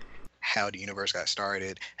like how the universe got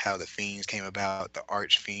started, how the fiends came about, the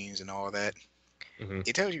arch fiends and all that. Hmm.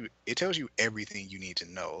 It tells you everything you need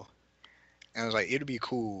to know. And I was like, it'd be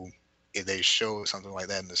cool if they showed something like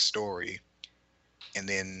that in the story, and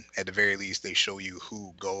then at the very least they show you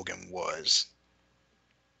who Gogan was,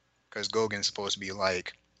 because Gogan's supposed to be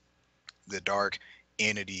like the dark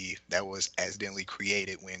entity that was accidentally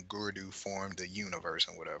created when Gurdu formed the universe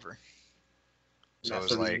and whatever. So Master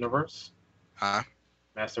it's of the like, Universe? huh?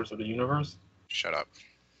 Masters of the Universe? Shut up.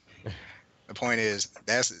 The point is,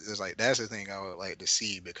 that's the thing I would like to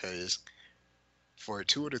see, because for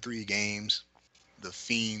 2 or 3 games, the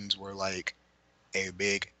fiends were like a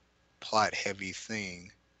big plot heavy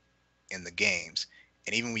thing in the games.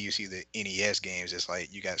 And even when you see the NES games, it's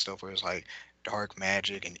like you got stuff where it's like dark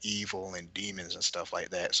magic and evil and demons and stuff like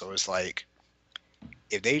that. So it's like,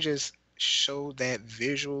 if they just showed that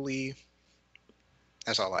visually,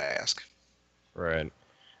 that's all I ask. Right.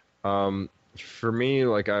 For me,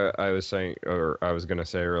 like I was saying, or I was gonna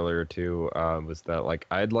say earlier too, was that like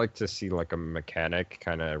I'd like to see like a mechanic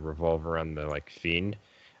kind of revolve around the like fiend.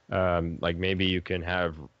 Like maybe you can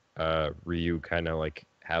have Ryu kind of like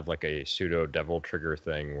have like a pseudo devil trigger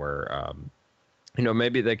thing where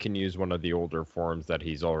maybe they can use one of the older forms that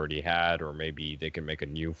he's already had, or maybe they can make a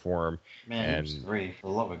new form. Man, he was 3, for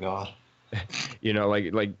the love of God.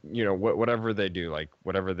 Whatever they do, like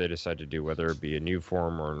whatever they decide to do, whether it be a new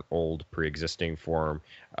form or an old pre-existing form,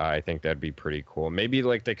 I think that'd be pretty cool. Maybe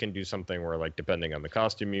like they can do something where like depending on the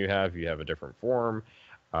costume you have a different form.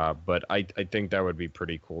 But I think that would be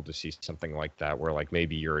pretty cool to see something like that, where like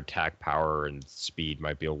maybe your attack power and speed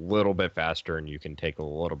might be a little bit faster and you can take a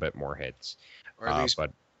little bit more hits. Or at least,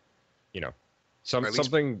 But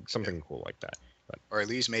something cool like that. But, or at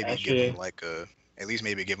least maybe Actually,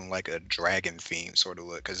 give them like a dragon theme sort of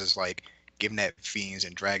look, because it's like given that fiends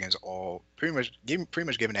and dragons all pretty much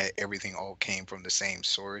given that everything all came from the same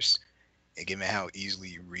source, and given how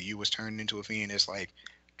easily Ryu was turned into a fiend, it's like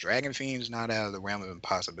dragon fiends not out of the realm of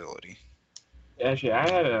impossibility. actually, I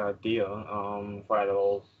had an idea for that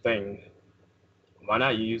whole thing. Why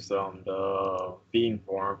not use the fiend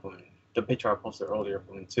form from the picture I posted earlier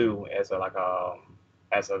from 2 as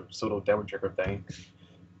a pseudo devil trigger thing?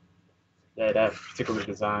 Yeah, that particular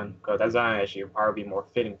design, because that design actually would probably be more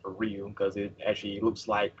fitting for Ryu, because it actually looks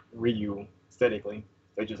like Ryu aesthetically.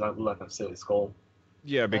 They just look like a silly skull.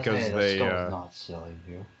 yeah, because Hey, they that skull's not silly,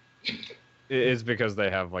 dude. it's because they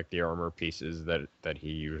have like the armor pieces that he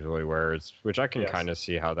usually wears, which I can Yes. kind of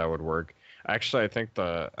see how that would work. Actually, I think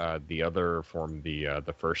the other form,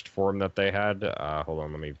 the first form that they had. Hold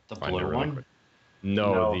on, let me The find it blue really one? quick.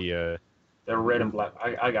 No, No. the They're red and black.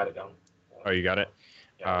 I got it down. oh, you got it.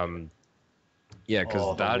 Yeah. Yeah,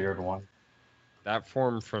 because the weird one. that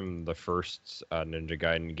form from the first Ninja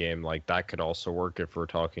Gaiden game, like that could also work if we're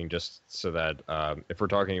talking just so that if we're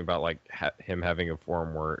talking about like him having a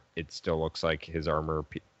form where it still looks like his armor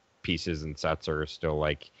pieces and sets are still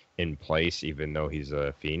like in place, even though he's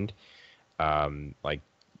a fiend. Like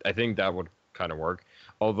I think that would kind of work.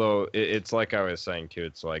 Although it's like I was saying too,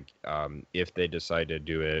 it's like if they decide to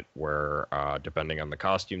do it where depending on the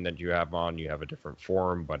costume that you have on, you have a different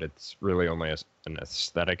form, but it's really only an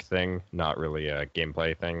aesthetic thing, not really a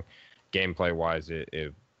gameplay thing. Gameplay wise,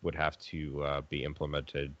 it would have to be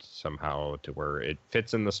implemented somehow to where it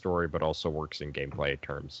fits in the story, but also works in gameplay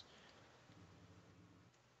terms.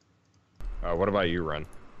 What about you, Ren?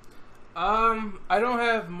 I don't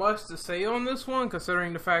have much to say on this one,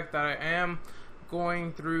 considering the fact that I am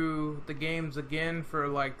going through the games again for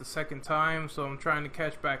like the second time, so I'm trying to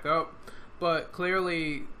catch back up. But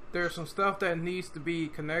clearly, there's some stuff that needs to be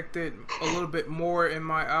connected a little bit more in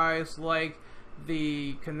my eyes, like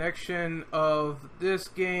the connection of this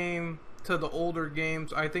game to the older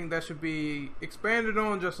games. I think that should be expanded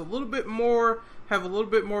on just a little bit more, have a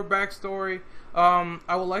little bit more backstory.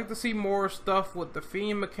 I would like to see more stuff with the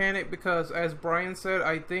Fiend mechanic, because as Brian said,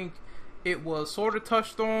 I think it was sort of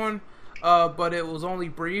touched on, but it was only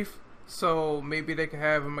brief, so maybe they could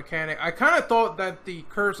have a mechanic. I kind of thought that the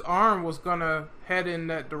cursed arm was gonna head in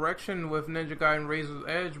that direction with Ninja Gaiden Razor's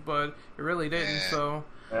Edge, but it really didn't. Yeah. So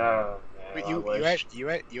But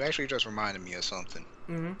you actually just reminded me of something,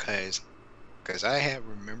 because I had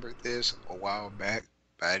remembered this a while back,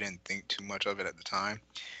 but I didn't think too much of it at the time.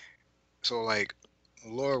 So like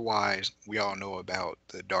lore wise, we all know about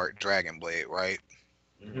the Dark Dragon Blade, right?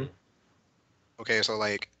 Mm-hmm. Okay, so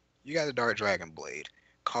like you got the Dark Dragon Blade,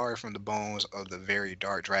 carved from the bones of the very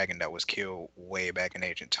Dark Dragon that was killed way back in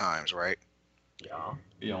ancient times, right? Yeah.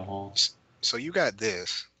 Yeah. So you got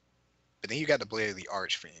this, but then you got the Blade of the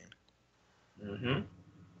Archfiend. Mm-hmm.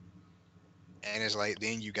 And it's like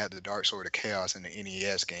then you got the Dark Sword of Chaos in the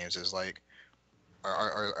NES games. It's like,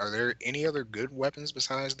 are there any other good weapons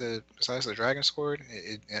besides the Dragon Sword?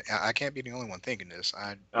 I can't be the only one thinking this.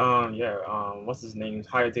 What's his name?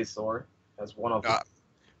 Hayate Sword. That's one of them.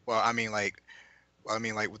 Well, I mean like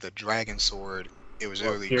with the Dragon Sword, it was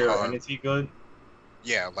really pure carved. entity good.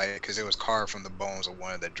 Yeah, like because it was carved from the bones of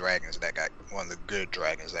one of the dragons that got one of the good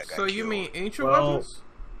dragons that got So killed. you mean ancient weapons?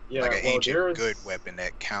 Yeah, like an ancient good weapon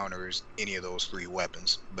that counters any of those 3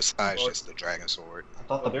 weapons besides just the Dragon Sword. I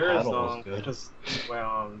thought the paddle was good.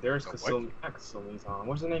 There's Kasumi, not Kasumi's,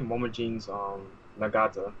 what's the name? Momoji's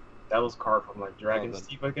Nagata. That was carved from like dragon's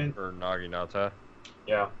teeth again. Or Naginata.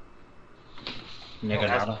 Yeah.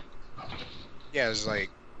 Naginata. Yeah, it's like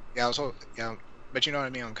but you know what I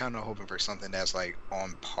mean. I'm kind of hoping for something that's like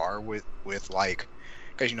on par with like,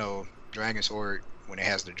 because you know Dragon Sword, when it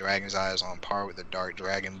has the dragon's eyes, on par with the Dark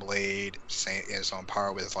Dragon Blade. It's on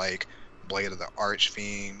par with like Blade of the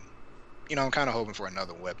Archfiend. You know, I'm kind of hoping for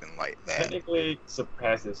another weapon like that. Technically,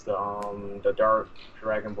 surpasses the Dark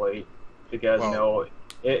Dragon Blade because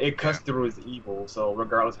it cuts through its evil. So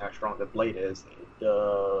regardless how strong the blade is,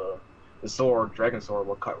 the Dragon Sword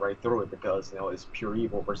will cut right through it because it's pure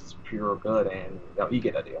evil versus pure good, and you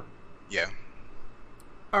get the idea. Yeah.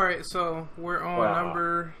 Alright, so we're on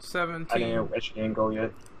number 17. I didn't go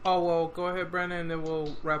yet. Oh, well, go ahead, Brandon, and then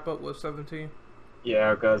we'll wrap up with 17.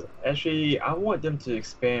 Yeah, because actually, I want them to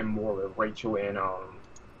expand more with Rachel and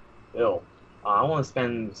Bill. I want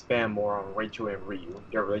to spend more on Rachel and Ryu,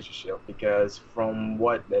 their relationship, because from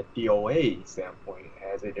what the DOA standpoint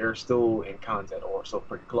has it, they're still in contact or so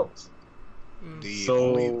pretty close.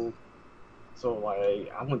 So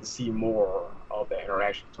like, I want to see more of the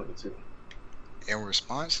interaction between the two. In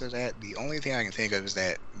response to that, the only thing I can think of is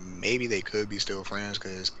that maybe they could be still friends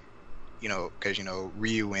because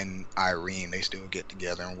Ryu and Irene, they still get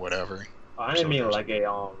together and whatever. I didn't mean like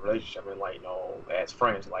a relationship. I mean like as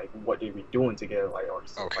friends, like what they be doing together, like or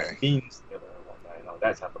like games together and whatnot,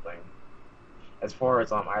 that type of thing. As far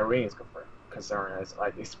as Irene is concerned, it's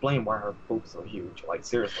like explain why her boobs so huge. Like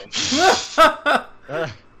seriously.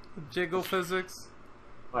 Jiggle physics.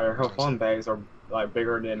 Like her fun bags are like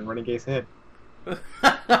bigger than Renegade's head.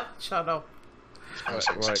 Shut up.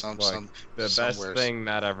 The best thing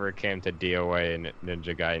that ever came to DOA in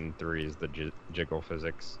Ninja Gaiden 3 is the jiggle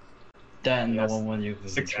physics. That and the one when you can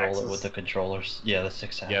control it with the controllers. Yeah, the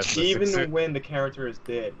 6 axis. Yes, even when the character is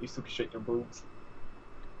dead, you still can shake their boobs.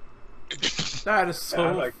 That is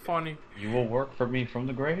so funny. You will work for me from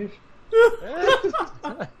the grave?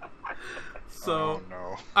 So,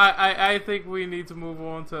 no. I think we need to move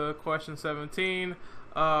on to question 17.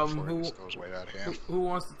 Who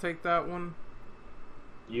wants to take that one?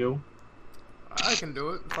 You. I can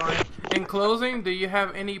do it. Fine. In closing, do you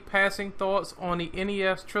have any passing thoughts on the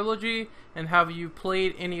NES trilogy, and have you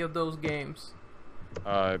played any of those games?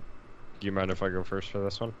 Do you mind if I go first for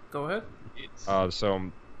this one? Go ahead.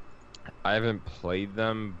 So I haven't played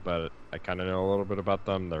them, but I kind of know a little bit about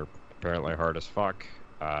them. They're apparently hard as fuck.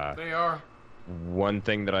 They are. One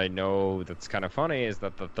thing that I know that's kind of funny is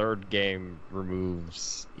that the third game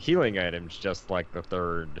removes healing items, just like the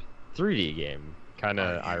third 3D game. Kind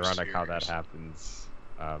of ironic how that happens.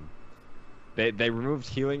 They removed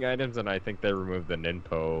healing items, and I think they removed the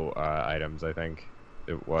Ninpo items. I think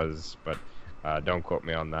it was, but don't quote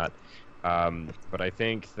me on that. But I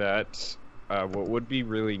think that what would be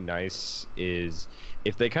really nice is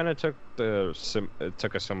if they kind of took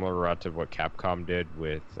a similar route to what Capcom did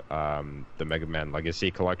with the Mega Man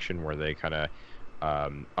Legacy Collection, where they kind of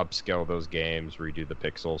upscale those games, redo the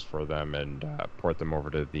pixels for them, and port them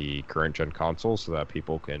over to the current gen consoles so that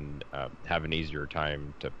people can have an easier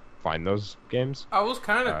time to find those games. I was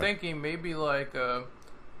kind of thinking maybe like a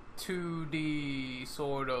 2D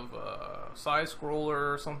sort of side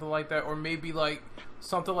scroller or something like that, or maybe like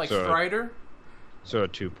something like Strider. So a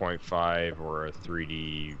 2.5 or a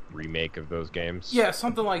 3D remake of those games? Yeah,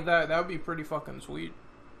 something like that. That would be pretty fucking sweet.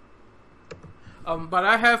 But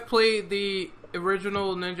I have played the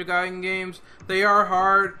original Ninja Gaiden games. They are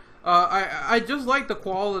hard. I just like the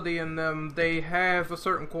quality in them. They have a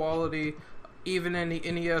certain quality, even in the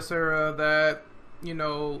NES era, that,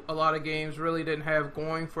 a lot of games really didn't have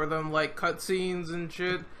going for them, like cutscenes and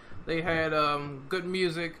shit. They had good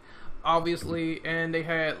music, obviously, and they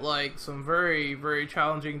had like some very, very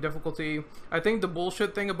challenging difficulty. I think the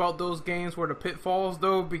bullshit thing about those games were the pitfalls,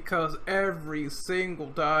 though, because every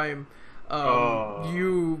single time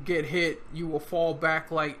you get hit, you will fall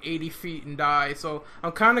back like 80 feet and die. So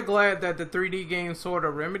I'm kind of glad that the 3D game sort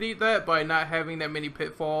of remedied that by not having that many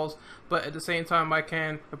pitfalls, but at the same time I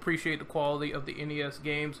can appreciate the quality of the NES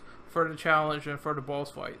games for the challenge and for the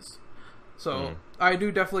boss fights. So I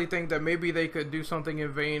do definitely think that maybe they could do something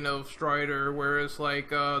in vein of Strider, where it's like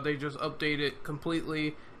they just update it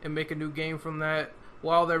completely and make a new game from that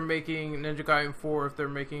while they're making Ninja Gaiden 4 if they're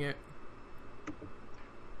making it.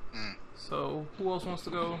 So who else wants to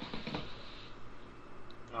go?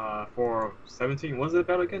 For 17, what was it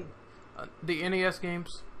about again? The NES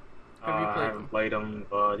games. Have you played I haven't played them,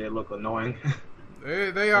 but they look annoying.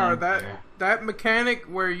 They are. That mechanic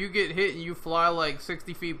where you get hit and you fly like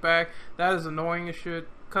 60 feet back, that is annoying as shit.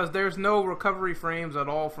 Because there's no recovery frames at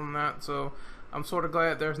all from that, so I'm sort of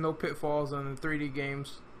glad there's no pitfalls in the 3D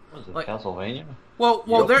games. Was it Castlevania? Well,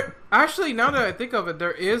 there actually, now that I think of it,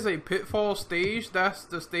 there is a pitfall stage. That's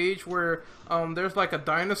the stage where there's like a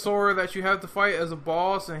dinosaur that you have to fight as a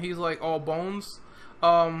boss, and he's like all bones.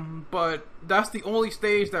 But that's the only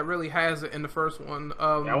stage that really has it in the first one.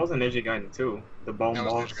 That was Ninja Gaiden 2. The bone That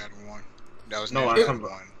boss. was Ninja Gaiden 1. That was No, Ninja Gaiden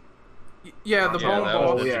 1. Yeah, the bone that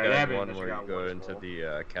boss. was Yeah, Ninja that Gaiden had 1 Ninja where you Gaiden go 1 as into well.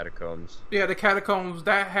 the catacombs. Yeah, the catacombs,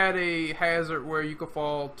 that had a hazard where you could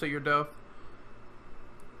fall to your death.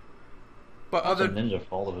 But How's a other ninja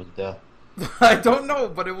fall to his death? I don't know,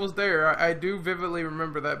 but it was there. I do vividly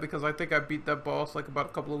remember that because I think I beat that boss like about a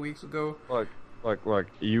couple of weeks ago. Look,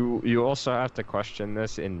 you also have to question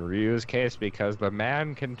this in Ryu's case because the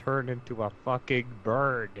man can turn into a fucking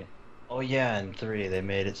bird. Oh yeah, in 3 they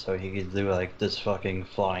made it so he could do like this fucking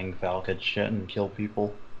flying falcon shit and kill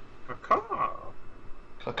people.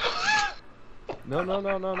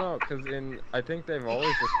 No, because I think they've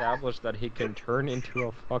always established that he can turn into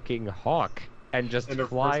a fucking hawk and just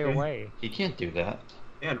fly away. He can't do that.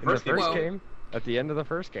 Yeah, In the first game, at the end of the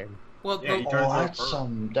first game. Well, Yeah, he turns into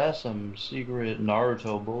a that's some secret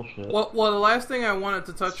Naruto bullshit. well, the last thing I wanted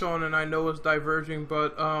to touch on, and I know it's diverging,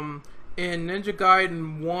 but in Ninja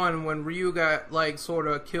Gaiden 1, when Ryu got like sort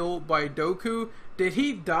of killed by Doku, did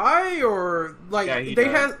he die or like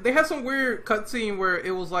Yeah, they had some weird cutscene where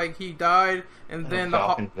it was like he died and then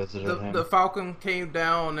Falcon visited him. the Falcon came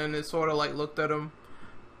down and it sort of like looked at him.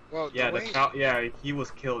 Well, yeah, he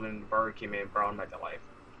was killed and the bird came in and brought him back to life.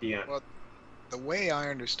 The end. Well, the way I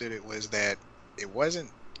understood it was that it wasn't.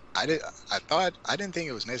 I didn't think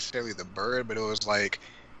it was necessarily the bird, but it was like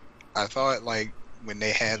I thought like when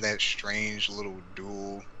they had that strange little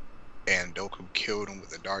duel and Doku killed him with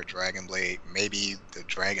the dark dragon blade, maybe the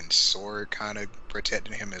dragon sword kind of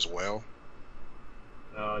protected him as well.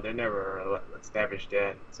 No, they never established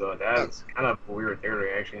that, so that's kind of a weird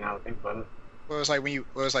theory actually. Now that I think about it. Well, it's like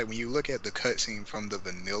when you look at the cutscene from the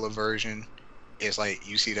vanilla version, it's like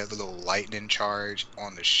you see that little lightning charge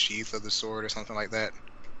on the sheath of the sword or something like that.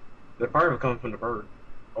 The part comes from the bird,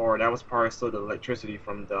 or that was part of the electricity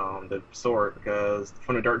from the sword because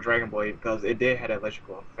from the dark dragon blade because it did have an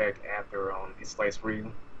electrical effect after he sliced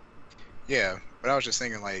Ryu. Yeah, but I was just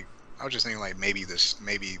thinking like maybe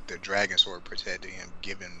the dragon sword protected him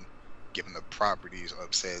given the properties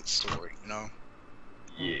of said sword, you know?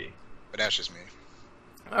 Yeah. But that's just me.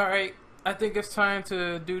 Alright, I think it's time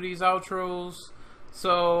to do these outros.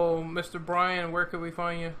 So, Mr. Brian, where can we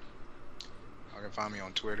find you? You can find me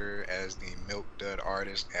on Twitter as the Milk Dud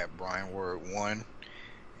Artist at BrianWord1,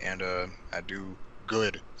 and I do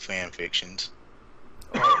good fan fictions.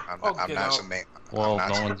 I'm not some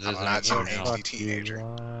angsty teenager.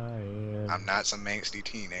 I'm not some angsty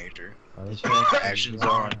teenager. His fan fictions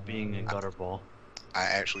aren't being a gutterball. I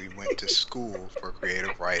actually went to school for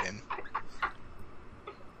creative writing.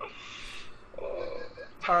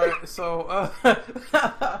 Alright, so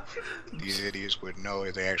These idiots would know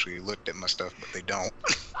if they actually looked at my stuff, but they don't.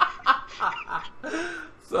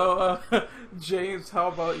 So James, how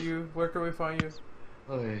about you? Where can we find you?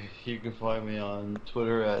 You can find me on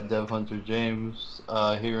Twitter at DevHunterJames,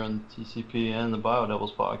 here on TCP and the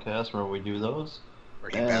BioDevils podcast where we do those.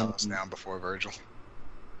 Where he balanced down before Virgil.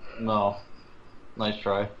 No. Nice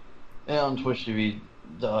try. And on Twitch TV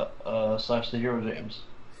 /TheHeroJames.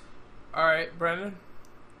 Alright, Brandon?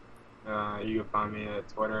 You can find me at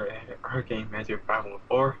Twitter at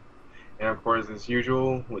ArcaneMagic514. And of course, as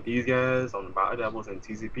usual, with these guys on the BioDevils and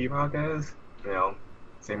TCP podcast, you know,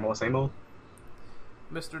 same old, same old.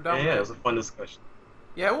 Mr. Dominic? Yeah, it was a fun discussion.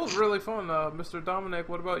 Yeah, it was really fun. Mr. Dominic,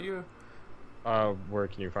 what about you? Where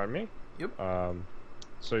can you find me? Yep.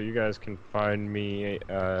 So you guys can find me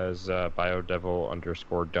as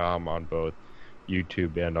biodevil_dom on both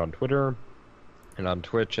YouTube and on Twitter, and on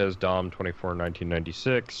Twitch as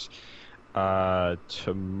Dom241996.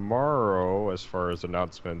 Tomorrow, as far as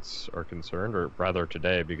announcements are concerned, or rather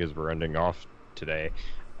today, because we're ending off today,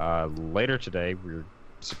 later today we're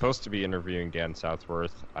supposed to be interviewing Dan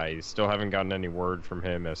Southworth. I still haven't gotten any word from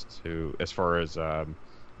him as far as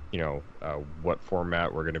what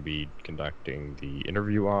format we're going to be conducting the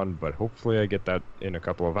interview on, but hopefully I get that in a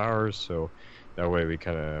couple of hours, so that way we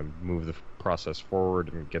kind of move the process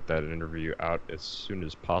forward and get that interview out as soon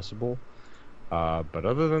as possible. But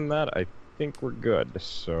other than that, I think we're good,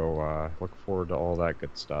 so look forward to all that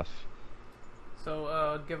good stuff.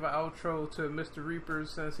 So give an outro to Mr. Reaper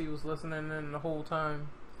since he was listening in the whole time.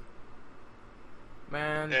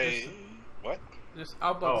 Man, Hey, what?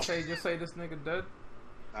 I'm about to say, just say this nigga dead.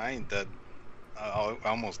 I ain't dead. I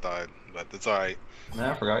almost died, but it's alright. Man,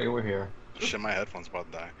 I forgot you were here. Shit, my headphones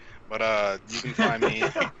about to die. But you can find me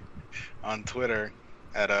on Twitter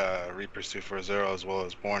at Reapers240, as well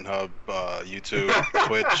as Pornhub, YouTube,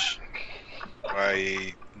 Twitch, where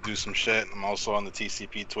I do some shit. I'm also on the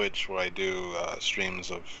TCP Twitch, where I do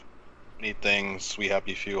streams of neat things, Sweet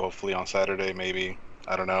Happy Few, hopefully on Saturday, maybe.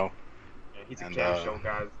 I don't know. Yeah, he's a cam show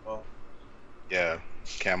guy as well. Yeah,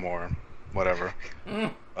 cam or whatever.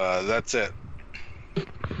 That's it.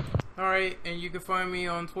 Alright, and you can find me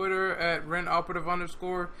on Twitter at RentOperative_.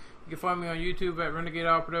 You can find me on YouTube at Renegade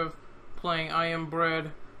Operative, playing I Am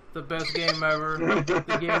Bread, the best game ever,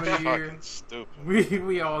 the game of the year. Fucking stupid.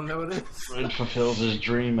 We all know this. Red fulfills his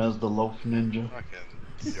dream as the loaf ninja.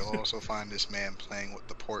 Fucking. You'll also find this man playing with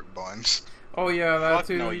the pork buns. Oh yeah, that Fuck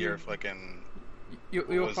too. no, you're fucking. What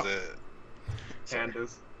was it?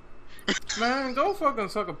 Pandas. Man, go fucking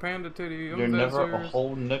suck a panda titty. You're never a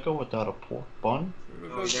whole nigga without a pork bun?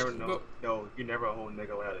 No, you never know. No, you never a whole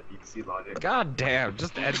nigga without a BBC logic. God damn,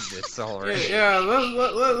 just end this already. Yeah,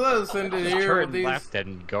 let's end it here. Turn These... left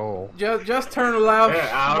and go. Just turn left, Yeah,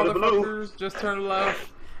 out of the blue. motherfuckers. Just turn left.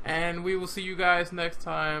 And we will see you guys next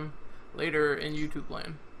time later in YouTube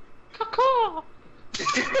land. I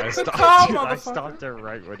Caca, stopped it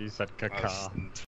right when you said caca.